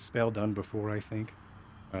seen this spell done before, I think,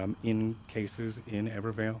 in cases in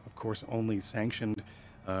Evervale. Of course, only sanctioned,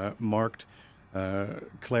 marked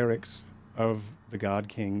clerics of the God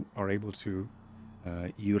King are able to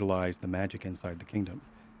utilize the magic inside the kingdom.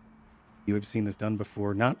 You have seen this done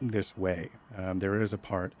before, not in this way. There is a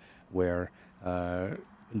part where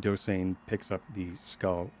Dosane picks up the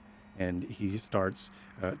skull and he starts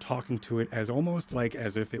talking to it as almost like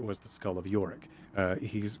as if it was the skull of Yorick.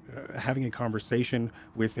 He's having a conversation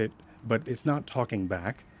with it, but it's not talking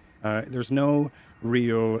back. There's no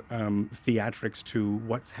real theatrics to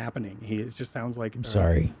what's happening. It just sounds like... I'm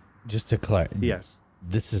sorry, just to clarify. Yes.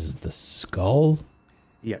 This is the skull?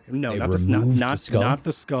 Yeah, no, They not the skull. Not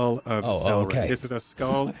the skull of Selray. Okay. This is a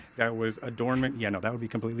skull that was adornment. Yeah, no, that would be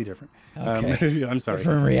completely different. Okay. I'm sorry.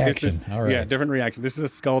 Different reaction. All right. Yeah, different reaction. This is a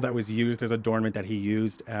skull that was used as adornment that he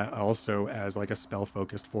used also as like a spell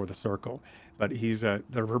focused for the circle. But he's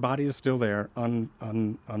her body is still there,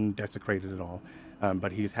 undesecrated at all.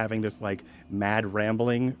 But he's having this like mad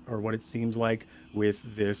rambling, or what it seems like, with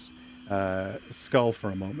this skull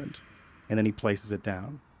for a moment, and then he places it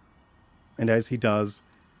down. And as he does,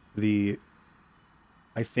 I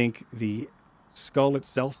think the skull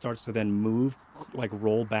itself starts to then move, like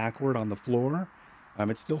roll backward on the floor.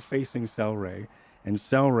 It's still facing Selray, and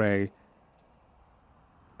Selray,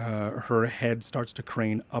 her head starts to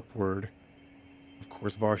crane upward. Of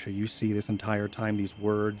course, Varsha, you see this entire time these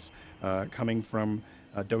words coming from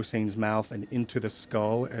Dosane's mouth and into the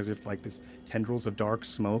skull, as if like this tendrils of dark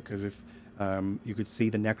smoke, as if you could see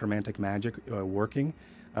the necromantic magic working.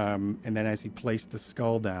 And then as he placed the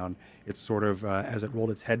skull down, it's sort of, as it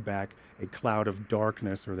rolled its head back, a cloud of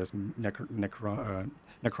darkness, or this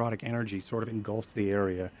necrotic energy sort of engulfs the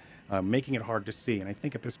area, making it hard to see. And I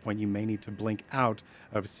think at this point you may need to blink out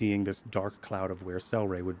of seeing this dark cloud of where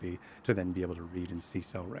Selray would be to then be able to read and see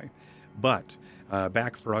Selray. But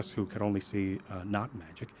back for us who could only see not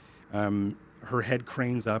magic, her head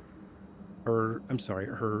cranes up, her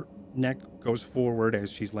neck goes forward as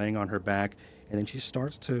she's laying on her back, and then she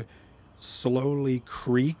starts to slowly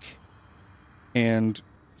creak and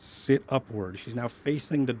sit upward. She's now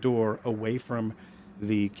facing the door away from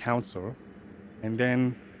the council, and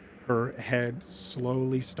then her head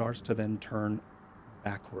slowly starts to then turn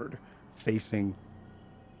backward, facing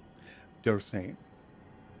Dosane.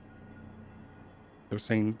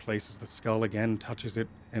 Dosane places the skull again, touches it,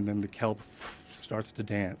 and then the kelp starts to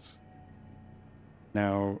dance.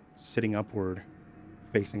 Now, sitting upward,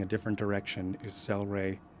 facing a different direction, is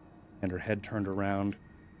Selray, and her head turned around.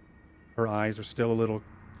 Her eyes are still a little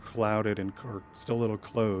clouded and still a little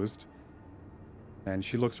closed, and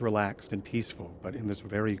she looks relaxed and peaceful, but in this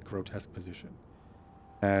very grotesque position.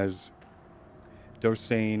 As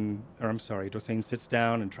Dosane sits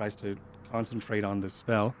down and tries to concentrate on this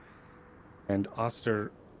spell, and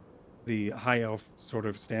Oster, the high elf, sort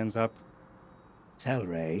of stands up.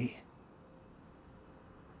 Selray?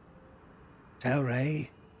 Selray?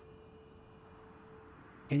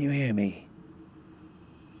 Can you hear me?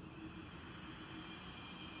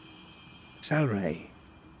 Selray?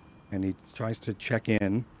 And he tries to check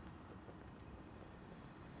in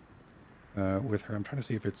with her. I'm trying to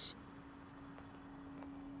see if it's...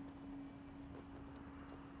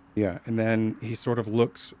 Yeah, and then he sort of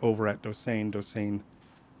looks over at Dosane. Dosane,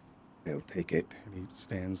 they'll take it. And he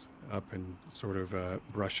stands up and sort of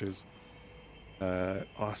brushes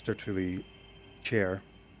Oster to the chair.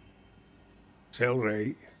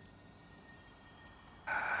 Selray?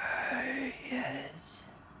 Yes.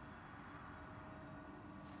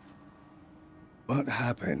 What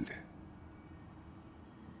happened?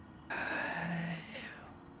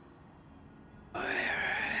 Where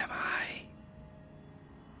am I?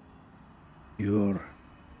 You're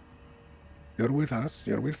with us.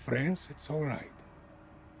 You're with friends. It's all right.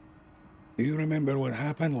 Do you remember what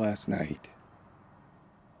happened last night?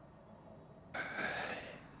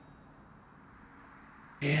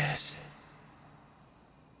 Yes.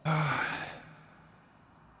 I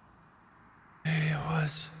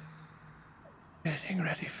was getting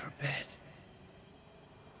ready for bed.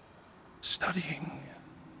 Studying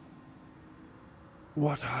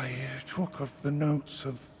what I took of the notes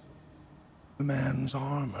of the man's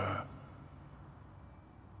armor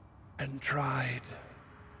and tried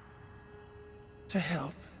to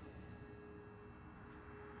help.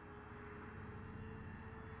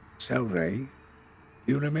 Selray,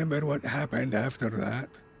 you remember what happened after that?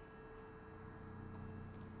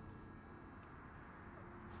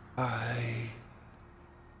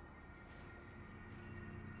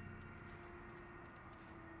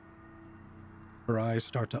 Her eyes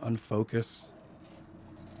start to unfocus,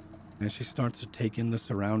 and she starts to take in the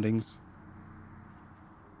surroundings.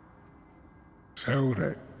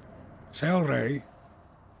 Selray. Selray?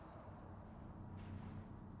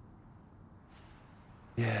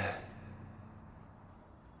 Yeah.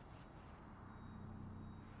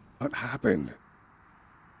 What happened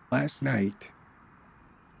last night?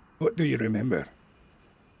 What do you remember?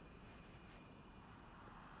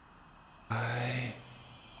 I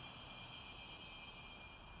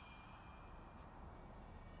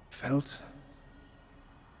felt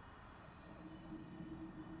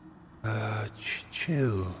a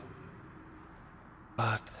chill,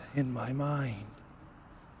 but in my mind,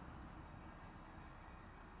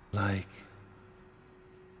 like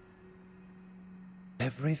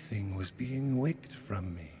everything was being whipped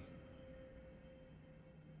from me.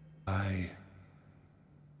 I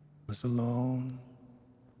was alone.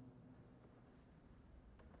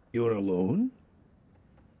 You're alone?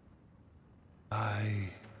 I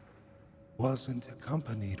wasn't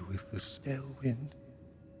accompanied with the stale wind.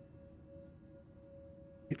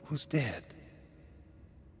 It was dead,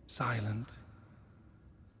 silent.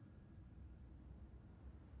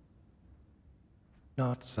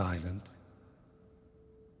 Not silent.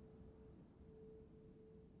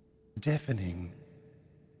 Deafening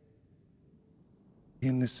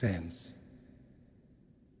in the sense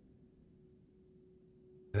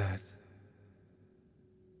that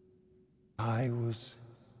I was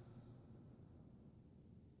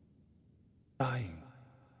dying.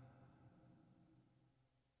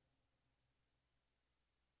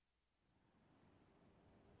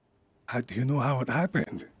 How do you know how it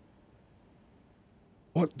happened?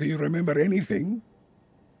 What, do you remember anything?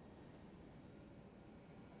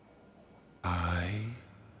 I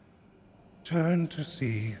turned to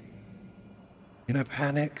see in a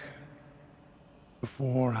panic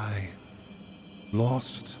before I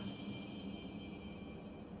lost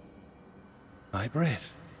my breath.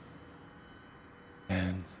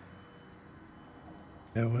 And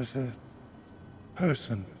there was a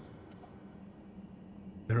person,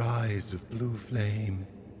 their eyes of blue flame,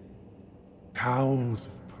 cowls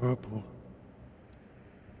of purple,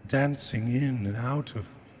 dancing in and out of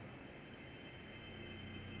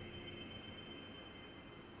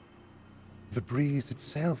the breeze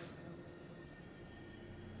itself.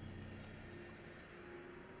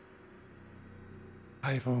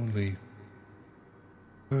 I've only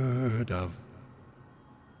heard of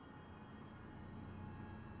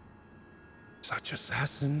such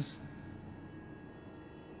assassins.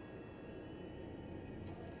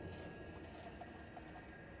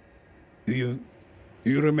 Do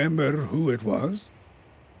you remember who it was?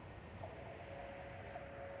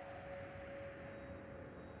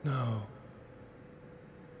 No.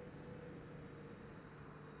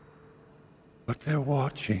 But they're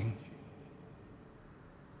watching.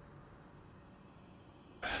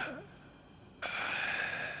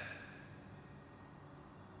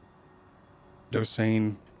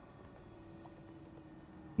 Dosane,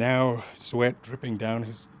 now sweat dripping down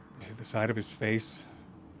the side of his face,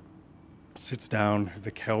 sits down.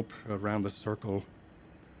 The kelp around the circle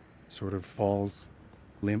sort of falls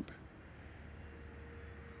limp.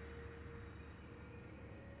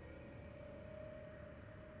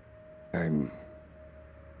 I'm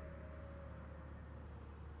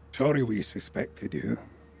sorry we suspected you.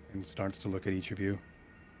 And starts to look at each of you.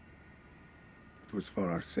 It was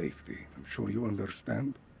for our safety. I'm sure you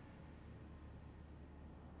understand.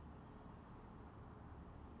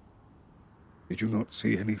 Did you not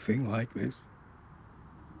see anything like this?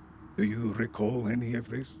 Do you recall any of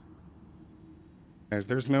this? As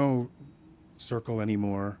there's no circle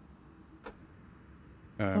anymore,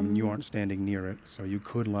 you aren't standing near it, so you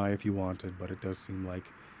could lie if you wanted, but it does seem like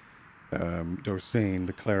Dosane,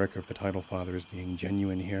 the cleric of the Tidal Father, is being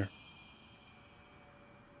genuine here.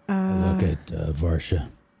 I look at Varsha.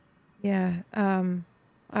 Yeah,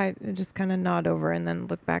 I just kind of nod over and then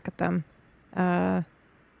look back at them.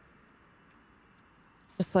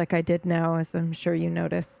 Just like I did now, as I'm sure you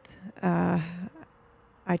noticed.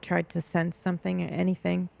 I tried to sense something,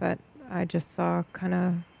 anything, but I just saw kind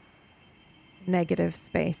of negative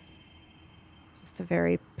space. Just a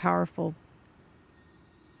very powerful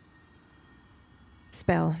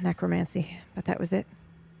spell, necromancy, but that was it.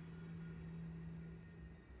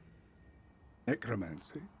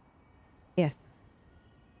 Necromancy? Yes.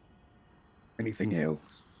 Anything else?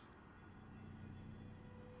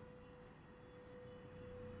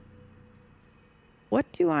 What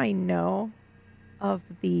do I know of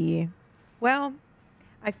the... Well,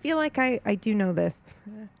 I feel like I do know this.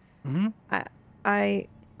 Mm-hmm. I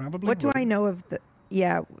Probably. what do I know of the...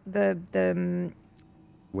 Yeah, the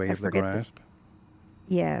Way I of the forget Grasp.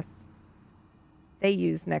 yes. They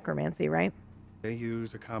use necromancy, right? They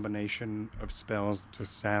use a combination of spells to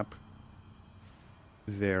sap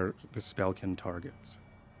the spellkin targets.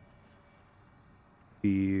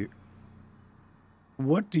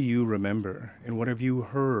 What do you remember, and what have you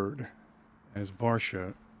heard as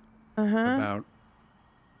Varsha about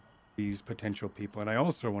these potential people? And I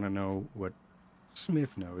also want to know what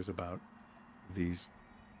Smith knows about these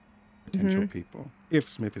potential people, if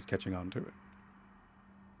Smith is catching on to it.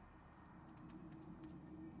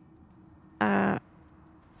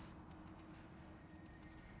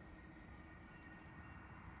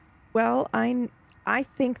 Well, I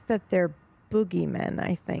think that they're boogeymen,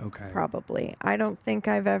 I think, Okay. probably. I don't think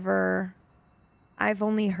I've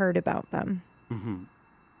only heard about them. Mm-hmm.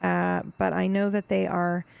 But I know that they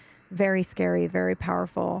are very scary, very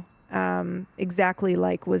powerful, exactly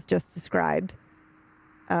like was just described.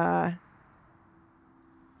 But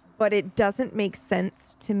it doesn't make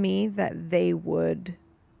sense to me that they would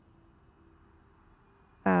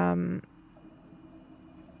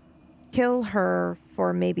kill her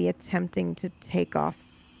for maybe attempting to take off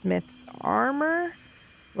Smith's armor.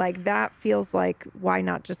 Like, that feels like, why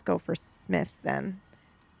not just go for Smith then?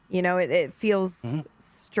 You know, it feels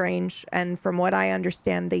strange. And from what I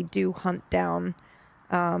understand, they do hunt down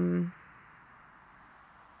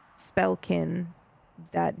spellkin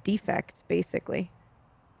that defect, basically.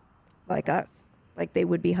 Like us. Like they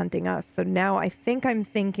would be hunting us. So now I think I'm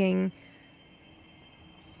thinking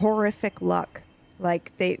horrific luck.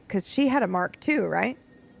 Like because she had a mark too, right?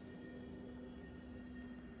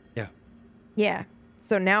 Yeah. Yeah.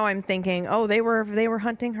 So now I'm thinking, oh, they were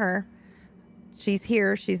hunting her. She's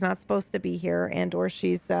here. She's not supposed to be here, and or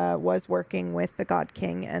she's was working with the God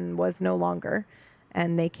King and was no longer,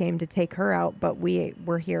 and they came to take her out. But we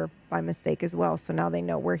were here by mistake as well. So now they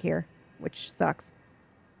know we're here, which sucks.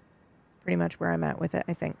 It's pretty much where I'm at with it,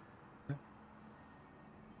 I think.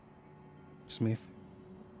 Smith,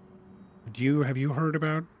 have you heard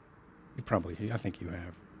about? I think you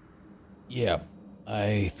have. Yeah,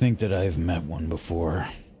 I think that I've met one before.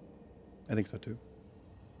 I think so too.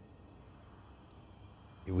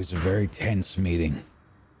 It was a very tense meeting.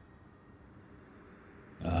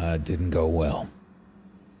 Didn't go well.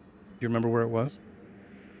 you remember where it was?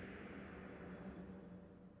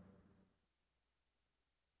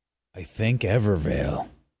 I think Evervale.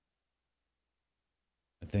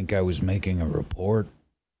 I think I was making a report,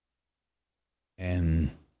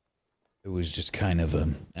 and it was just kind of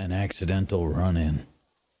an accidental run-in,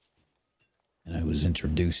 and I was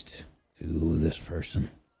introduced to this person.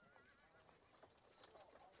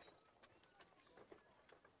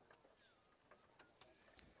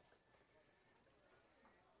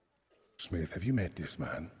 Smith, have you met this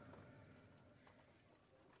man?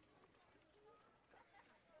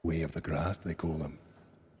 Way of the Grass, they call him.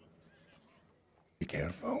 Be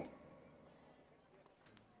careful.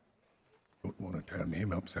 Don't want to turn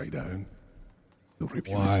him upside down. He'll rip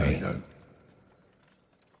you Why? inside out.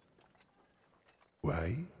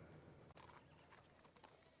 Why?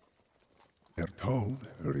 They're told,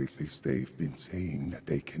 or at least they've been saying, that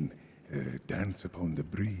they can dance upon the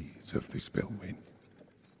breeze of the Spellwind.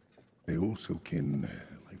 They also can,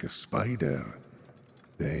 like a spider,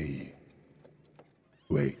 they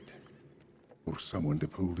wait for someone to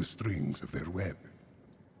pull the strings of their web.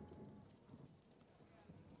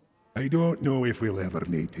 I don't know if we'll ever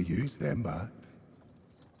need to use them, but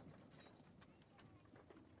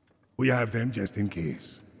we have them just in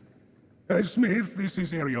case. Smith, this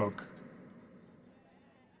is Ariok.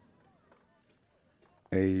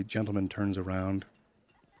 A gentleman turns around,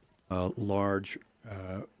 a large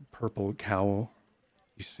purple cowl.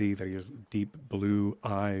 You see that he has deep blue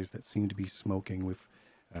eyes that seem to be smoking with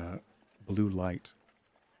blue light.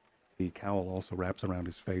 The cowl also wraps around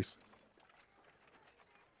his face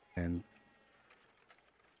and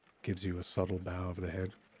gives you a subtle bow of the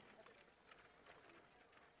head.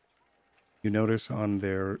 You notice on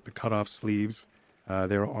the cut-off sleeves,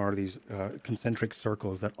 there are these concentric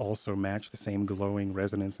circles that also match the same glowing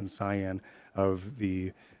resonance and cyan of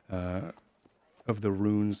the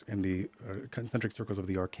runes and the concentric circles of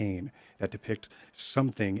the arcane that depict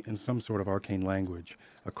something in some sort of arcane language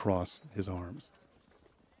across his arms.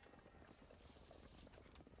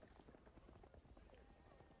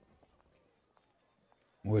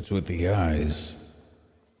 What's with the eyes?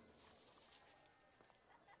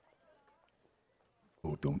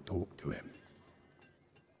 Oh, don't talk to him.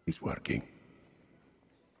 He's working.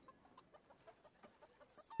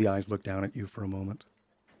 The eyes look down at you for a moment.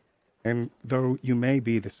 And though you may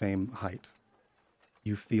be the same height,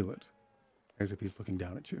 you feel it as if he's looking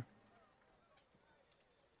down at you.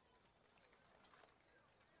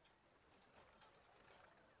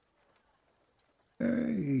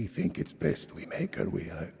 I think it's best we make our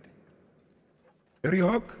way out.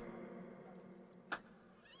 Ariok?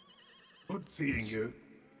 Good seeing you.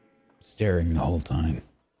 Staring the whole time.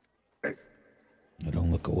 Hey, I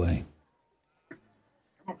don't look away.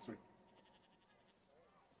 come on, sweet.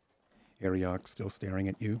 Ariok still staring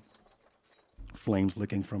at you. Flames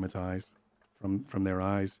licking from its eyes, from their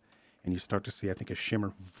eyes, and you start to see, I think, a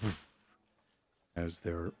shimmer as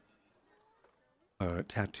their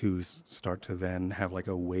tattoos start to then have like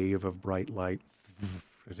a wave of bright light,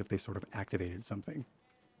 as if they sort of activated something.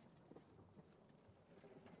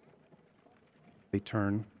 They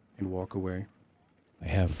turn and walk away. I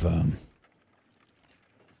have,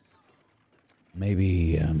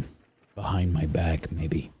 maybe, behind my back,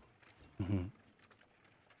 maybe. Mm-hmm.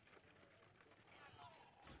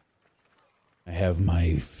 I have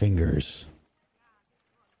my fingers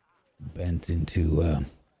bent into,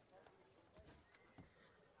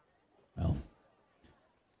 well,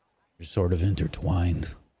 they're sort of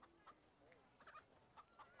intertwined.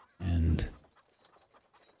 And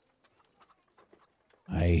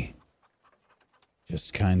I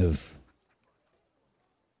just kind of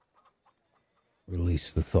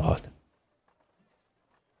release the thought.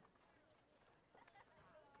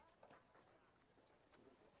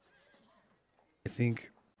 I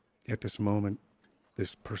think at this moment,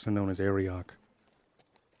 this person known as Ariok,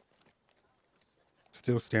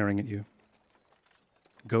 still staring at you,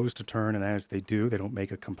 goes to turn, and as they do, they don't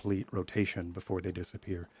make a complete rotation before they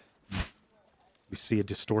disappear. You see a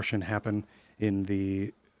distortion happen in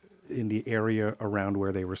the area around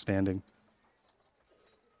where they were standing.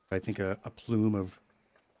 I think a plume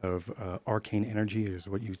of arcane energy is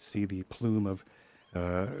what you see. The plume of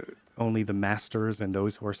only the masters and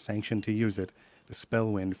those who are sanctioned to use it. The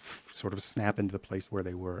spellwind sort of snap into the place where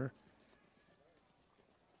they were.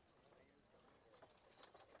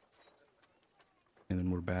 And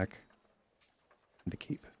then we're back in the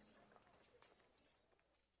keep.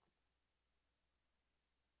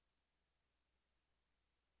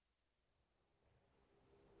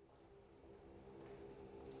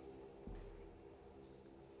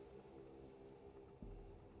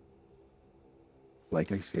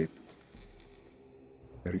 Like I said,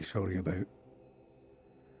 Very sorry about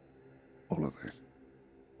all of this.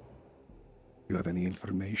 You have any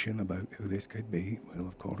information about who this could be? Well,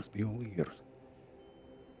 of course, be all ears.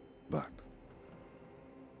 But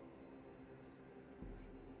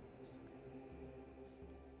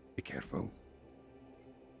be careful.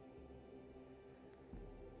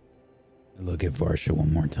 I look at Varsha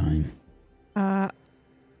one more time.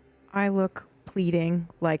 I look pleading,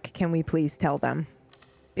 like, can we please tell them?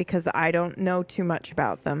 Because I don't know too much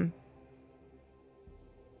about them.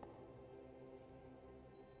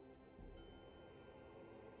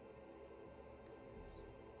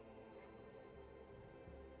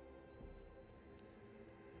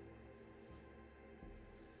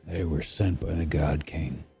 They were sent by the God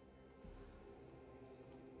King.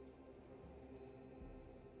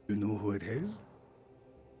 You know who it is?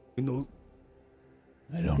 You know,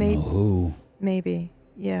 I don't know who. Maybe,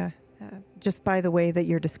 yeah. Just by the way that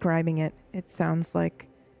you're describing it, it sounds like...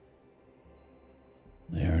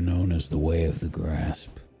 They are known as the Way of the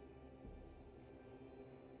Grasp.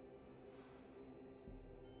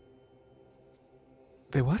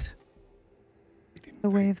 The what? The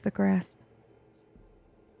Way of the Grasp.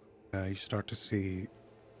 You start to see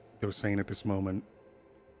Dosane at this moment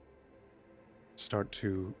start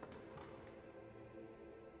to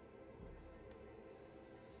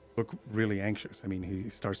look really anxious. I mean, he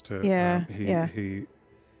starts to... Yeah,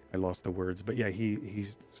 I lost the words, but yeah, he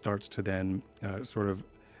starts to then sort of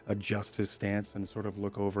adjust his stance and sort of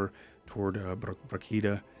look over toward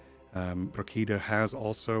Brakida. Brakida has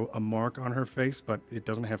also a mark on her face, but it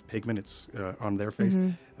doesn't have pigment. It's on their face.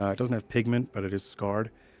 It doesn't have pigment, but it is scarred.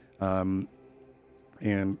 And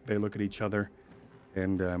they look at each other,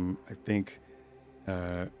 and I think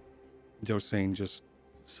Dosane just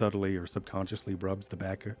subtly or subconsciously rubs the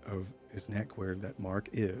back of his neck where that mark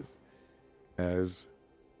is, as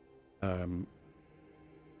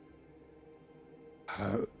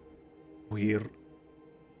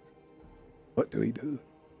what do we do?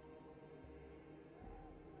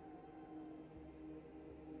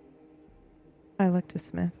 I look to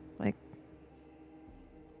Smith, like...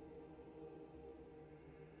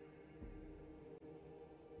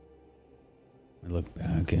 I look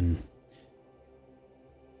back and...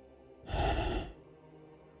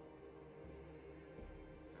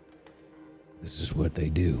 This is what they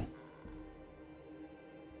do.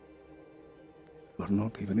 We're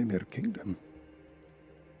not even in their kingdom.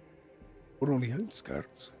 We're on the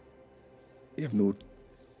outskirts. We have no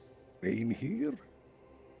reign here.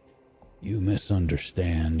 You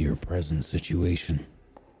misunderstand your present situation.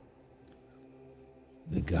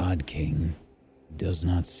 The God King does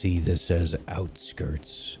not see this as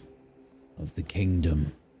outskirts of the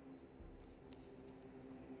kingdom.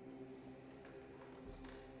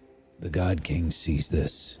 The God King sees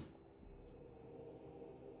this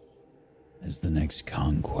as the next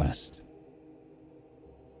conquest.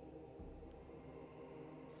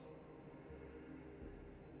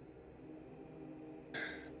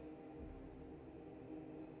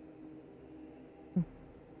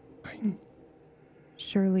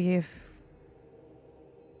 Surely if...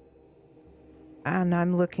 And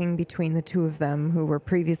I'm looking between the two of them who were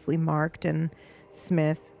previously marked and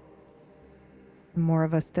Smith. The more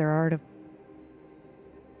of us there are to...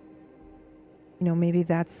 You know, maybe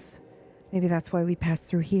that's why we pass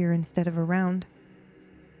through here instead of around.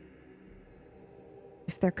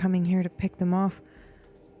 If they're coming here to pick them off,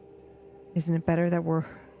 isn't it better that we're,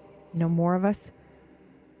 more of us?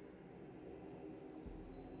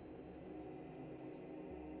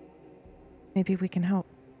 Maybe we can help.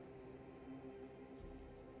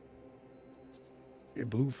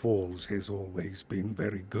 Blue Falls has always been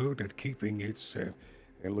very good at keeping its...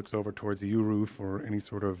 It looks over towards Yuru for any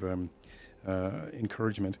sort of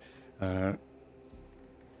encouragement.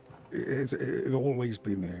 It's always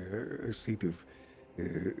been a seat of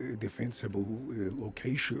defensible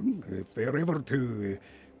location. If they're ever to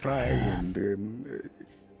try and...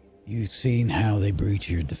 You've seen how they breach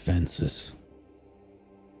your defenses.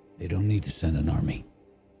 They don't need to send an army.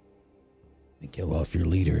 They kill off your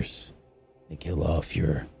leaders. They kill off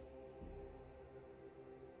your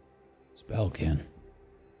spellkin.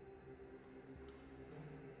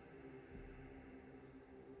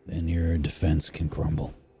 Then your defense can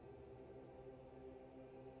crumble.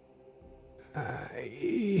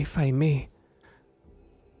 If I may,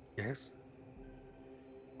 Yes?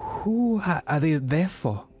 who are they there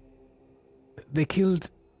for? They killed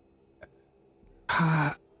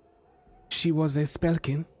her. She was a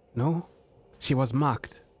spellkin, no? She was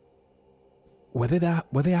marked. Were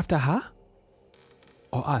they after her?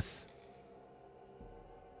 Or us?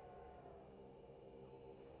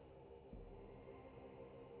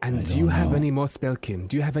 And do you have any more Spellkin?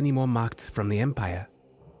 Do you have any more marked from the Empire?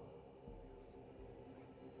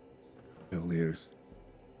 Well, there's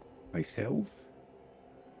myself.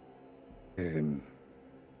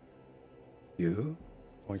 You,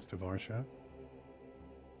 Points to Varsha.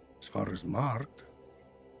 as far as marked.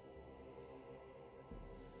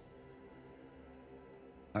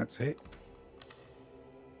 That's it.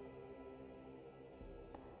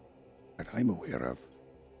 That I'm aware of.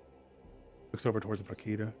 Looks over towards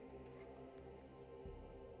Brakita.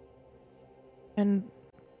 And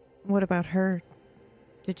what about her?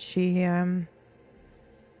 Did she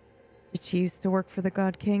used to work for the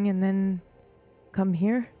God King and then come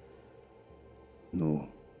here? No.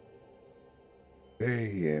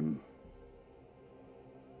 They,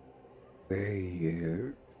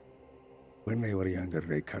 when they were younger,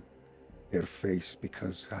 they cut their face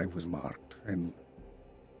because I was marked, and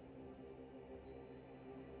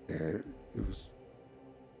it was.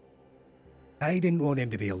 I didn't want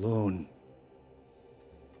him to be alone.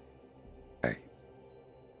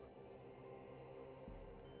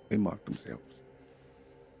 They marked themselves.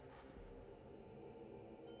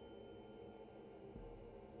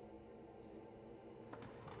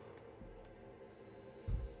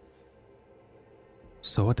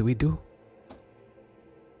 So what do we do?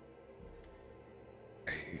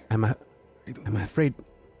 I'm afraid.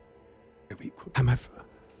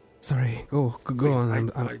 Sorry, go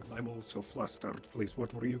on. I'm also flustered. Please,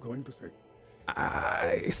 what were you going to say?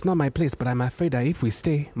 It's not my place, but I'm afraid that if we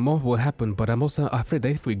stay, more will happen. But I'm also afraid that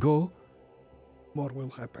if we go, more will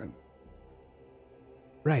happen.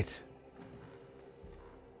 Right.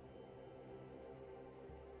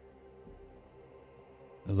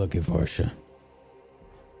 Look at Varsha.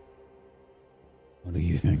 What do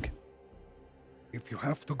you think? If you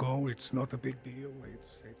have to go, it's not a big deal.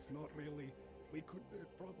 It's not really. We could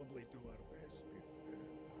probably do our best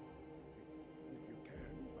if you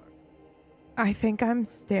can. But I think I'm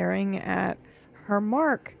staring at her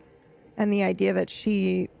mark and the idea that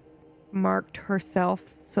she marked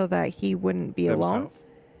herself so that he wouldn't be alone.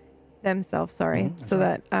 Themselves, sorry. Mm-hmm. So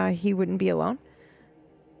that he wouldn't be alone.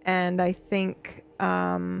 And I think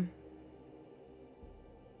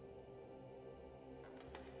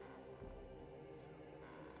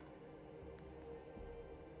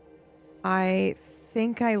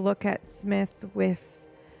I look at Smith with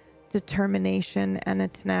determination and a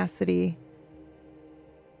tenacity.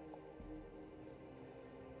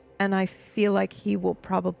 And I feel like he will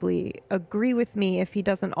probably agree with me if he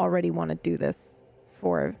doesn't already want to do this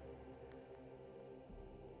for.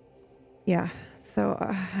 Yeah. So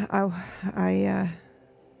I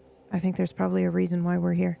think there's probably a reason why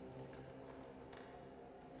we're here.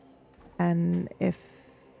 And if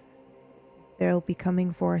they'll be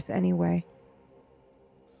coming for us anyway,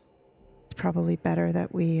 it's probably better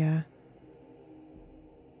that we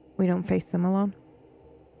don't face them alone.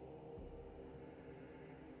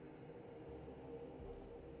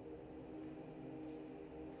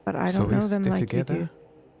 But I don't know them like together? you do.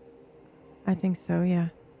 I think so, yeah.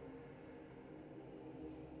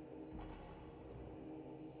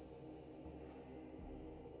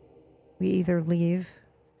 We either leave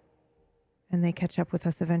and they catch up with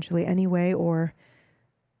us eventually anyway, or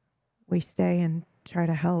we stay and try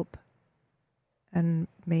to help. And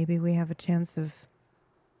maybe we have a chance of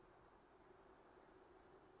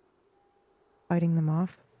fighting them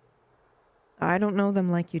off. I don't know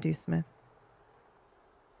them like you do, Smith.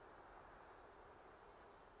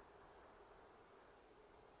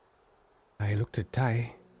 I looked at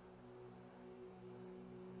Ty.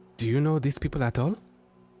 Do you know these people at all?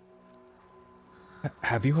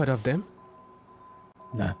 Have you heard of them?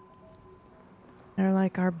 Nah. They're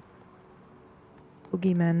like our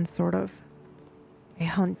boogeymen, sort of. They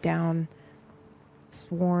hunt down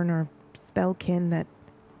sworn or spellkin that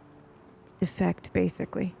defect,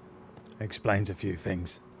 basically. Explains a few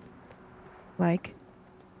things. Like?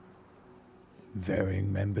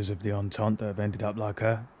 Varying members of the Entente that have ended up like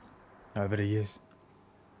her over the years.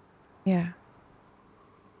 Yeah.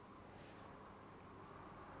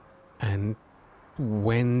 And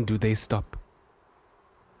when do they stop?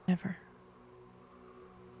 Never.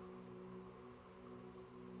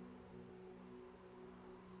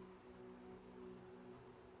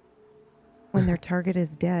 When their target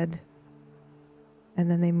is dead,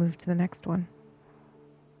 and then they move to the next one.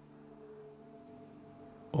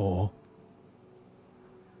 Or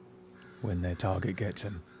when their target gets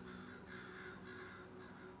them.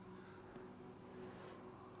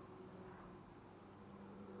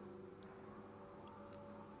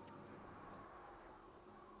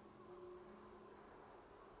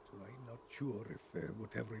 So I'm not sure if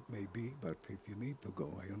whatever it may be, but if you need to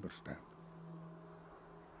go, I understand.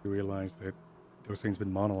 You realize that Dosain's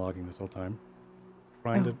been monologuing this whole time,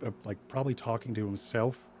 trying to, probably talking to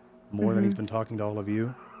himself more than he's been talking to all of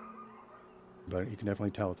you. But you can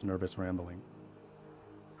definitely tell it's nervous rambling.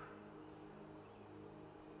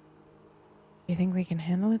 You think we can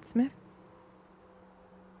handle it, Smith?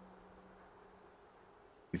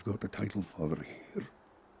 We've got the title father here.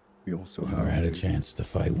 We also Never have had a chance to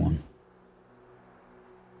fight one.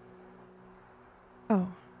 Oh.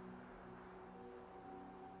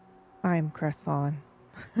 I'm crestfallen.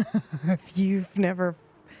 If you've never...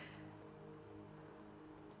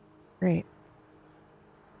 Great.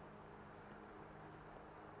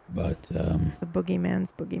 But, The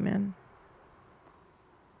boogeyman's boogeyman.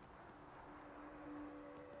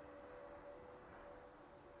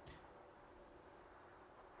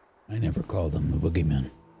 I never called him a boogeyman.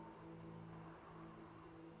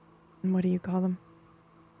 And what do you call them?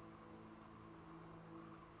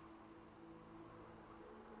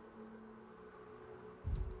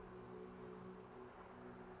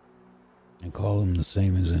 I call him the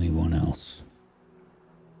same as anyone else.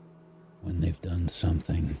 When they've done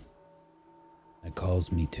something that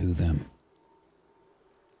calls me to them.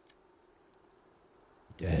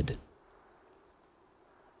 Dead.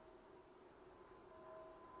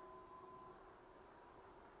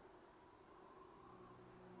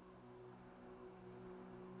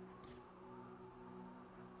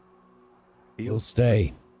 We'll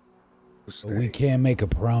stay. But we can't make a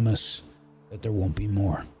promise that there won't be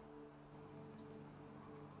more.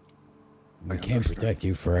 We can't protect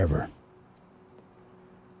you forever.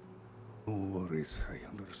 No worries, I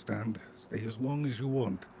understand. Stay as long as you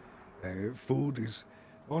want. Food is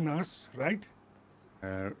on us, right?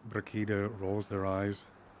 Brakida rolls their eyes.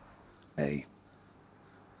 Hey.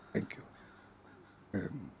 Thank you.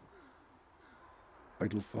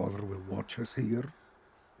 Idle Father will watch us here.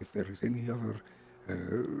 If there is any other...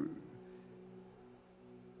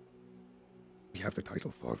 we have the Title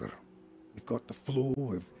Father. We've got the flow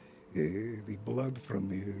of the blood from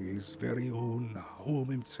his very own home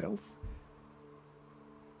himself.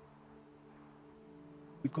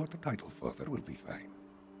 We've got the Title Father, we'll be fine.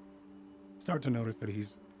 Start to notice that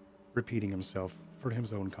he's repeating himself for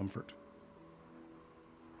his own comfort.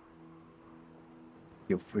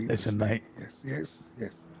 Feel free Listen, to stay. mate. Yes.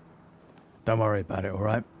 Don't worry about it, all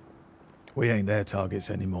right? We ain't their targets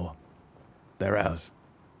anymore. They're ours.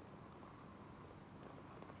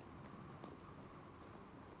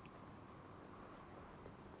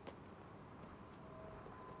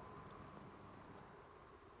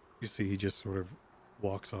 You see, he just sort of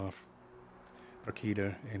walks off.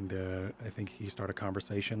 Brakida and I think he start a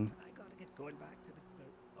conversation. I gotta get going back to the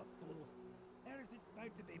upflow. There's it's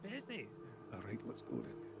about to be busy. All right, let's go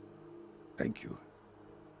then. Thank you.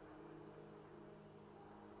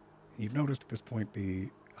 You've noticed at this point the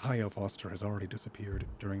High Elf Oster has already disappeared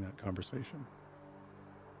during that conversation.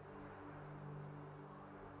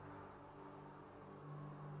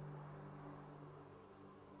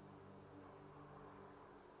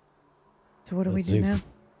 So what do Let's we do see now?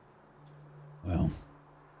 Well,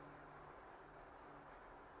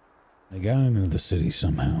 they got into the city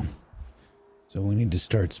somehow. So we need to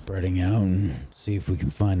start spreading out and see if we can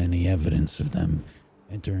find any evidence of them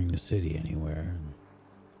entering the city anywhere.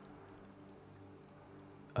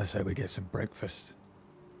 I say we get some breakfast.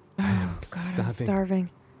 Oh, God, I'm starving.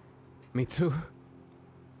 Me too.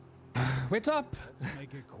 Wait up! Let's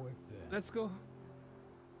make it quick then. Let's go.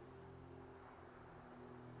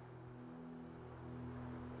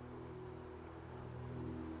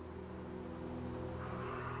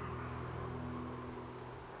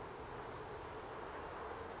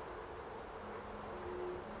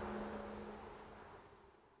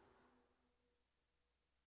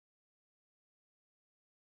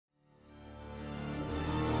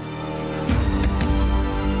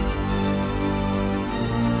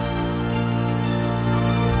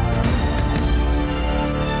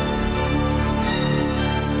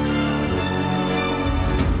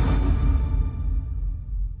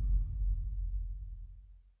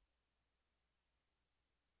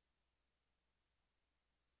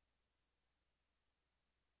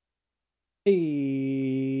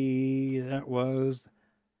 Hey, that was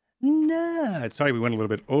nuts. Sorry, we went a little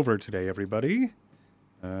bit over today, everybody.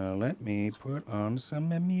 Let me put on some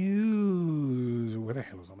music. Where the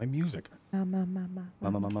hell is all my music? We're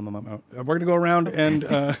gonna go around and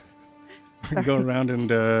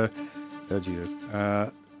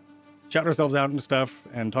shout ourselves out and stuff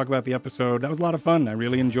and talk about the episode. That was a lot of fun. I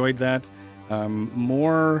really enjoyed that.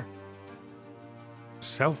 More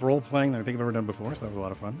self role playing that I think I've ever done before, so that was a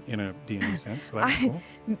lot of fun in a D&D sense. So that was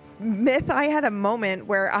cool. Myth, I had a moment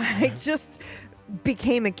where I just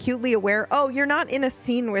became acutely aware, oh, you're not in a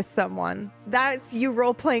scene with someone. That's you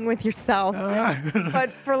role playing with yourself.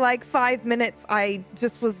 But for like 5 minutes, I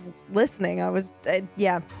just was listening. I was,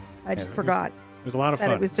 I just forgot It was a lot of that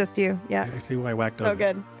fun. it was just you. Yeah. I see why Whack does So it.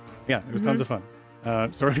 good. Yeah, it was tons of fun.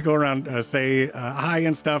 So we're going to go around, say hi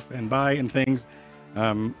and stuff and bye and things.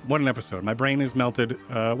 What an episode. My brain is melted.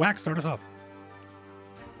 Whack, start us off.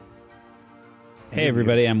 Hey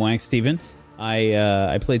everybody, I'm Wank Steven.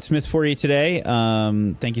 I played Smith for you today.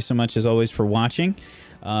 Thank you so much as always for watching.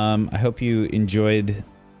 I hope you enjoyed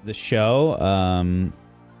the show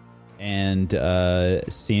and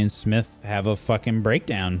seeing Smith have a fucking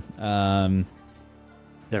breakdown.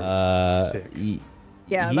 That was sick.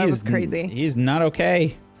 Yeah, that was crazy. He's not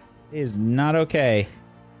okay. He is not okay.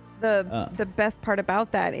 The best part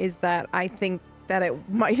about that is that I think that it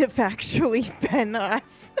might have actually been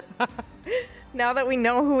us. Now that we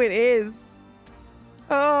know who it is.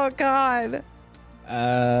 Oh God.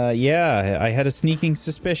 Yeah, I had a sneaking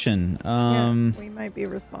suspicion. We might be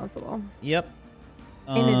responsible. Yep.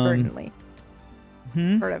 Inadvertently.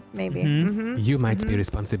 Sort of, maybe. You might be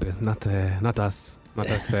responsible, not us.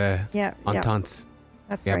 Not us. Yeah. Entente.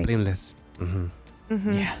 That's Yeah, right. blameless.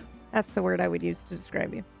 Yeah. That's the word I would use to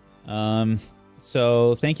describe you.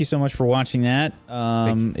 So thank you so much for watching that.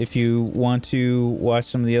 If you want to watch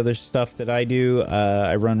some of the other stuff that I do,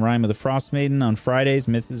 I run Rhyme of the Frost Maiden on Fridays.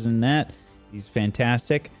 Myth is in that. He's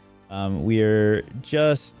fantastic. We are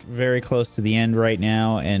just very close to the end right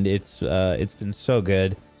now, and it's been so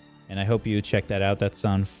good. And I hope you check that out. That's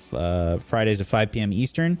on Fridays at 5 p.m.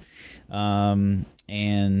 Eastern. And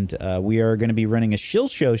we are going to be running a shill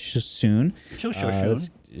show soon. Shill show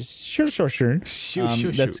soon.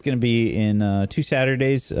 That's going to be in 2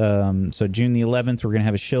 Saturdays. So June the 11th, we're going to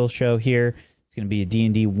have a shill show here. It's going to be a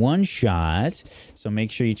D&D one-shot. So make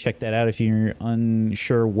sure you check that out. If you're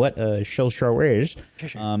unsure what a shill show is,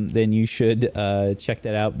 then you should check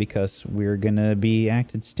that out, because we're going to be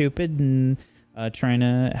acting stupid and trying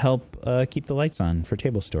to help keep the lights on for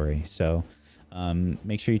Table Story. So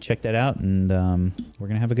make sure you check that out, and we're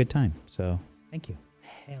going to have a good time. So thank you.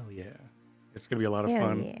 Hell yeah. It's going to be a lot of Hell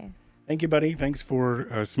fun. yeah. Thank you, buddy. Thanks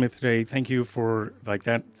for Smith today. Thank you for like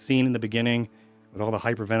that scene in the beginning with all the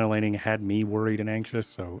hyperventilating had me worried and anxious.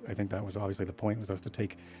 So I think that was obviously the point, was us to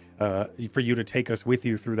take, for you to take us with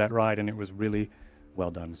you through that ride. And it was really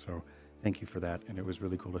well done. So thank you for that. And it was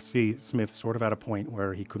really cool to see Smith sort of at a point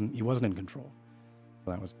where he wasn't in control.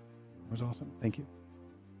 So that was awesome. Thank you.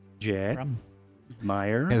 Jet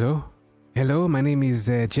Meyer. Hello, my name is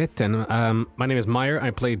Jet, and my name is Meyer.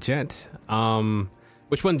 I play Jet.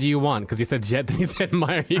 Which one do you want? Because you said Jet, then you said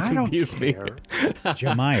Meyer. You confused me.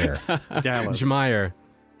 Jameyer. Dallas. Jameyer.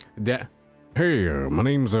 Hey, my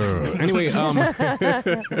name's anyway.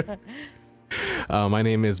 My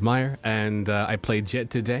name is Meyer, and I played Jet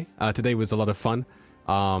today. Today was a lot of fun.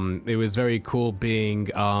 It was very cool being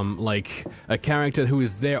like a character who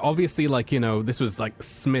is there. Obviously, like, this was like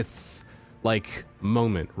Smith's like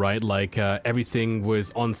moment, right? Like everything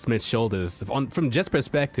was on Smith's shoulders. From Jet's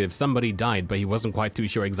perspective, somebody died, but he wasn't quite too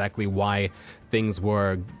sure exactly why things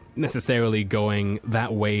were necessarily going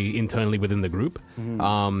that way internally within the group.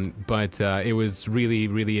 But it was really,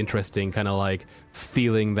 really interesting, kind of like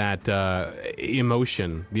feeling that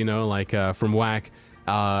emotion, like from Whack.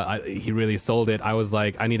 He really sold it. I was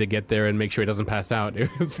like, I need to get there and make sure he doesn't pass out. It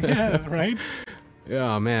was, Yeah, right?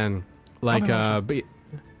 yeah, man. Like, but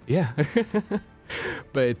yeah.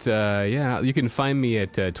 But yeah, you can find me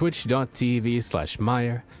at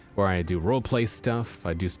twitch.tv/Meyer, where I do roleplay stuff,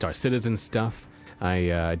 I do Star Citizen stuff,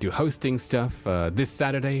 I do hosting stuff. This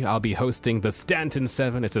Saturday, I'll be hosting the Stanton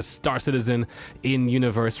 7. It's a Star Citizen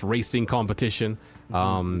in-universe racing competition.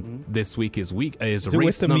 This week is Is it race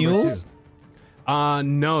with the number mules? 2.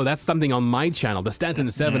 No, that's something on my channel. The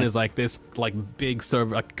Stanton 7 is like this like big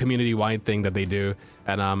server, like community-wide thing that they do,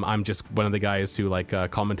 and I'm just one of the guys who like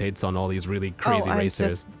commentates on all these really crazy I'm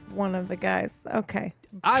racers. just one of the guys. Okay.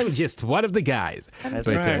 I'm just one of the guys. That's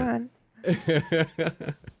But, right. Go on.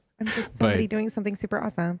 I'm just somebody doing something super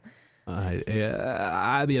awesome. I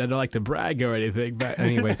mean, I don't like to brag or anything, but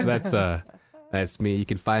anyway, so that's me. You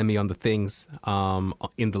can find me on the things,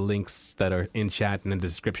 in the links that are in chat and in the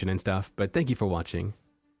description and stuff. But thank you for watching.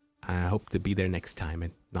 I hope to be there next time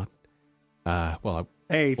and not. Well,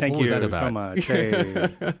 Hey, thank what was you that about? so much. Hey.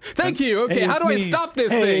 thank you. Okay, Hey, how it's do I me. stop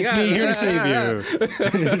this Hey, thing? it's me here to save you.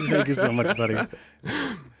 Thank you so much, buddy.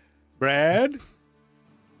 Brad?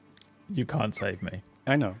 You can't save me.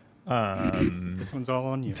 I know. Um, This one's all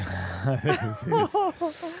on you.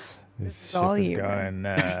 This is all ship is you, going,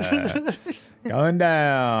 going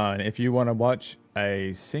down. If you want to watch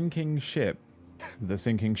a sinking ship, the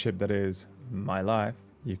sinking ship that is my life,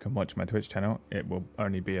 you can watch my Twitch channel. It will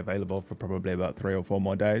only be available for probably about 3 or 4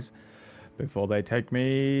 more days before they take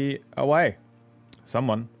me away.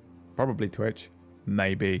 Someone, probably Twitch,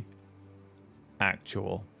 maybe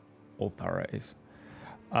actual authorities.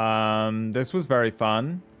 This was very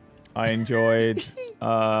fun. I enjoyed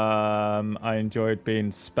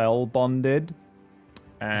being spell bonded,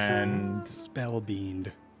 and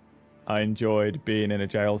Spellbeaned. I enjoyed being in a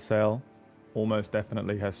jail cell. Almost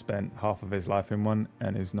definitely has spent half of his life in one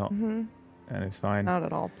and is not, and is fine. Not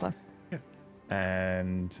at all. Plus,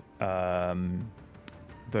 And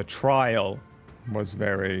the trial was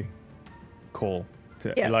very cool.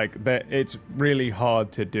 It's really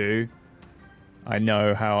hard to do. I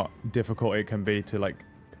know how difficult it can be to like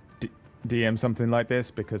DM something like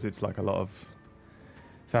this because it's like a lot of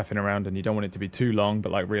faffing around and you don't want it to be too long,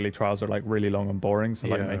 but like really trials are like really long and boring, so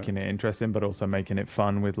like making it interesting but also making it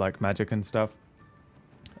fun with like magic and stuff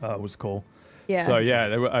was cool. So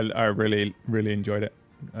I really enjoyed it.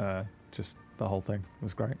 Just the whole thing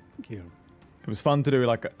was great. Thank you. It was fun to do.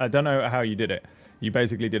 Like, I don't know how you did it. You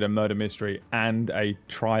basically did a murder mystery and a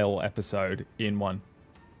trial episode in one,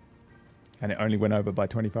 and it only went over by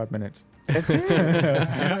 25 minutes.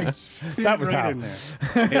 That was how.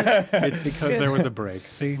 It's because there was a break.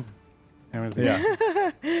 See? There was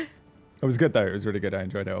It was good, though. It was really good. I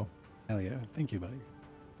enjoyed it all. Hell yeah. Thank you, buddy.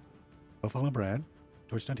 Go follow Brad.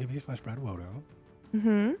 Twitch.tv/BradWodo.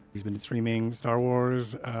 mm-hmm. He's been streaming Star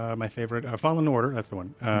Wars, my favorite, Fallen Order. That's the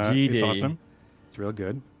one. GD. It's awesome. It's real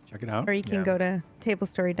good. Check it out. Or you can go to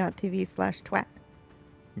tablestory.tv/twat.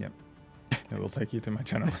 Yep. It will take you to my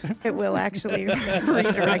channel. It will actually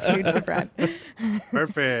redirect you to Brad.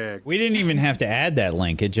 Perfect. We didn't even have to add that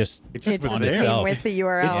link. It just It just It was just there. came itself. with the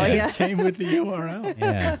URL. It Yeah. came with the URL.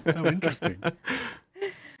 yeah. So interesting.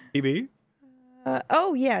 EB?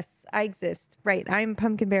 Oh, yes, I exist. Right. I'm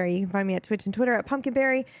Pumpkinberry. You can find me at Twitch and Twitter at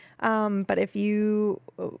Pumpkinberry. But if you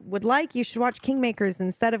would like, you should watch Kingmakers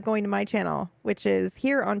instead of going to my channel, which is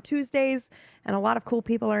here on Tuesdays. And a lot of cool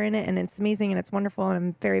people are in it. And it's amazing and it's wonderful. And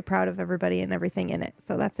I'm very proud of everybody and everything in it.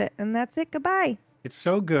 So that's it. And that's it. Goodbye. It's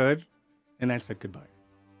so good. And that's it. Goodbye.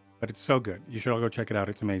 But it's so good. You should all go check it out.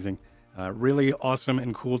 It's amazing. Really awesome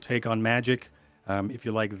and cool take on magic. If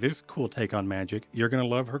you like this cool take on magic, you're going to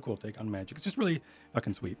love her cool take on magic. It's just really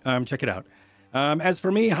fucking sweet. Check it out. As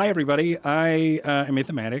for me, hi, everybody. I am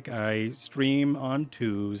Athematic. I stream on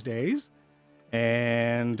Tuesdays.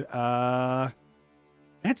 And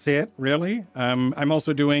that's it, really. I'm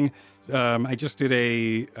also doing... I just did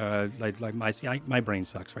my brain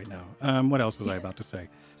sucks right now. What else was I about to say?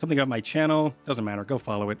 Something about my channel. Doesn't matter. Go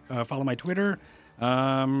follow it. Follow my Twitter.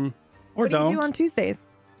 Or What do don't. you do on Tuesdays?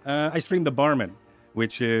 I stream The Barman,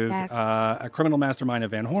 which is Yes. a criminal mastermind of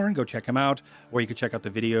Van Horn. Go check him out. Or you can check out the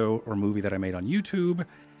video or movie that I made on YouTube.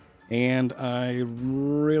 And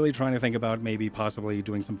I'm really trying to think about maybe possibly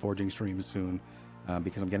doing some forging streams soon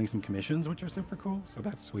because I'm getting some commissions, which are super cool. So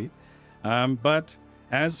that's sweet. But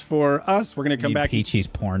as for us, we're going to come Need back. Peachy's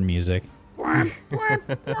porn music. Are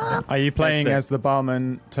you playing That's it. as the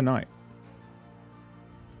barman tonight?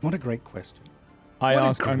 What a great question. I What a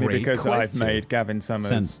ask only great because question. I've made Gavin Summers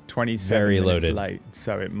Sounds 27 very minutes loaded. late,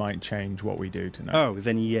 so it might change what we do tonight. Oh,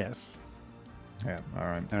 then yes. Yeah, all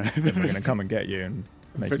right. All right. Then we're going to come and get you and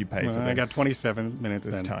make you pay for Well, this. I got 27 minutes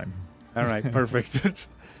this then. time. All right, perfect.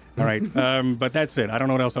 All right, but that's it. I don't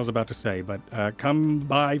know what else I was about to say, but come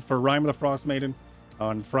by for Rime of the Frost Maiden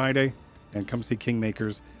on Friday, and come see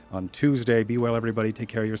Kingmakers on Tuesday. Be well, everybody. Take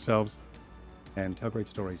care of yourselves, and tell great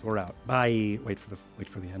stories. We're out. Bye. Wait for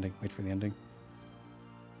the ending. Wait for the ending.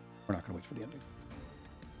 We're not gonna wait for the ending.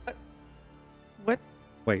 What?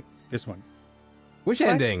 Wait, this one. Which What?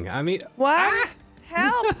 ending? I mean, What?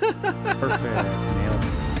 Help! Perfect. Nailed